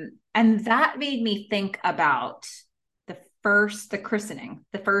that made me think about the christening,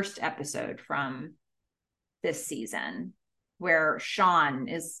 the first episode from this season, where Sean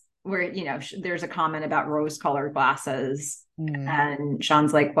is where there's a comment about rose colored glasses, Mm. and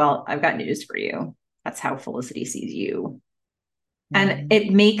Sean's like, well, I've got news for you, that's how Felicity sees you. And Mhm.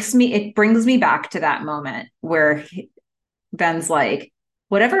 it brings me back to that moment where Ben's like,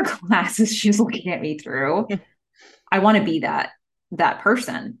 whatever glasses she's looking at me through, I want to be that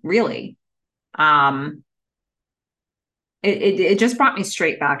person, really. Um, it just brought me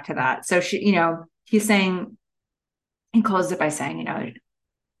straight back to that. So he's saying, he closed it by saying,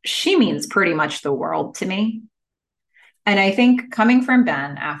 she means pretty much the world to me. And I think coming from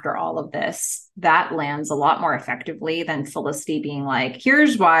Ben after all of this, that lands a lot more effectively than Felicity being like,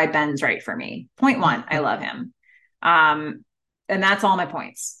 here's why Ben's right for me. Point one, I love him. Um, and that's all my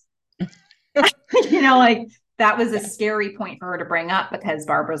points. Like that was a Yeah. scary point for her to bring up because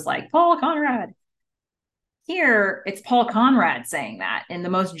Barbara's like, Paul Conrad. Here, it's Paul Conrad saying that in the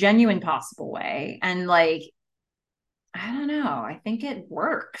most genuine possible way. And like, I don't know, I think it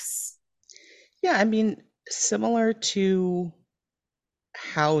works. Yeah, I mean, similar to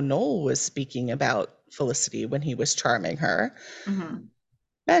how Noel was speaking about Felicity when he was charming her, Mm-hmm.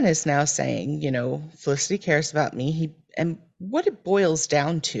 Ben is now saying, Felicity cares about me. And what it boils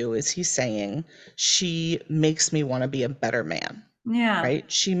down to is he's saying she makes me want to be a better man, Yeah. right?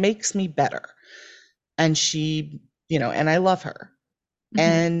 She makes me better. And and I love her. Mm-hmm.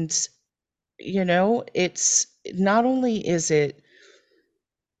 And, it's not only is it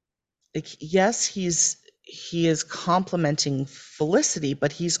like, yes, he is complimenting Felicity,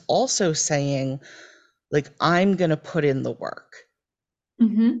 but he's also saying, like, I'm going to put in the work.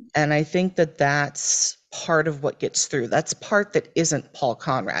 Mm-hmm. And I think that that's part of what gets through. That's part that isn't Paul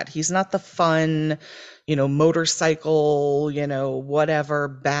Conrad. He's not the fun, motorcycle, whatever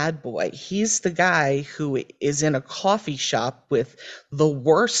bad boy. He's the guy who is in a coffee shop with the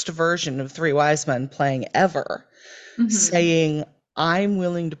worst version of Three Wise Men playing ever, Mm-hmm. saying, I'm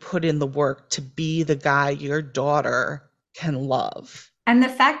willing to put in the work to be the guy your daughter can love. And the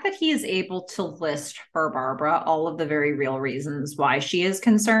fact that he is able to list for Barbara all of the very real reasons why she is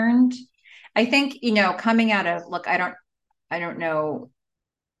concerned, I think, coming out of, look, I don't know.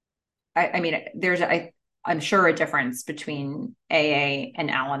 I mean, I'm sure a difference between AA and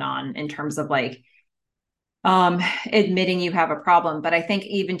Al-Anon in terms of like admitting you have a problem. But I think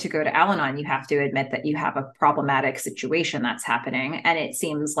even to go to Al-Anon, you have to admit that you have a problematic situation that's happening. And it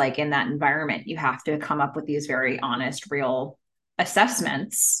seems like in that environment, you have to come up with these very honest, real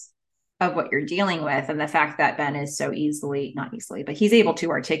assessments of what you're dealing with. And the fact that Ben is so easily, not easily, but he's able to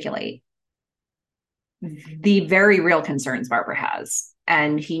articulate the very real concerns Barbara has,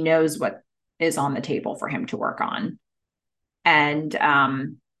 and he knows what is on the table for him to work on. And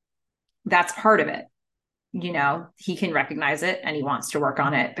that's part of it. He can recognize it and he wants to work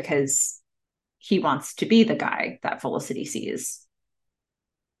on it because he wants to be the guy that Felicity sees.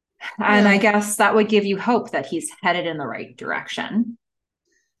 And I Yeah. guess that would give you hope that he's headed in the right direction,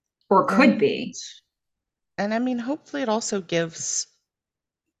 or could And be. I mean, hopefully it also gives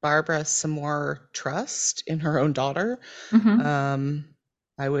Barbara some more trust in her own daughter. Mm-hmm. Um,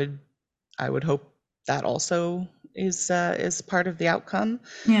 I would hope that also is part of the outcome.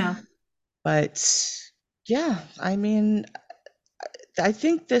 Yeah. But yeah, I mean, I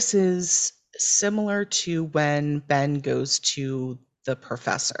think this is similar to when Ben goes to the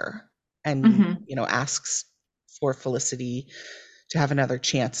professor and, Mm-hmm. asks for Felicity to have another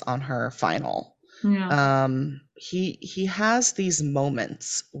chance on her final. Yeah. He has these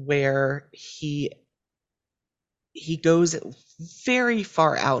moments where he goes very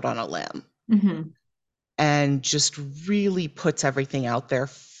far out on a limb Mm-hmm. and just really puts everything out there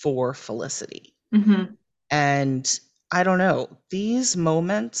for Felicity. Mm-hmm. And I don't know, these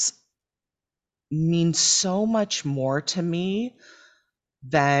moments mean so much more to me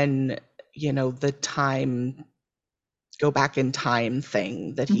than, the time go back in time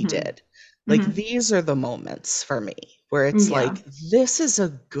thing that he Mm-hmm. did. Like Mm-hmm. these are the moments for me where it's Yeah. like, this is a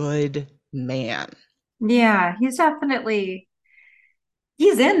good man. Yeah. He's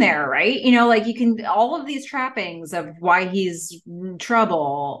in there, right? Like you can, all of these trappings of why he's in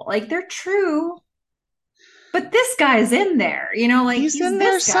trouble, like they're true, but this guy's in there, like He's he's in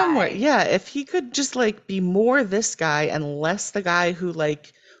there this somewhere. guy. Yeah, if he could just like be more this guy and less the guy who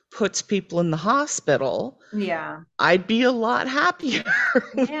like puts people in the hospital, Yeah. I'd be a lot happier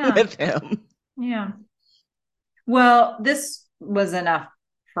Yeah. with him. Yeah. Well, this was enough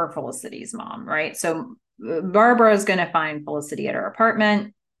for Felicity's mom, right? So Barbara is going to find Felicity at her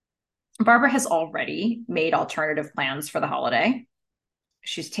apartment. Barbara has already made alternative plans for the holiday.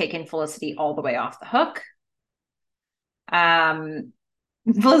 She's taken Felicity all the way off the hook.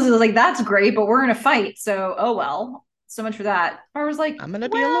 Felicity was like, "That's great, but we're in a fight, so oh well." So much for that. Barbara's like, I'm gonna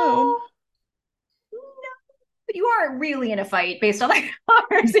be alone. "Well, no, but you aren't really in a fight based on the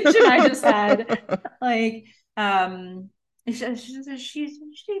conversation I just had." Like,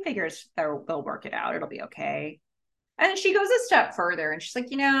 she figures they'll work it out. It'll be okay. And she goes a step further and she's like,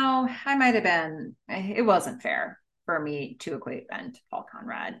 I might have been, it wasn't fair for me to equate Ben to Paul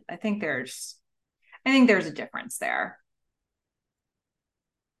Conrad. I think there's a difference there.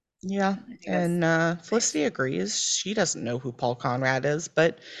 Yeah, I think that's and nice. Felicity agrees. She doesn't know who Paul Conrad is,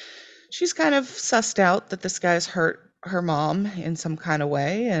 but she's kind of sussed out that this guy's hurt her mom in some kind of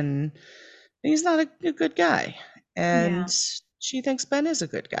way, and he's not a good guy. And Yeah. she thinks Ben is a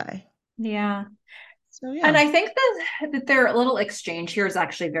good guy. Yeah. So And yeah, I think that their little exchange here is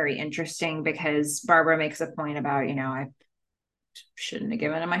actually very interesting because Barbara makes a point about, I shouldn't have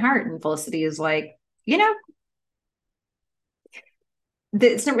given him my heart. And Felicity is like, you know,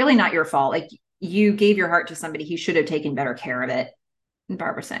 it's really not your fault. Like you gave your heart to somebody, he should have taken better care of it. And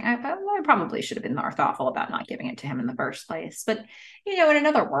Barbara saying, I probably should have been more thoughtful about not giving it to him in the first place. But, in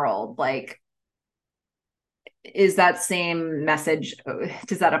another world, like, is that same message,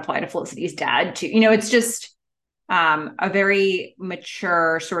 does that apply to Felicity's dad too? It's just a very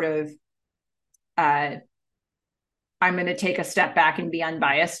mature sort of, uh, I'm going to take a step back and be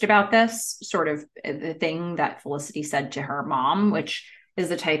unbiased about this sort of the thing that Felicity said to her mom, which is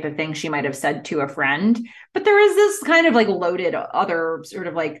the type of thing she might have said to a friend. But there is this kind of like loaded other sort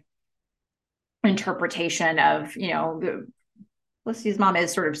of like interpretation of, Felicity's mom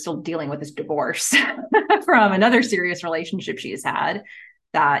is sort of still dealing with this divorce from another serious relationship she's had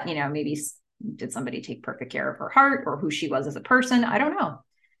that, maybe did somebody take perfect care of her heart or who she was as a person? I don't know.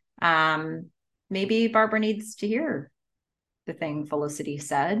 Um, Maybe Barbara needs to hear the thing Felicity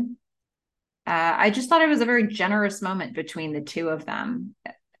said. I just thought it was a very generous moment between the two of them.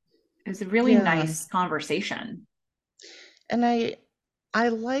 It was a really yeah. nice conversation. And I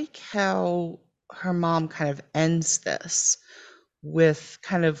like how her mom kind of ends this with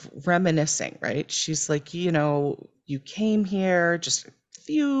kind of reminiscing, right? She's like, you came here just a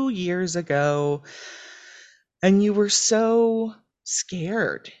few years ago and you were so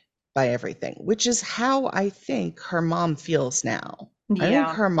scared by everything, which is how I think her mom feels now. I think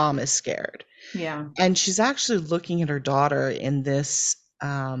Yeah, her mom is scared. yeah, And she's actually looking at her daughter in this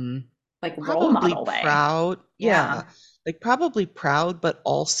like role probably model way. proud, yeah, Yeah, like probably proud, but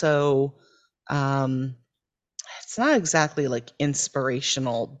also um it's not exactly like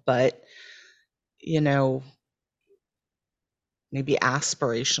inspirational, but you know, maybe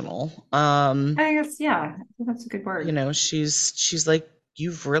aspirational. I guess, yeah, I think that's a good You word. know, she's like,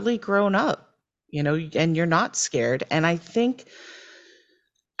 you've really grown up, you know, and you're not scared. And I think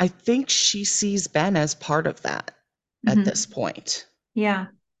she sees Ben as part of that at Hmm. this point. Yeah.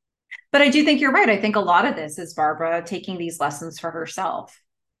 But I do think you're right. I think a lot of this is Barbara taking these lessons for herself.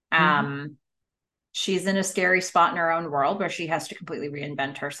 Hmm. Um, she's in a scary spot in her own world where she has to completely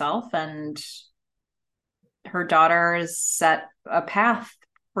reinvent herself, and her daughter has set a path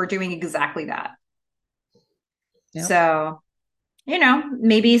for doing exactly that. Yep. So,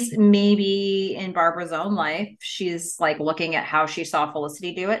 maybe in Barbara's own life, she's like looking at how she saw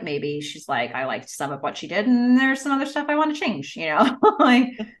Felicity do it. Maybe she's like, I liked some of what she did, and there's some other stuff I want to change, like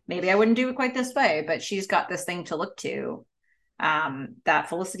maybe I wouldn't do it quite this way, but she's got this thing to look to that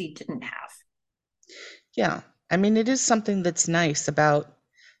Felicity didn't have. Yeah. I mean, it is something that's nice about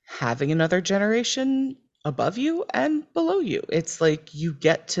having another generation above you and below you. It's like you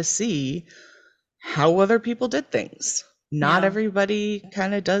get to see how other people did things. Not Yeah. everybody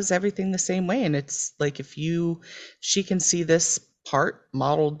kind of does everything the same way. And it's like she can see this part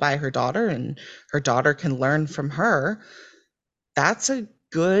modeled by her daughter and her daughter can learn from her, that's a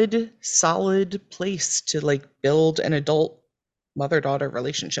good, solid place to like build an adult mother-daughter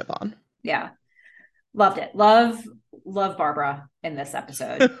relationship on. Yeah. Loved it. Love Barbara in this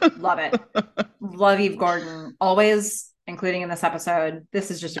episode. Love it. Love Eve Gordon always, including in this episode.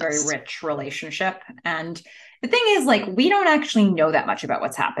 This is just a very Yes. rich relationship. And the thing is, like, we don't actually know that much about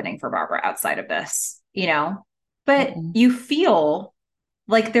what's happening for Barbara outside of this, but Mm-mm. you feel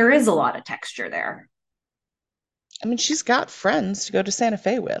like there is a lot of texture there. I mean, she's got friends to go to Santa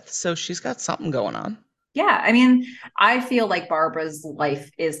Fe with, so she's got something going on. Yeah. I mean, I feel like Barbara's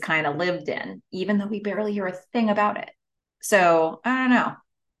life is kind of lived in, even though we barely hear a thing about it. So I don't know.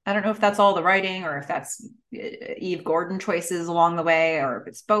 I don't know if that's all the writing or if that's Eve Gordon choices along the way or if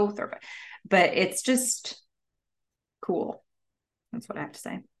it's both but it's just cool. That's what I have to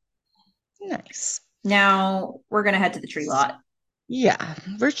say. Nice. Now we're going to head to the tree lot. Yeah,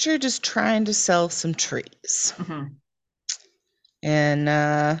 Richard is trying to sell some trees. Mm-hmm. And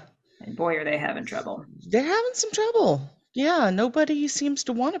And boy, are they having trouble. they're having some trouble. Yeah, nobody seems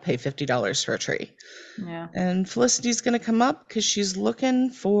to want to pay $50 for a tree. Yeah. And Felicity's going to come up because she's looking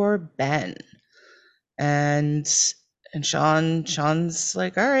for Ben. And and Sean's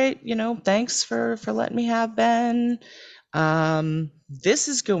like, all right, thanks for letting me have Ben. This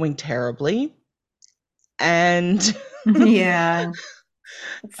is going terribly. And Yeah.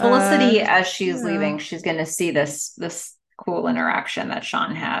 Felicity, as she's yeah. leaving, she's going to see this cool interaction that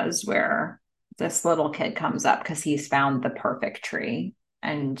Sean has where this little kid comes up because he's found the perfect tree,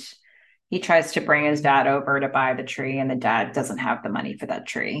 and he tries to bring his dad over to buy the tree, and the dad doesn't have the money for that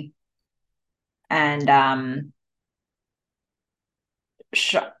tree. And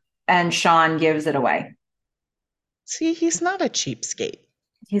Sh- and Sean gives it away. See, he's not a cheapskate.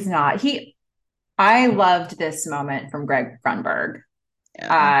 He's not. I loved this moment from Greg Grunberg.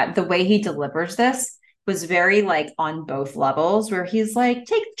 Yeah. The way he delivers this was very like on both levels, where he's like,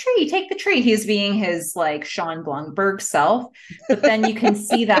 take the tree, take the tree. He's being his like Sean Blumberg self. But then you can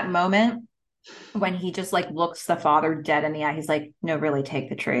see that moment when he just like looks the father dead in the eye. He's like, no, really take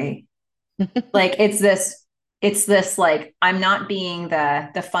the tree. Like it's this like, I'm not being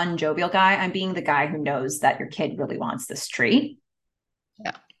the fun jovial guy. I'm being the guy who knows that your kid really wants this tree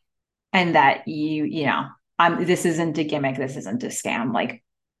Yeah. and that this isn't a gimmick, this isn't a scam. Like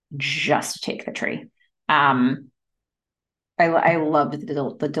just take the tree. Um, I loved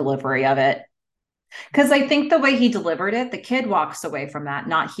the delivery of it because I think the way he delivered it, the kid walks away from that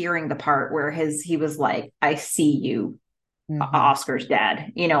not hearing the part where he was like, "I see you, Hmm. Oscar's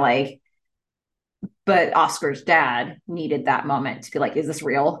dad," like. But Oscar's dad needed that moment to be like, "Is this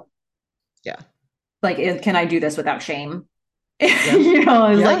real? Yeah. Like, can I do this without shame?" Yeah. It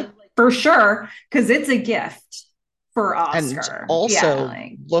was Yeah. like for sure because it's a gift for And Oscar. Yeah, also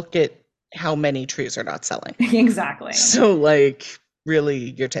like look at how many trees are not selling. exactly. So like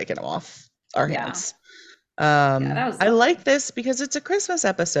really you're taking them off our Yeah, hands. yeah, that was I like lovely. this because it's a Christmas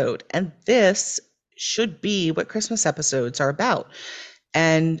episode and this should be what Christmas episodes are about.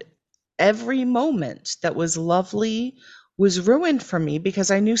 And every moment that was lovely was ruined for me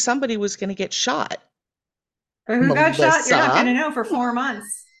because I knew somebody was going to get shot. But who got shot? You're not going Melissa. to know for 4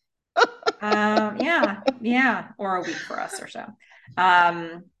 months. Yeah, or a week for us or so.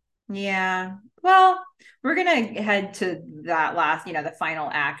 Um, yeah. Well, we're gonna head to that last, the final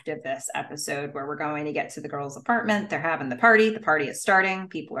act of this episode where we're going to get to the girls' apartment. They're having the party. The party is starting.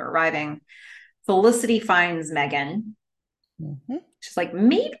 People are arriving. Felicity finds Megan. Mhm. She's like,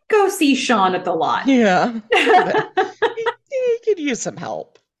 maybe go see Sean at the lot. Yeah, a little bit. could use some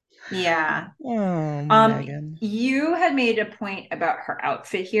help. Yeah. Oh, Um, Megan. you had made a point about her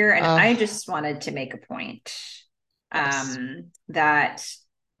outfit here, and I Oh, just wanted to make a point. yes. That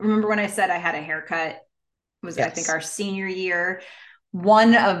remember when I said I had a haircut was I think Yes. our senior year.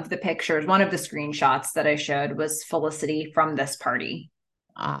 One of the pictures, one of the screenshots that I showed was Felicity from this party.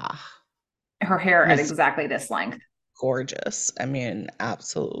 Ah, Her hair and at it's exactly this length. gorgeous. I mean,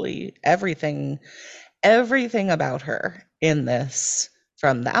 absolutely everything about her in this,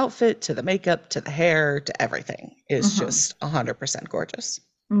 from the outfit to the makeup to the hair to everything, is Mm-hmm. just 100% gorgeous.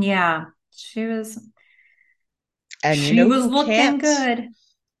 Yeah, she was And you she know was who looking can't? good.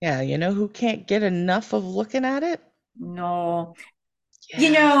 Yeah, you know who can't get enough of looking at it? No.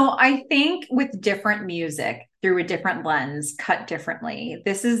 Yeah. I think with different music through a different lens, cut differently,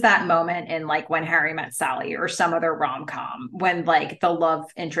 this is that moment in like When Harry Met Sally or some other rom com when like the love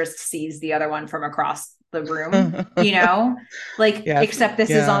interest sees the other one from across the room, like, Yeah, except this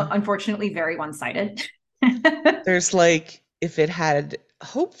is yeah. unfortunately very one sided. There's like, if it had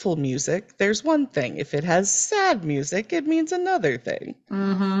hopeful music, there's one thing. If it has sad music, it means another thing.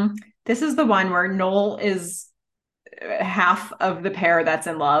 Mm-hmm. This is the one where Noel is half of the pair that's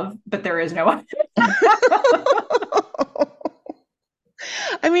in love, but there is no one.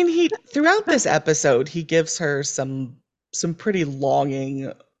 I mean, he throughout this episode, he gives her some pretty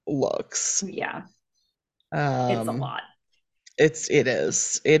longing looks. Yeah, it's a Um, lot. it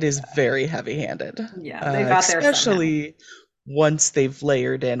is very heavy-handed, Yeah, they got there somehow. especially once they've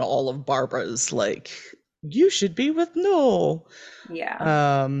layered in all of Barbara's like, you should be with Noel.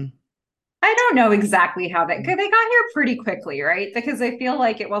 Yeah. Um, I don't know exactly how they got here pretty quickly, right? Because I feel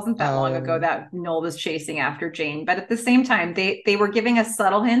like it wasn't that long ago oh, that Noel was chasing after Jane, but at the same time, they were giving us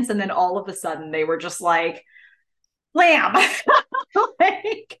subtle hints, and then all of a sudden they were just like, "Lamb!"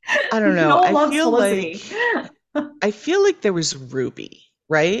 Like I don't know. Noel loves Felicity. I feel like there was Ruby,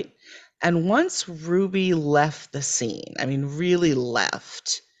 right? And once Ruby left the scene, I mean, really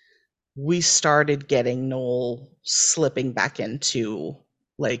left, we started getting Noel slipping back into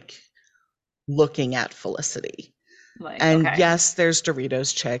like looking at Felicity. Like, And okay, yes, there's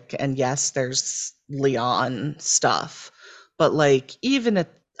Doritos Chick, and yes, there's Leon stuff. But like, even at,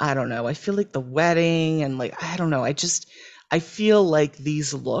 I don't know, I feel like the wedding and like, I don't know, I feel like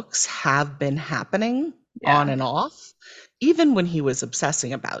these looks have been happening on yeah, and off. Even when he was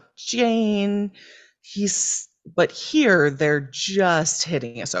obsessing about Jane, but here they're just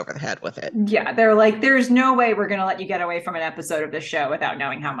hitting us over the head with it. yeah. They're like, "There's no way we're gonna let you get away from an episode of this show without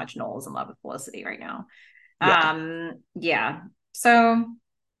knowing how much Noel is in love with Felicity right now." Yeah. Yeah.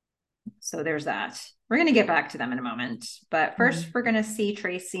 So there's that. We're going to get back to them in a moment. But first, Mhm. we're going to see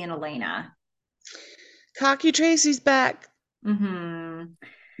Tracy and Elena. Cocky Tracy's back. Mm-hmm.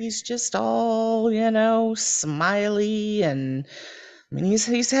 He's just all, smiley, and I mean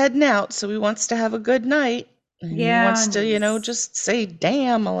he's heading out, so he wants to have a good night. And he Yeah. wants And to, he's, just say,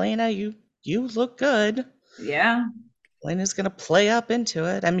 "Damn, Elena, you look good." yeah. Elena's gonna play up into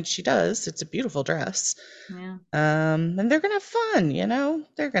it. I mean, she does. It's a beautiful dress. Yeah. And they're gonna have fun,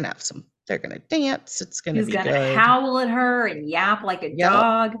 they're gonna dance. It's gonna He's be going to good. howl at her and yap like a Yep.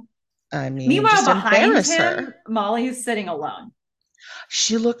 dog. I mean, Meanwhile, just behind embarrass him, her. Molly's sitting alone.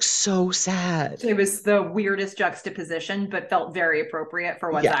 She looks so sad. It was the weirdest juxtaposition, but felt very appropriate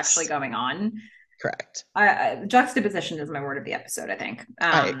for what's actually Yes, going on. correct. Juxtaposition is my word of the episode, I think.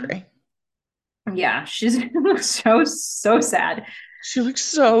 I agree. Yeah, she's so sad. She looks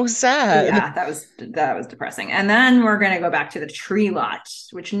so sad. Yeah, that was depressing. And then we're going to go back to the tree lot,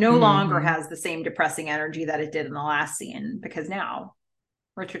 which no longer Hmm. has the same depressing energy that it did in the last scene because now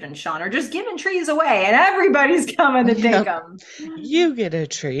Richard and Sean are just giving trees away and everybody's coming to take Yep. them. You get a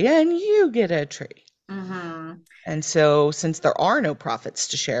tree and you get a tree. Mm-hmm. And so, since there are no profits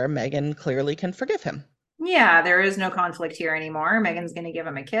to share, Megan clearly can forgive him. Yeah, there is no conflict here anymore. Megan's going to give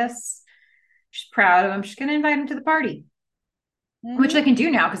him a kiss. She's proud of him. She's going to invite him to the party, which they Hmm. can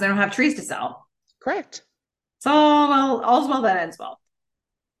do now because they don't have trees to sell. Correct. So, well, all's well that ends well.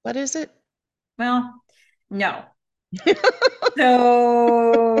 What is it? Well, no.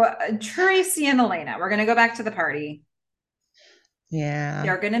 So Tracy and Elena, we're gonna go back to the party. Yeah,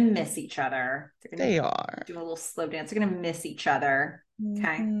 They're gonna miss each other. They're gonna they are. do a little slow dance. They're gonna miss each other.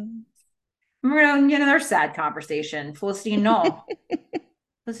 Okay. Hmm. We're gonna, their sad conversation. Felicity and Noel.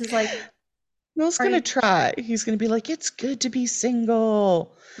 This is like, Noel's are gonna you? try. He's gonna be like, "It's good to be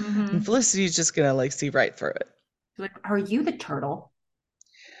single," and Mm-hmm. Felicity's just gonna like see right through it. Like, are you the turtle?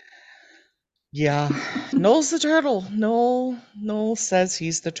 Yeah, Noel's the turtle. Noel says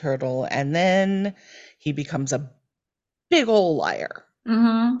he's the turtle, and then he becomes a big ol' liar.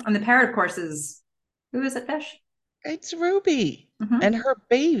 Mm-hmm. And the parrot, of course, is who is it? Fish. It's Ruby and Hmm. her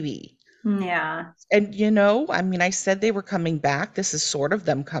baby. Yeah. And I mean, I said they were coming back. This is sort of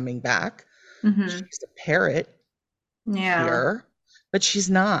them coming back. Hmm. She's a parrot Yeah. here, but she's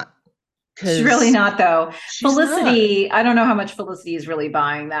not She's really because not, though. she's not. Felicity, I don't know how much Felicity is really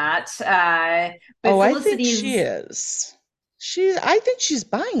buying that. But Oh, I think she Felicity's, is. I think she's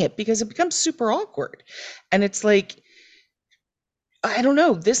buying it because it becomes super awkward. And it's like, I don't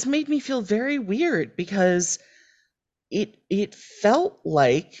know, this made me feel very weird because it felt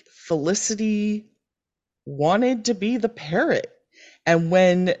like Felicity wanted to be the parrot. And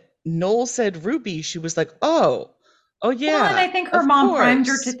when Noel said Ruby, she was like, oh well, and yeah, I think her of mom primed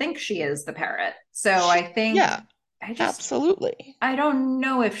her to course. think she is the parrot. So I think, Yeah, I just, absolutely. I don't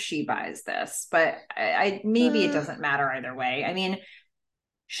know if she buys this, but maybe it Uh, doesn't matter either way. I mean,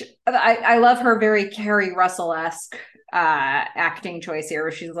 I love her very Carrie Russell-esque acting choice here,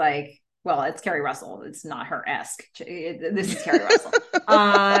 where she's like, well, it's Carrie Russell. It's not her esque. This is Carrie Russell.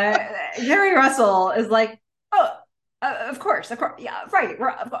 Uh, Carrie Russell is like, oh, of course, yeah, right.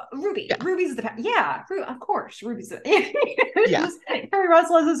 yeah, Ruby's the yeah, of course, Ruby's the. yeah. Carrie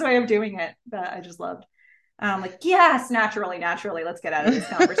Russell has this way of doing it that I just loved. Like, yes, naturally, let's get out of this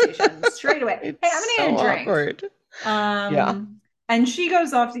conversation straight away. Hey, It's I'm gonna so need a drink. awkward. Yeah. Um, and she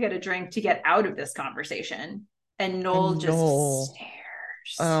goes off to get a drink to get out of this conversation. And Noel And just Noel,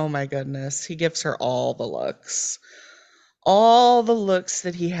 stares. oh my goodness, he gives her all the looks. All the looks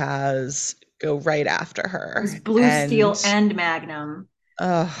that he has go right after It was her. Blue Steel and Magnum.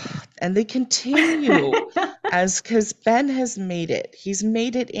 And they continue as because Ben has made it. He's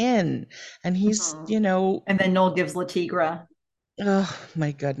made it in. And he's, Mhm. And then Noel gives Latigra. oh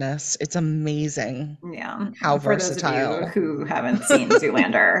my goodness. It's amazing Yeah. how For those of you versatile. who haven't seen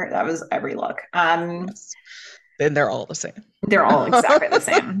Zoolander, that was every look. Yes. Then they're all the same. They're all exactly the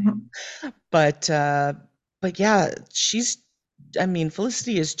same. But but yeah, I mean,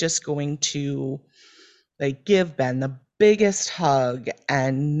 Felicity is just going to like give Ben the biggest hug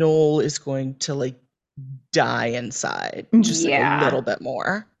and Noel is going to like die inside just like a little Yeah. bit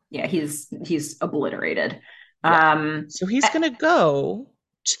more. Yeah, he's obliterated. Yeah. Um So he's going to go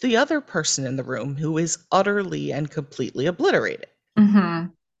to the other person in the room who is utterly and completely obliterated.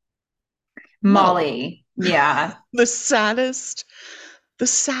 mhm. Molly. Molly. Yeah. The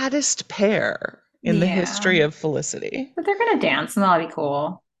saddest pair in the Yeah. history of Felicity. But they're gonna dance and that'll be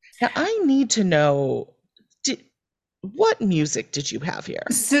cool. Now I need to know did, what music did you have here?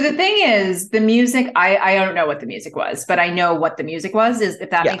 So the thing is, the music, I don't know what the music was, but I know what the music was, is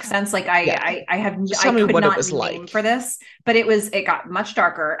if that Yeah. makes sense. Like Yeah. Just I tell me could what it not was name like. for this, but it got much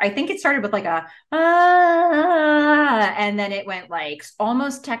darker. I think it started with like a and then it went like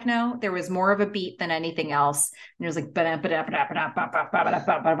almost techno. There was more of a beat than anything else. And it was like and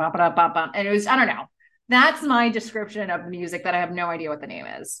it was, I don't know. That's my description of music that I have no idea what the name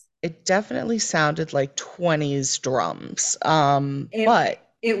is. It definitely sounded like 20s drums. It But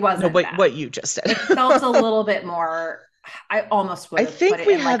it no, wasn't that. what you just said. It felt a little bit more. I almost would I have put think it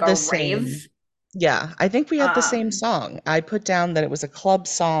we in like had a the rave. same. Yeah, I think we had the same Um, song. I put down that it was a club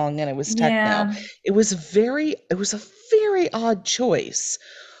song and it was techno. yeah. It was a very odd choice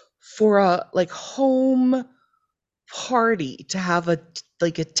for a like home party to have a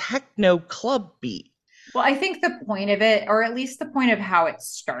like a techno club beat. Well, I think the point of it, or at least the point of how it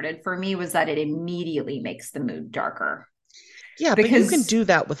started for me, was that it immediately makes the mood darker. Yeah, but you can Because, do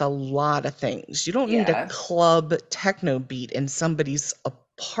that with a lot of things. You don't need a yeah, club techno beat in somebody's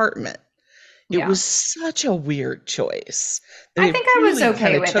apartment. It yeah. was such a weird choice that I it think I was really kind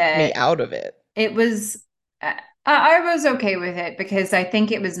okay of with took me it. out of it. It was, I was okay with it because I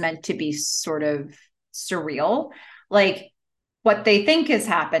think it was meant to be sort of surreal. Like, what they think is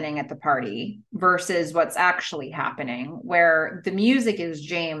happening at the party versus what's actually happening, where the music is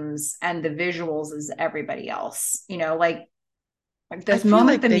James and the visuals is everybody else. Like I this feel moment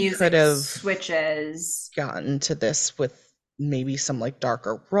like the they could music have switches. gotten to this with maybe some like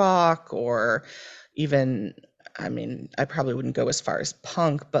darker rock or even, I mean, I probably wouldn't go as far as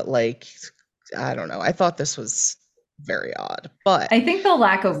punk, but like, I don't know. I thought this was very odd, but I think the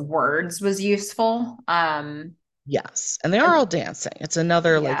lack of words was useful. yes. And they are all dancing. It's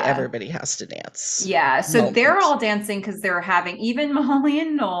another like Yeah. everybody has to dance Yeah, so they're moment. all dancing because they're having, even Molly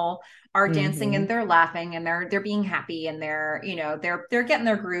and Noel are dancing and Hmm. they're laughing and they're being happy and they're getting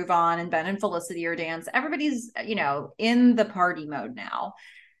their groove on, and Ben and Felicity are dance. Everybody's in the party mode now.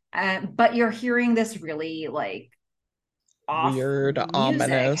 But you're hearing this really like off Weird, music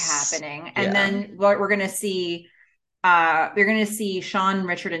ominous. happening. And Yeah. then what we're gonna see, you're gonna see Sean,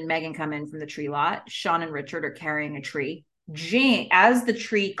 Richard, and Megan come in from the tree lot. Sean and Richard are carrying a tree. As the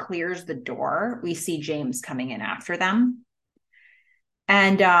tree clears the door, we see James coming in after them.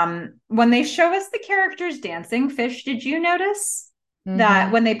 And when they show us the characters dancing, Fish, did you notice that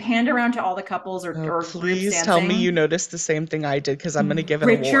Mm-hmm. when they panned around to all the couples Oh, or groups please tell me you dancing, noticed the same thing I did because I'm going to give an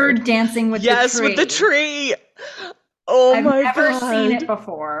award. Richard dancing with the Yes, with the tree. tree. Oh I've my never seen God. it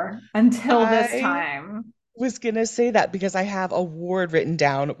before until this I time. was going to say that because I have a word written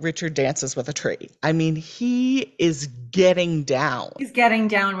down. Richard dances with a tree. I mean, he is getting down He's getting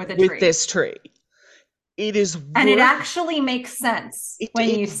down with a with tree. this tree. It is And it worth actually makes sense when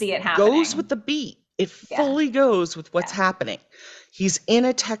it you see it goes with happening. the beat. It Yeah. fully goes with what's Yeah. happening. He's in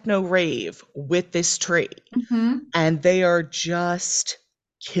a techno rave with this tree, Mm-hmm. and they are just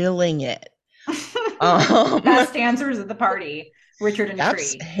killing it. Um, Best dancers at the party, Richard and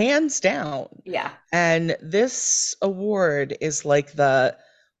That's Tree. hands down. Yeah. And this award is like the,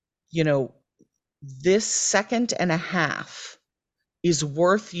 you know, this second and a half is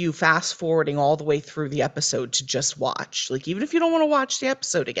worth you fast forwarding all the way through the episode to just watch. Like, even if you don't want to watch the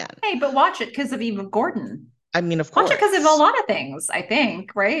episode again. Hey, but watch it because of Eva Gordon. I mean, of Watch it because of a course. lot of things, I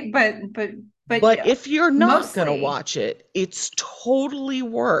think, right? But But if you're not going to mostly. watch it, it's totally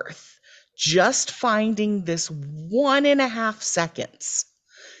worth just finding this 1.5 seconds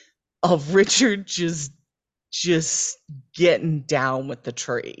of Richard just getting down with the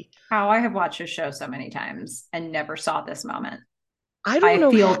tree. How I have watched this show so many times and never saw this moment. I don't I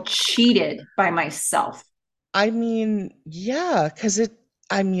know how, feel cheated by myself. I mean, yeah, because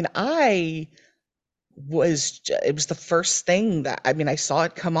I mean, it was the first thing that, I mean, I saw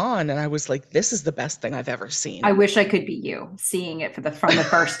it come on and I was like, this is the best thing I've ever I seen. wish I could be you seeing it from the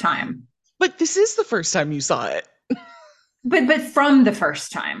first time. But this is the first time you saw it. But from the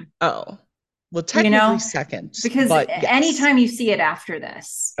first time, Oh, well, you technically know, second, because but yes. anytime you see it after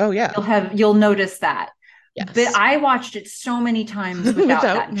this, Oh, yeah. you'll notice that. But Yes. I watched it so many times without Without,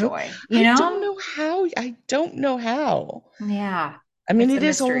 that no, joy, you know? I don't know how. Yeah, I mean, it's a it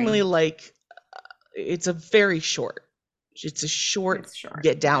is only mystery. like, it's a very short, it's a short It's short.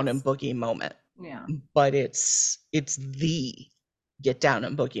 get down and It's boogie moment, yeah, but it's the get down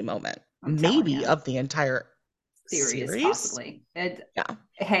and boogie moment, I'm telling maybe you. of the entire Series series. possibly. It Yeah.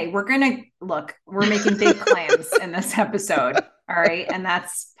 Hey, we're gonna look, we're making big claims in this episode. All right. And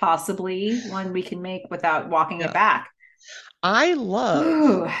that's possibly one we can make without walking it Yeah. back. I love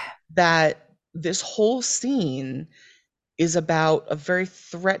Ooh. that this whole scene is about a very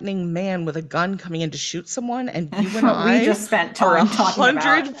threatening man with a gun coming in to shoot someone, and you and We I just spent are a time talking about.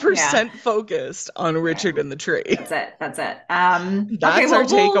 hundred Yeah. percent focused on Yeah. Richard and the tree. That's it. That's it. Okay, That's our well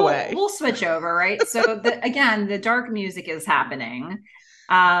takeaway. we'll switch over, right? So again, the dark music is happening.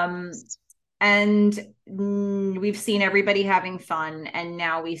 And we've seen everybody having fun, and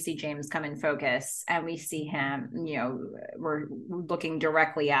now we see James come in focus, and we see him, we're looking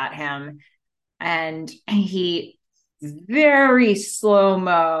directly at him, and he very slow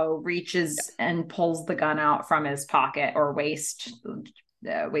mo reaches and pulls the gun out from his pocket or waist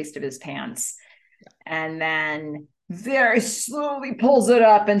of his pants, and then very slowly pulls it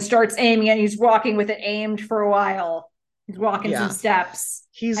up and starts aiming, and he's walking with it aimed for a while. He's walking some Yeah. steps,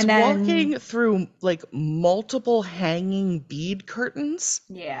 He's and walking then through like multiple hanging bead curtains,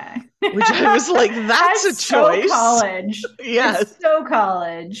 yeah. which I was like, that's a That's so choice. college. Yes. It's so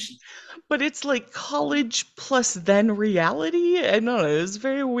college. But it's like college plus then reality. I don't know. It was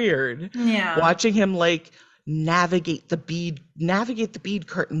very weird Yeah. watching him like navigate the bead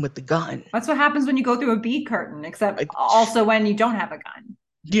curtain with the gun. That's what happens when you go through a bead curtain, except Like, also when you don't have a gun.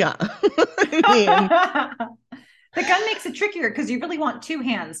 yeah. I mean, The gun makes it trickier because you really want two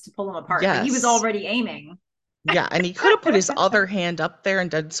hands to pull them apart, but he was yes. already aiming. Yeah, and he could have put his other hand up there and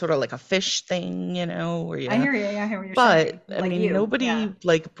done sort of like a fish thing, where I you. hear you. I hear what you're saying. But I Like mean, you. Yeah. nobody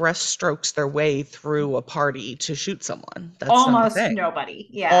like breaststrokes their way through a party to shoot someone. That's not a Almost thing. nobody.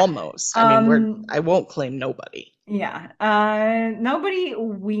 Yeah. Almost. I mean, Um, I won't claim nobody. yeah. Nobody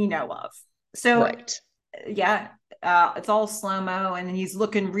we know of. So Right. yeah, it's all slow-mo, and he's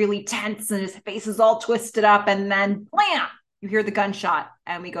looking really tense, and his face is all twisted up, and then blam, you hear the gunshot,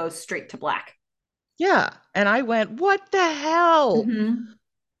 and we go straight to black. Yeah. And I went, what the hell?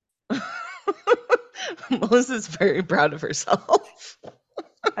 Mm-hmm. Melissa's very proud of herself.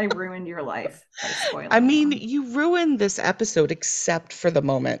 I ruined your life by I spoiling mean, you. you ruined this episode except for the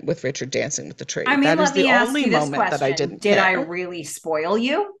moment with Richard dancing with the I tree. mean, That is let the me ask only you this moment that I question. didn't Did I care. really spoil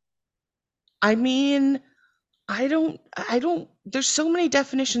you? I mean, I don't, there's so many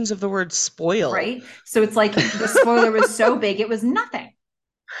definitions of the word spoil. Right? So it's like the spoiler was so big, it was nothing.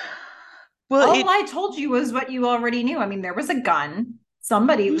 Well, All I told you was what you already knew. I mean, there was a gun. you said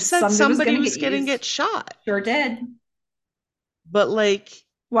Somebody was somebody going to was get getting used. get shot. Sure did. But like,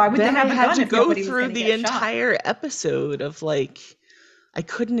 Why would they then I have a had gun to if go nobody was through going to the get shot? entire episode of like, I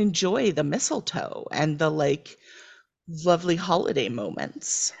couldn't enjoy the mistletoe and the like lovely holiday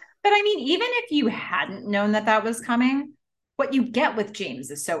moments. But I mean, even if you hadn't known that that was coming, what you get with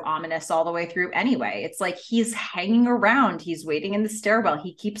James is so ominous all the way through anyway. It's like he's hanging around, he's waiting in the stairwell,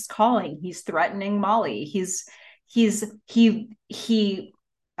 he keeps calling, he's threatening Molly. He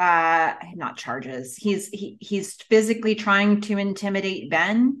not charges. He's physically trying to intimidate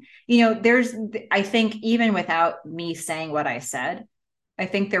Ben. You know, there's I think even without me saying what I said, I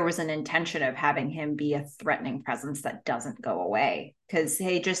think there was an intention of having him be a threatening presence that doesn't go away because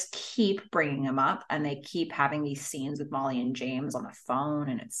they just keep bringing him up and they keep having these scenes with Molly and James on the phone.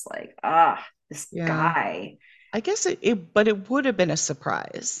 And it's like, this Yeah. guy. I guess but it would have been a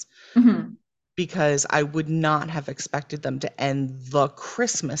surprise Mm-hmm. because I would not have expected them to end the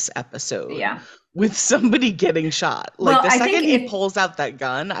Christmas episode Yeah. with somebody getting shot. Like Well, the I think second he if, pulls out that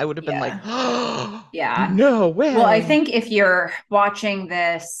gun, I would have been like, yeah, oh, yeah. no Well, I way. think if you're watching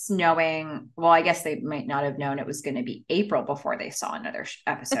this knowing, well, I guess they might not have known it was going to be April before they saw another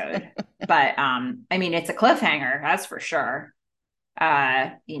episode. But I mean, it's a cliffhanger, that's for sure.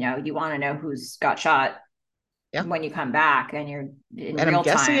 You know, you want to know who's got shot Yeah. when you come back and you're in And I'm real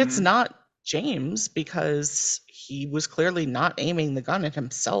guessing it's time. not James because he was clearly not aiming the gun at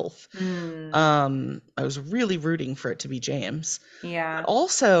himself. Mm, I was really rooting for it to be James. But yeah.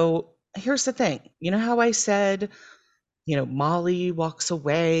 also, here's the thing. You know how I said, Molly walks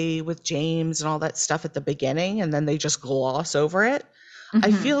away with James and all that stuff at the beginning, and then they just gloss over it? I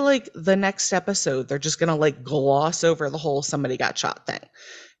Mm-hmm. feel like the next episode, they're just going to like gloss over the whole somebody got shot thing.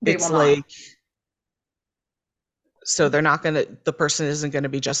 They will It's not. like, so they're not going to, the person isn't going to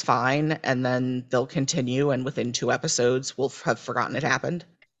be just fine, and then they'll continue, and within 2 episodes, we'll have forgotten it happened.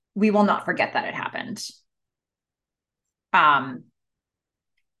 We will not forget that it happened. Um,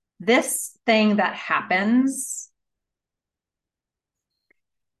 this thing that happens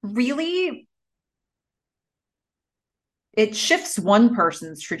really it shifts one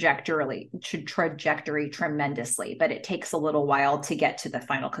person's trajectory tremendously, but it takes a little while to get to the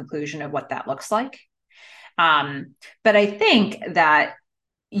final conclusion of what that looks like. But I think that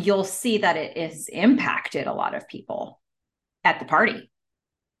you'll see that it has impacted a lot of people at the party.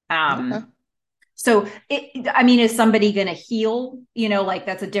 Okay. So, I mean, is somebody going to heal? You know, like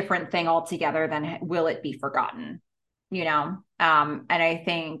that's a different thing altogether than will it be forgotten? You know, and I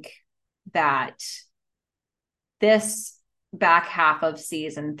think that this back half of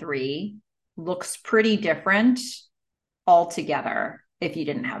season 3 looks pretty different altogether if you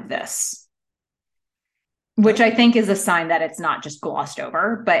didn't have this, which I Okay. think is a sign that it's not just glossed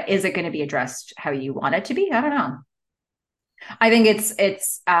over, but is it going to be addressed how you want it to be? I don't know. I think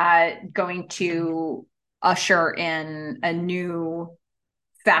it's going to usher in a new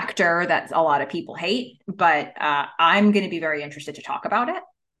factor that a lot of people hate, but I'm going to be very interested to talk about it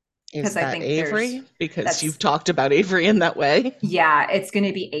Is because I that think Avery? Because that's you've talked about Avery in that way. yeah, it's going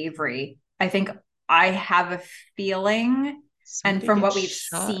to be Avery. I think I have a feeling, and Somebody from gets what we've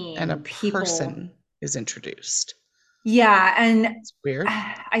shot and a seen, people, person is introduced. yeah, and It's weird.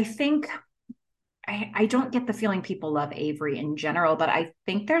 I think I don't get the feeling people love Avery in general, but I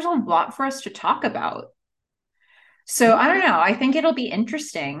think there's a lot for us to talk about. So I don't Okay. know. I think it'll be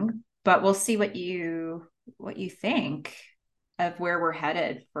interesting, but we'll see what you think of where we're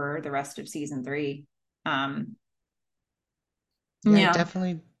headed for the rest of season 3. Um, Yeah, I yeah,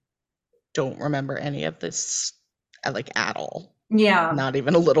 definitely don't remember any of this like at all. yeah. Not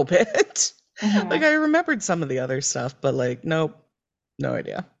even a little bit. Like Mhm. I remembered some of the other stuff, but like nope, no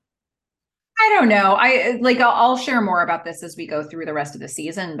idea. I don't know. I like I'll share more about this as we go through the rest of the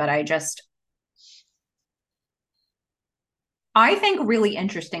season, but I think really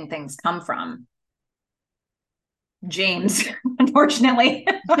interesting things come from James, unfortunately.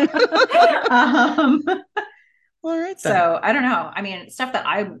 um, All right then. so I don't know. I mean, stuff that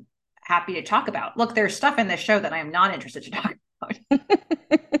I'm happy to talk about. Look, there's stuff in this show that I am not interested to talk about.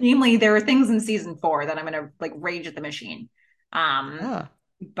 Namely, there are things in season 4 that I'm going to like rage at the machine. Um, Ah.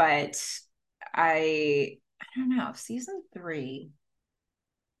 but I don't know. Season 3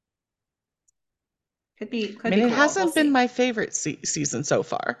 I could mean, be it cool. We'll hasn't been see. my favorite season so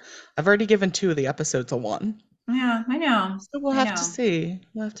far. I've already given 2 of the episodes a 1. Yeah, I know. So we'll I have to know. see.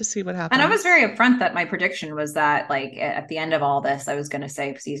 We'll have to see what And I was happens. very upfront that my prediction was that, like, at the end of all this, I was going to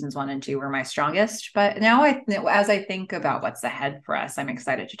say seasons 1 and 2 were my strongest. But now, as I think about what's ahead for us, I'm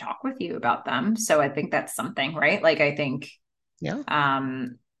excited to talk with you about them. So I think that's something, right? Like, I think Yeah.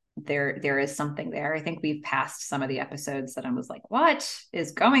 um, there is something there. I think we've passed some of the episodes that I was like, what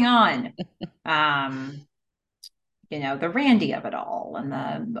is going on? Um, the Randy of it all and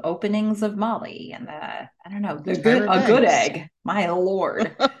the openings of Molly and I don't know, Tyra a good Banks. egg. My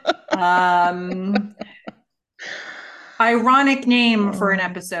Lord. Um, Ironic name for an Oh,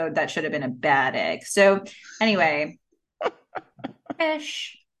 episode that should have been a bad egg. So anyway,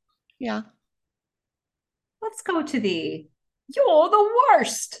 Fish, yeah. let's go to the "You're the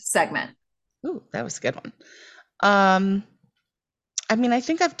Worst" segment. Ooh, that was a good one. Um, I mean, I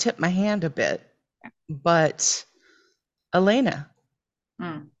think I've tipped my hand a bit, but Elena,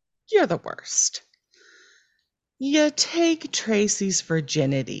 Mm. you're the worst. You take Tracy's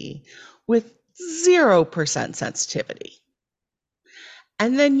virginity with 0% sensitivity.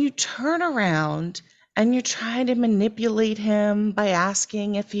 And then you turn around and you try to manipulate him by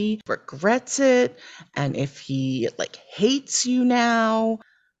asking if he regrets it and if he hates you now.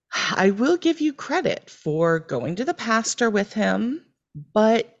 I will give you credit for going to the pastor with him,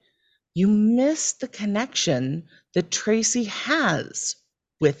 but you miss the connection that Tracy has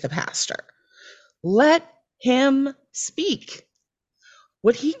with the pastor. Let him speak.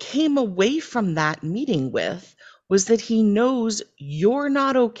 What he came away from that meeting with was that he knows you're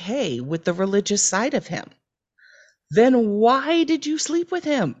not okay with the religious side of him. Then why did you sleep with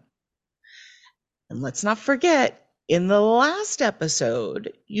him? And let's not forget, in the last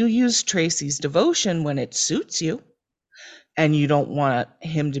episode, you used Tracy's devotion when it suits you, and you don't want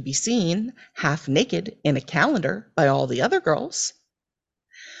him to be seen half naked in a calendar by all the other girls.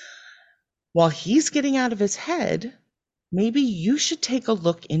 While he's getting out of his head, maybe you should take a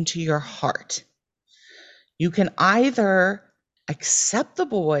look into your heart. You can either accept the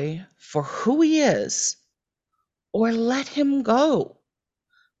boy for who he is or let him go.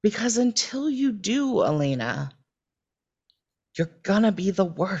 Because until you do, Elena, you're gonna be the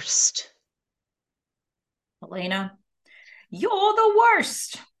worst. Elena, you're the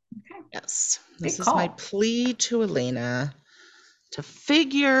worst. Okay. Yes, Big this is my call. plea to Elena to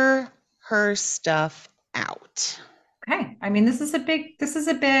figure her stuff out. Okay. I mean, this is a big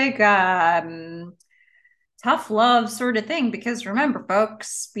tough love sort of thing because remember,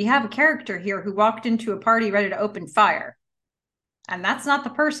 folks, we have a character here who walked into a party ready to open fire. And that's not the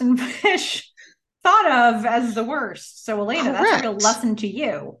person Fish thought of as the worst. So, Elena, that's a real Correct. lesson to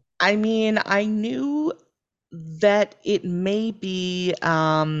you. I mean, I knew that it may be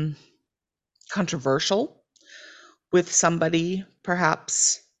controversial with somebody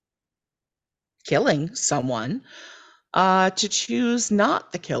perhaps killing someone to choose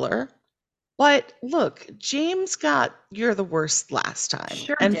not the killer. But look, James got "You're the Worst" last time.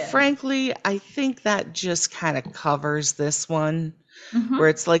 Sure And did. frankly, I think that just kind of covers this one, where Mm-hmm.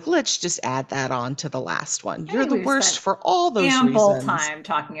 it's like, let's just add that on to the last one. I You're think the we've worst spent for all those ample reasons time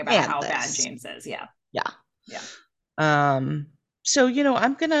talking about and how bad this. James is. Yeah. Yeah. Yeah. Um, so,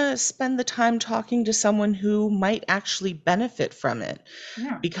 I'm going to spend the time talking to someone who might actually benefit from it,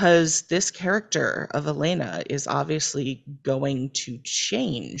 Yeah. because this character of Elena is obviously going to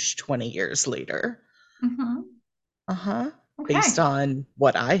change 20 years later. Mm-hmm. Uh-huh. Based Okay. on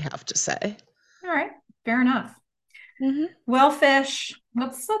what I have to say. All right. Fair enough. Mm-hmm. Well, Fish,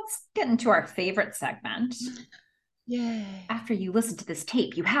 let's get into our favorite segment. Yay. After you listen to this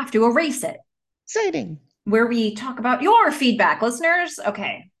tape, you have to erase it, Exciting. where we talk about your feedback, listeners.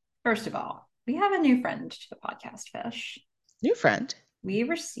 Okay. First of all, we have a new friend to the podcast, Fish. New friend. We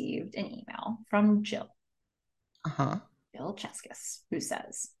received an email from Uh-huh. Jill Cheskis, who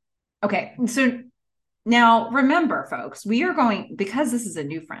says, okay, so now remember, folks, we are going, because this is a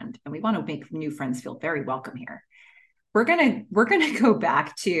new friend and we want to make new friends feel very welcome here. We're gonna go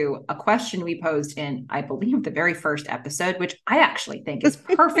back to a question we posed in, I believe, the very first episode, which I actually think is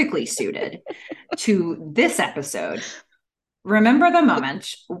perfectly suited to this episode. Remember the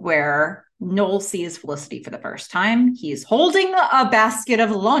moment where Noel sees Felicity for the first time? He's holding a basket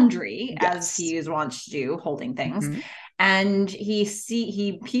of laundry, as Yes. he is wont to do, holding things. Mm-hmm. And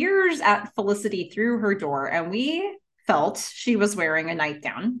he peers at Felicity through her door, and we felt she was wearing a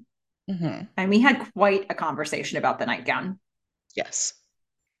nightgown. Mm-hmm. And we had quite a conversation about the nightgown. Yes.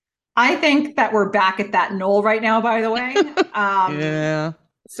 I think that we're back at that Noel right now, by the way. Yeah.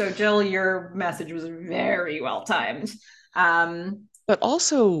 So Jill, your message was very well timed. But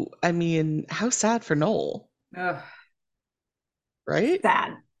also, I mean, how sad for Noel, Ugh, right?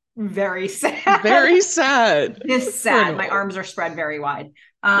 sad. Very sad. Very sad This for sad. My Noel. arms are spread very wide.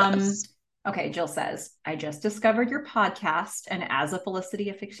 Um, Yes. okay, Jill says, I just discovered your podcast, and as a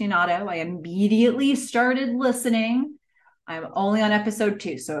Felicity aficionado, I immediately started listening. I'm only on episode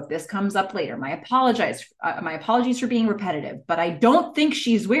 2, so if this comes up later, my apologies for being repetitive, but I don't think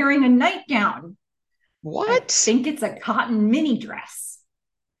she's wearing a nightgown. I What? think it's a cotton mini dress.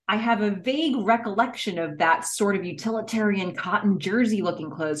 I have a vague recollection of that sort of utilitarian cotton jersey looking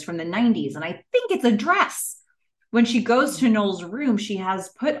clothes from the 90s. And I think it's a dress. When she goes to Noel's room, she has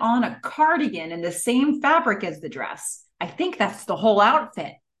put on a cardigan in the same fabric as the dress. I think that's the whole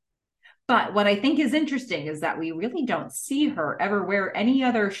outfit. But what I think is interesting is that we really don't see her ever wear any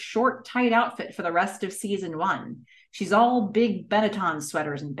other short, tight outfit for the rest of season one. She's all big Benetton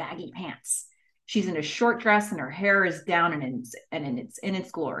sweaters and baggy pants. She's in a short dress and her hair is down and in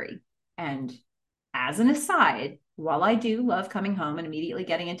its glory. And as an aside, while I do love coming home and immediately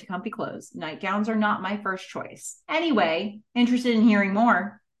getting into comfy clothes, nightgowns are not my first choice. Anyway, interested in hearing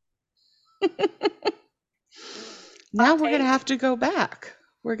more? Now Hot we're going to take. have to go back.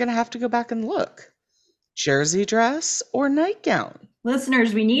 We're going to have to go back and look. Jersey dress or nightgown?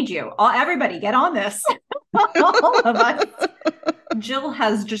 Listeners, we need you. Everybody, get on this. All of us. Jill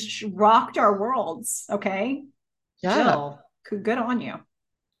has just rocked our worlds. Okay. Yeah. Jill, good on you.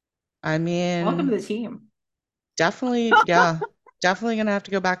 I Welcome mean, to the team. definitely, yeah, definitely going to have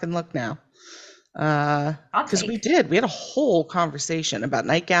to go back and look now. Hot Because we take. did. We had a whole conversation about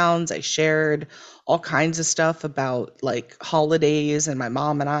nightgowns. I shared all kinds of stuff about like holidays and my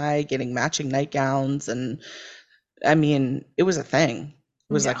mom and I getting matching nightgowns. And I mean, it was a thing.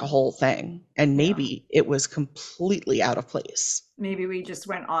 It was like Yeah. a whole thing. And Yeah. maybe it was completely out of place. Maybe we just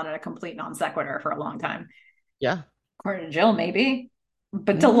went on a complete non sequitur for a long time. Yeah. According to Jill, maybe.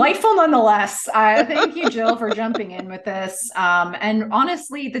 But Hmm. delightful nonetheless. Thank you, Jill, for jumping in with this. And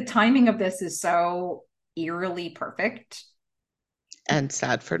honestly, the timing of this is so eerily perfect And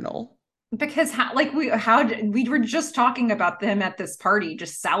sad for Noel. because we were just talking about them at this party,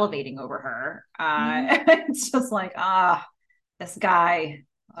 just salivating over her. Mhm. It's just like this guy.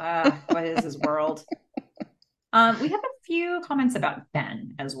 What is his world? We have a few comments about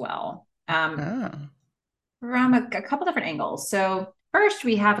Ben as well. Ah. From a couple different angles. So first,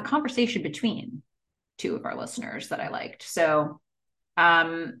 we have a conversation between two of our listeners that I liked. So,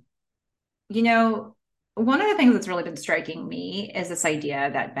 um, you know, one of the things that's really been striking me is this idea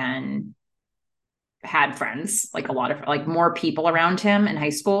that Ben had friends, like a lot of like more people around him in high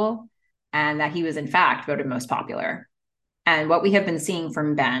school, and that he was in fact voted most popular. And what we have been seeing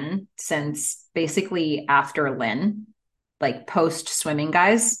from Ben since basically after Lynn, like post swimming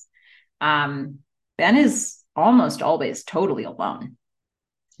guys, um, Ben is almost always totally alone,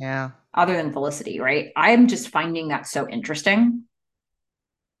 Yeah. other than Felicity, right? I'm just finding that so interesting.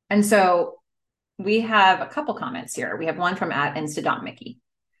 And so we have a couple comments here. We have one from at Insta.Mickey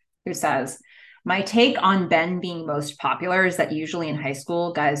who says, my take on Ben being most popular is that usually in high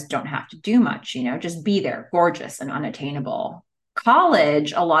school, guys don't have to do much, just be there, gorgeous and unattainable.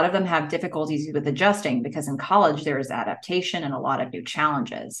 College, a lot of them have difficulties with adjusting because in college, there is adaptation and a lot of new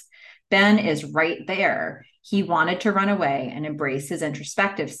challenges. Ben is right there. He wanted to run away and embrace his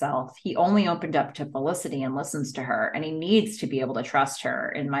introspective self. He only opened up to Felicity and listens to her, and he needs to be able to trust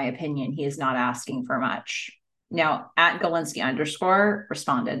her. In my opinion, he is not asking for much. Now, at Galinsky underscore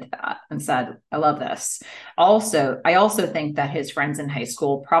responded to that and said, I love this. I also think that his friends in high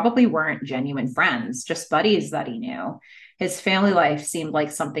school probably weren't genuine friends, just buddies that he knew. His family life seemed like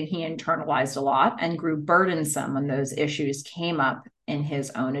something he internalized a lot and grew burdensome when those issues came up in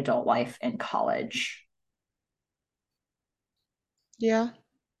his own adult life in college. Yeah.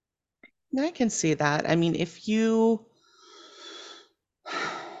 I can see that. I mean, if you,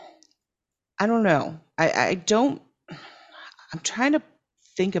 I don't know. I don't, I'm trying to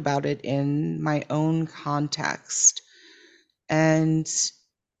think about it in my own context. And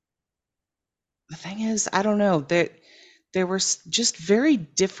the thing is, I don't know, there were just very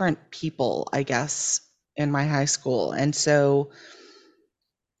different people, I guess, in my high school. And so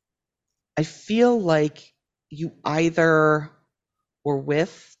I feel like you either were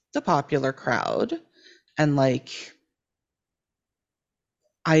with the popular crowd and like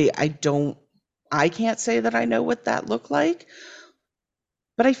I don't I can't say that I know what that looked like,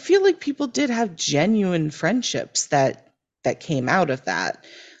 but I feel like people did have genuine friendships that came out of that.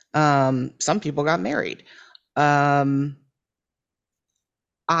 Some people got married. Um,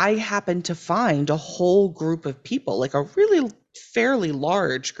 I happened to find a whole group of people, like a really fairly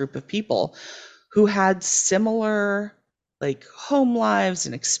large group of people who had similar like home lives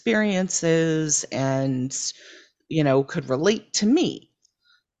and experiences and could relate to me.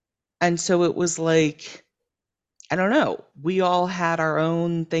 And so it was like, I don't know, we all had our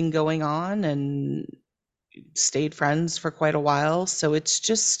own thing going on and stayed friends for quite a while. So it's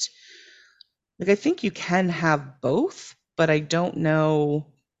just like I think you can have both, but I don't know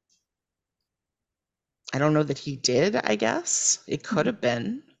that he did, I guess. It could Mhm. have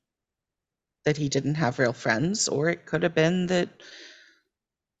been that he didn't have real friends, or it could have been that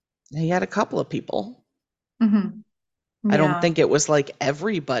He had a couple of people. Hmm. I don't Yeah. think it was like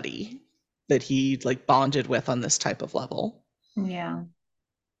everybody that he like bonded with on this type of level. Yeah.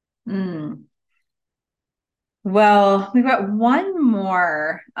 Mm. Well, we've got one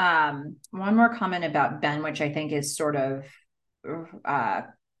more comment about Ben, which I think is sort of uh,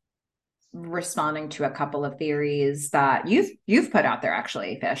 responding to a couple of theories that you've put out there,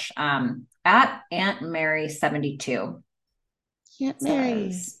 actually, Fish. At Aunt Mary 72 Aunt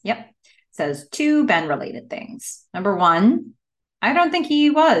Mary. says, yep, says two Ben related things. Number one, I don't think he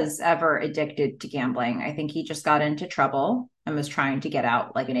was ever addicted to gambling. I think he just got into trouble and was trying to get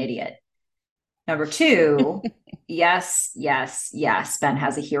out like an idiot. Number two, yes, yes, yes. Ben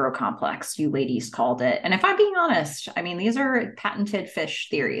has a hero complex. You ladies called it. And if I'm being honest, I mean, these are patented Fish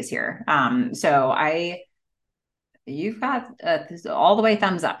theories here. You've got all the way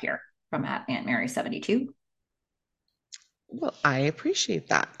thumbs up here from at Aunt Mary 72. Well, I appreciate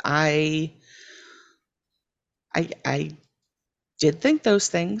that. I did think those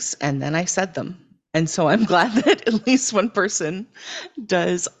things and then I said them. And so I'm glad that at least one person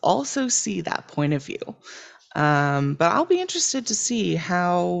does also see that point of view. But I'll be interested to see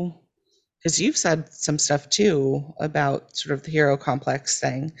how, because you've said some stuff too about sort of the hero complex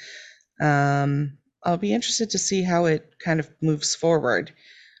thing. I'll be interested to see how it kind of moves forward.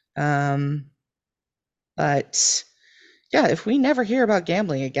 Um, but yeah, if we never hear about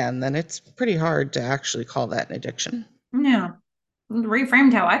gambling again, then it's pretty hard to actually call that an addiction. Yeah,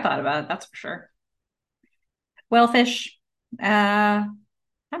 reframed how I thought about it, that's for sure. Well, Fish, time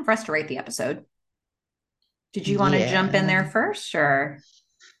for us to rate the episode. Did you want to jump in Yeah. there first or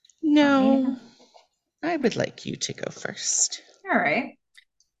want me to No, go? I would like you to go first. All right.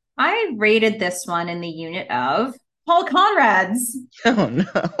 I rated this one in the unit of Paul Conrad's. Oh no,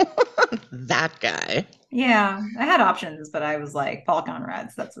 that guy. Yeah, I had options, but I was like, Paul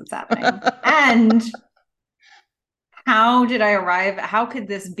Conrad's, that's what's happening. And how did I arrive? How could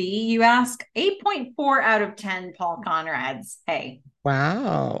this be, you ask? 8.4 out of 10 Paul Conrad's. Hey,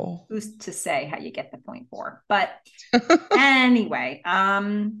 Wow. who's to say how you get the point four? But anyway,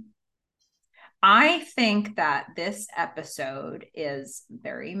 I think that this episode is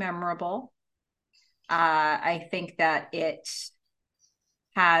very memorable. I think that it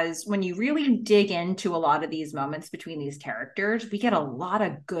has, when you really dig into a lot of these moments between these characters, we get a lot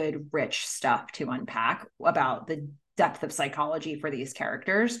of good, rich stuff to unpack about the depth of psychology for these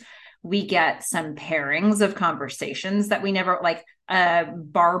characters. We get some pairings of conversations that we never like a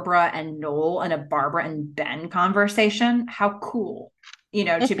Barbara and Noel and a Barbara and Ben conversation. How cool,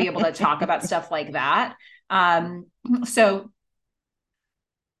 to be able to talk about stuff like that. So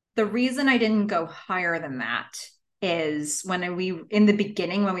the reason I didn't go higher than that is when we in the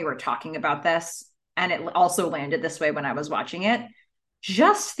beginning when we were talking about this, and it also landed this way when I was watching it,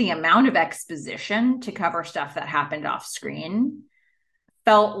 just the amount of exposition to cover stuff that happened off screen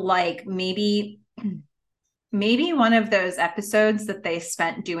felt like maybe one of those episodes that they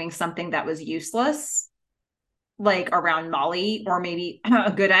spent doing something that was useless, like around Molly or maybe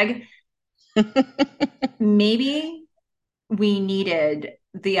a good egg. Maybe we needed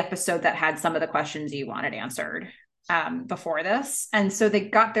the episode that had some of the questions you wanted answered before this. And so they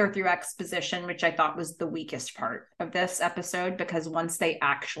got there through exposition, which I thought was the weakest part of this episode, because once they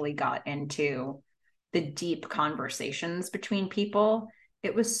actually got into the deep conversations between people,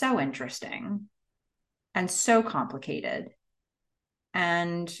 it was so interesting and so complicated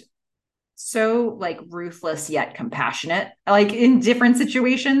and so like ruthless yet compassionate, like in different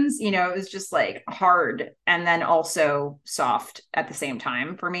situations. It was just like hard and then also soft at the same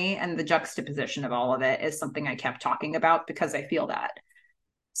time for me, and the juxtaposition of all of it is something I kept talking about because I feel that.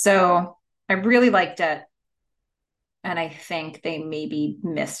 So I really liked it, and I think they maybe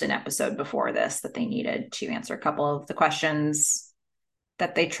missed an episode before this that they needed to answer a couple of the questions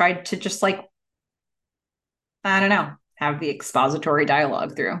that they tried to just like, I don't know, have the expository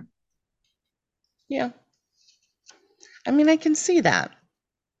dialogue through. Yeah. I mean, I can see that.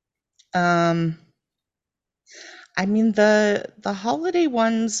 Um, I mean, the holiday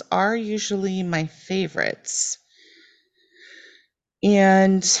ones are usually my favorites.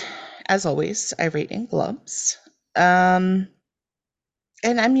 And as always, I rate in glubs. Um,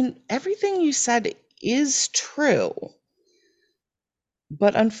 and I mean, everything you said is true.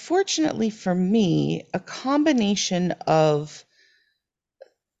 But unfortunately for me, a combination of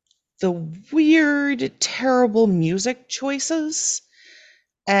the weird, terrible music choices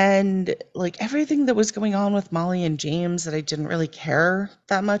and like everything that was going on with Molly and James that I didn't really care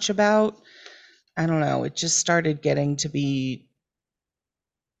that much about. I don't know. It just started getting to be,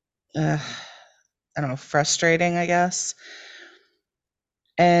 I don't know, frustrating, I guess.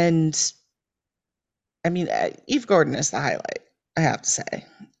 And I mean, Eve Gordon is the highlight, I have to say.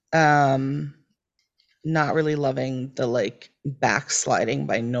 Um, Not really loving the like backsliding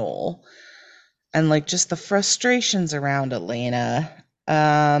by Noel and like just the frustrations around Elena.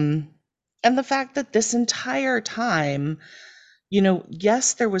 And the fact that this entire time,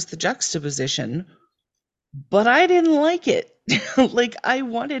 yes, there was the juxtaposition, but I didn't like it. Like I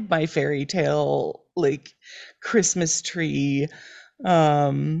wanted my fairy tale like Christmas tree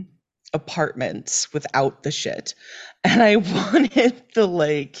um apartments without the shit. And I wanted the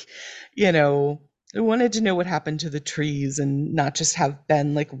like, you know, I wanted to know what happened to the trees and not just have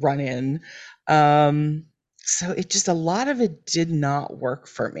Ben like run in. So it just a lot of it did not work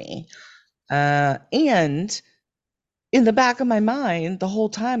for me. And in the back of my mind the whole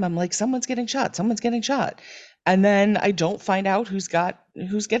time I'm like someone's getting shot, someone's getting shot. And then I don't find out who's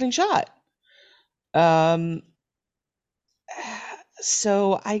getting shot. Um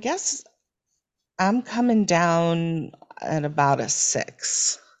so I guess I'm coming down at about a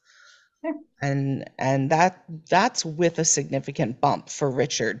 6. Okay. And that's with a significant bump for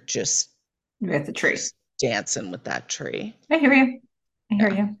Richard With the tree. just dancing with that tree. I hear you. I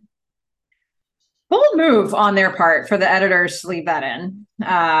hear Yeah. you. Bold move on their part for the editors to leave that in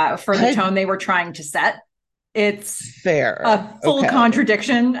for the I tone they were trying to set. It's fair. a full Okay.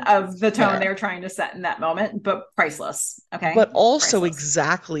 contradiction of the tone they Fair. were trying to set in that moment, but priceless. Okay. But also Priceless.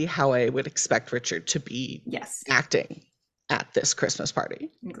 exactly how I would expect Richard to be Yes, acting at this Christmas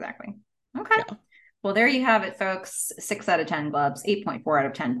party. exactly. Okay. Yeah. Well, there you have it, folks. 6 out of 10 gloves, 8.4 out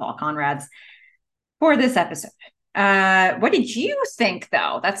of 10 Paul Conrads for this episode. What did you think,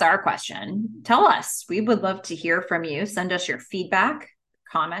 though? That's our question. Tell us. We would love to hear from you. Send us your feedback,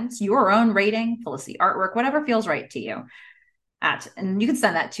 comments, your own rating, Felicity artwork, whatever feels right to you. And you can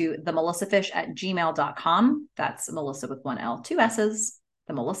send that to themelissafish@gmail.com. That's Melissa with 1L, 2 S's,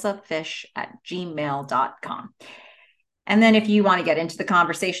 themelissafish@gmail.com. And then if you want to get into the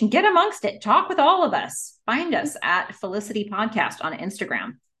conversation, get amongst it, talk with all of us. Find us at Felicity Podcast on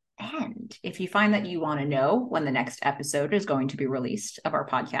Instagram. And if you find that you want to know when the next episode is going to be released of our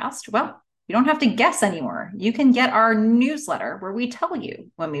podcast, well, you don't have to guess anymore. You can get our newsletter where we tell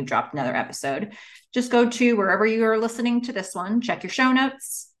you when we've dropped another episode. Just go to wherever you are listening to this one, check your show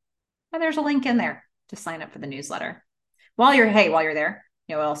notes, and there's a link in there to sign up for the newsletter. While you're there,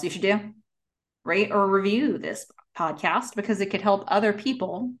 you know what else you should do? Rate or review this podcast because it could help other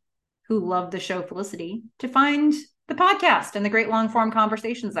people who love the show Felicity to find the podcast and the great long form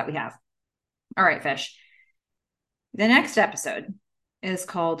conversations that we have. All right, Fish. The next episode is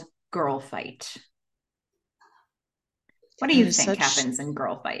called Girl Fight. What do you think happens in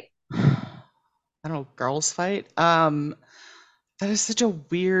Girl Fight? I don't know, girls fight. That is such a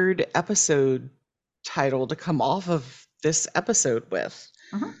weird episode title to come off of this episode with.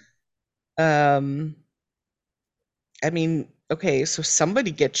 Um, I mean, okay, so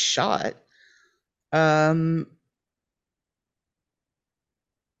somebody gets shot.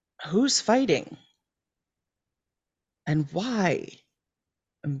 Who's fighting? And why?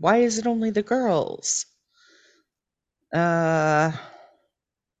 And why is it only the girls? And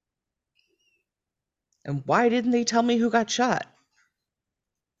why didn't they tell me who got shot?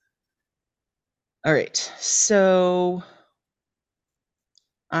 All right, so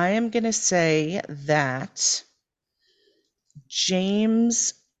I am going to say that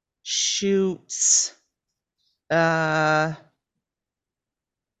James shoots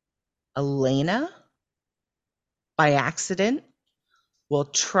Elena by accident while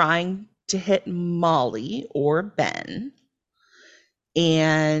trying to hit Molly or Ben,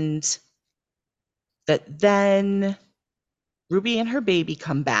 and that then Ruby and her baby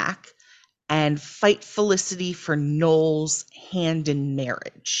come back and fight Felicity for Noel's hand in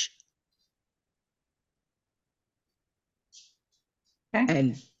marriage. Okay.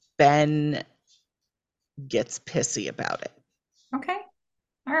 And Ben gets pissy about it. Okay.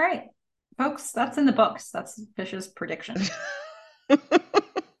 All right. Folks, that's in the books. That's Fish's prediction.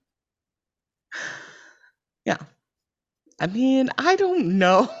 Yeah. I mean, I don't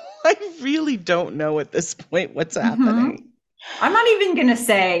know. I really don't know at this point what's happening. I'm not even gonna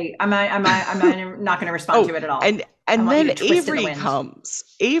say I'm not gonna respond to it at all. And then Avery comes.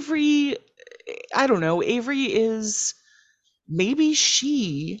 Avery, I don't know. Avery is maybe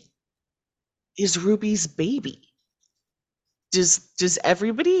she is Ruby's baby. Does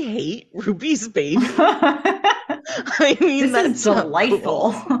everybody hate Ruby's baby? I mean, this is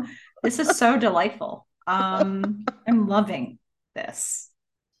delightful. Cool. This is so delightful. I'm loving this.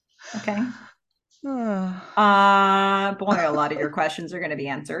 Okay. Boy, a lot of your questions are going to be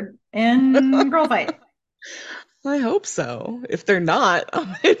answered in Girl Fight. I hope so. If they're not,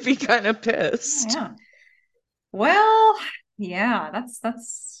 I'd be kind of pissed. Yeah. Well, yeah,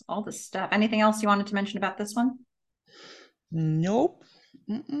 that's all the stuff. Anything else you wanted to mention about this one? Nope.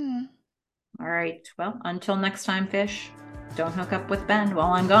 Mm-mm. All right. Well, until next time, fish, don't hook up with Ben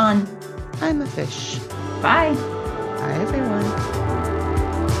while I'm gone. I'm a fish. Bye. Bye, everyone.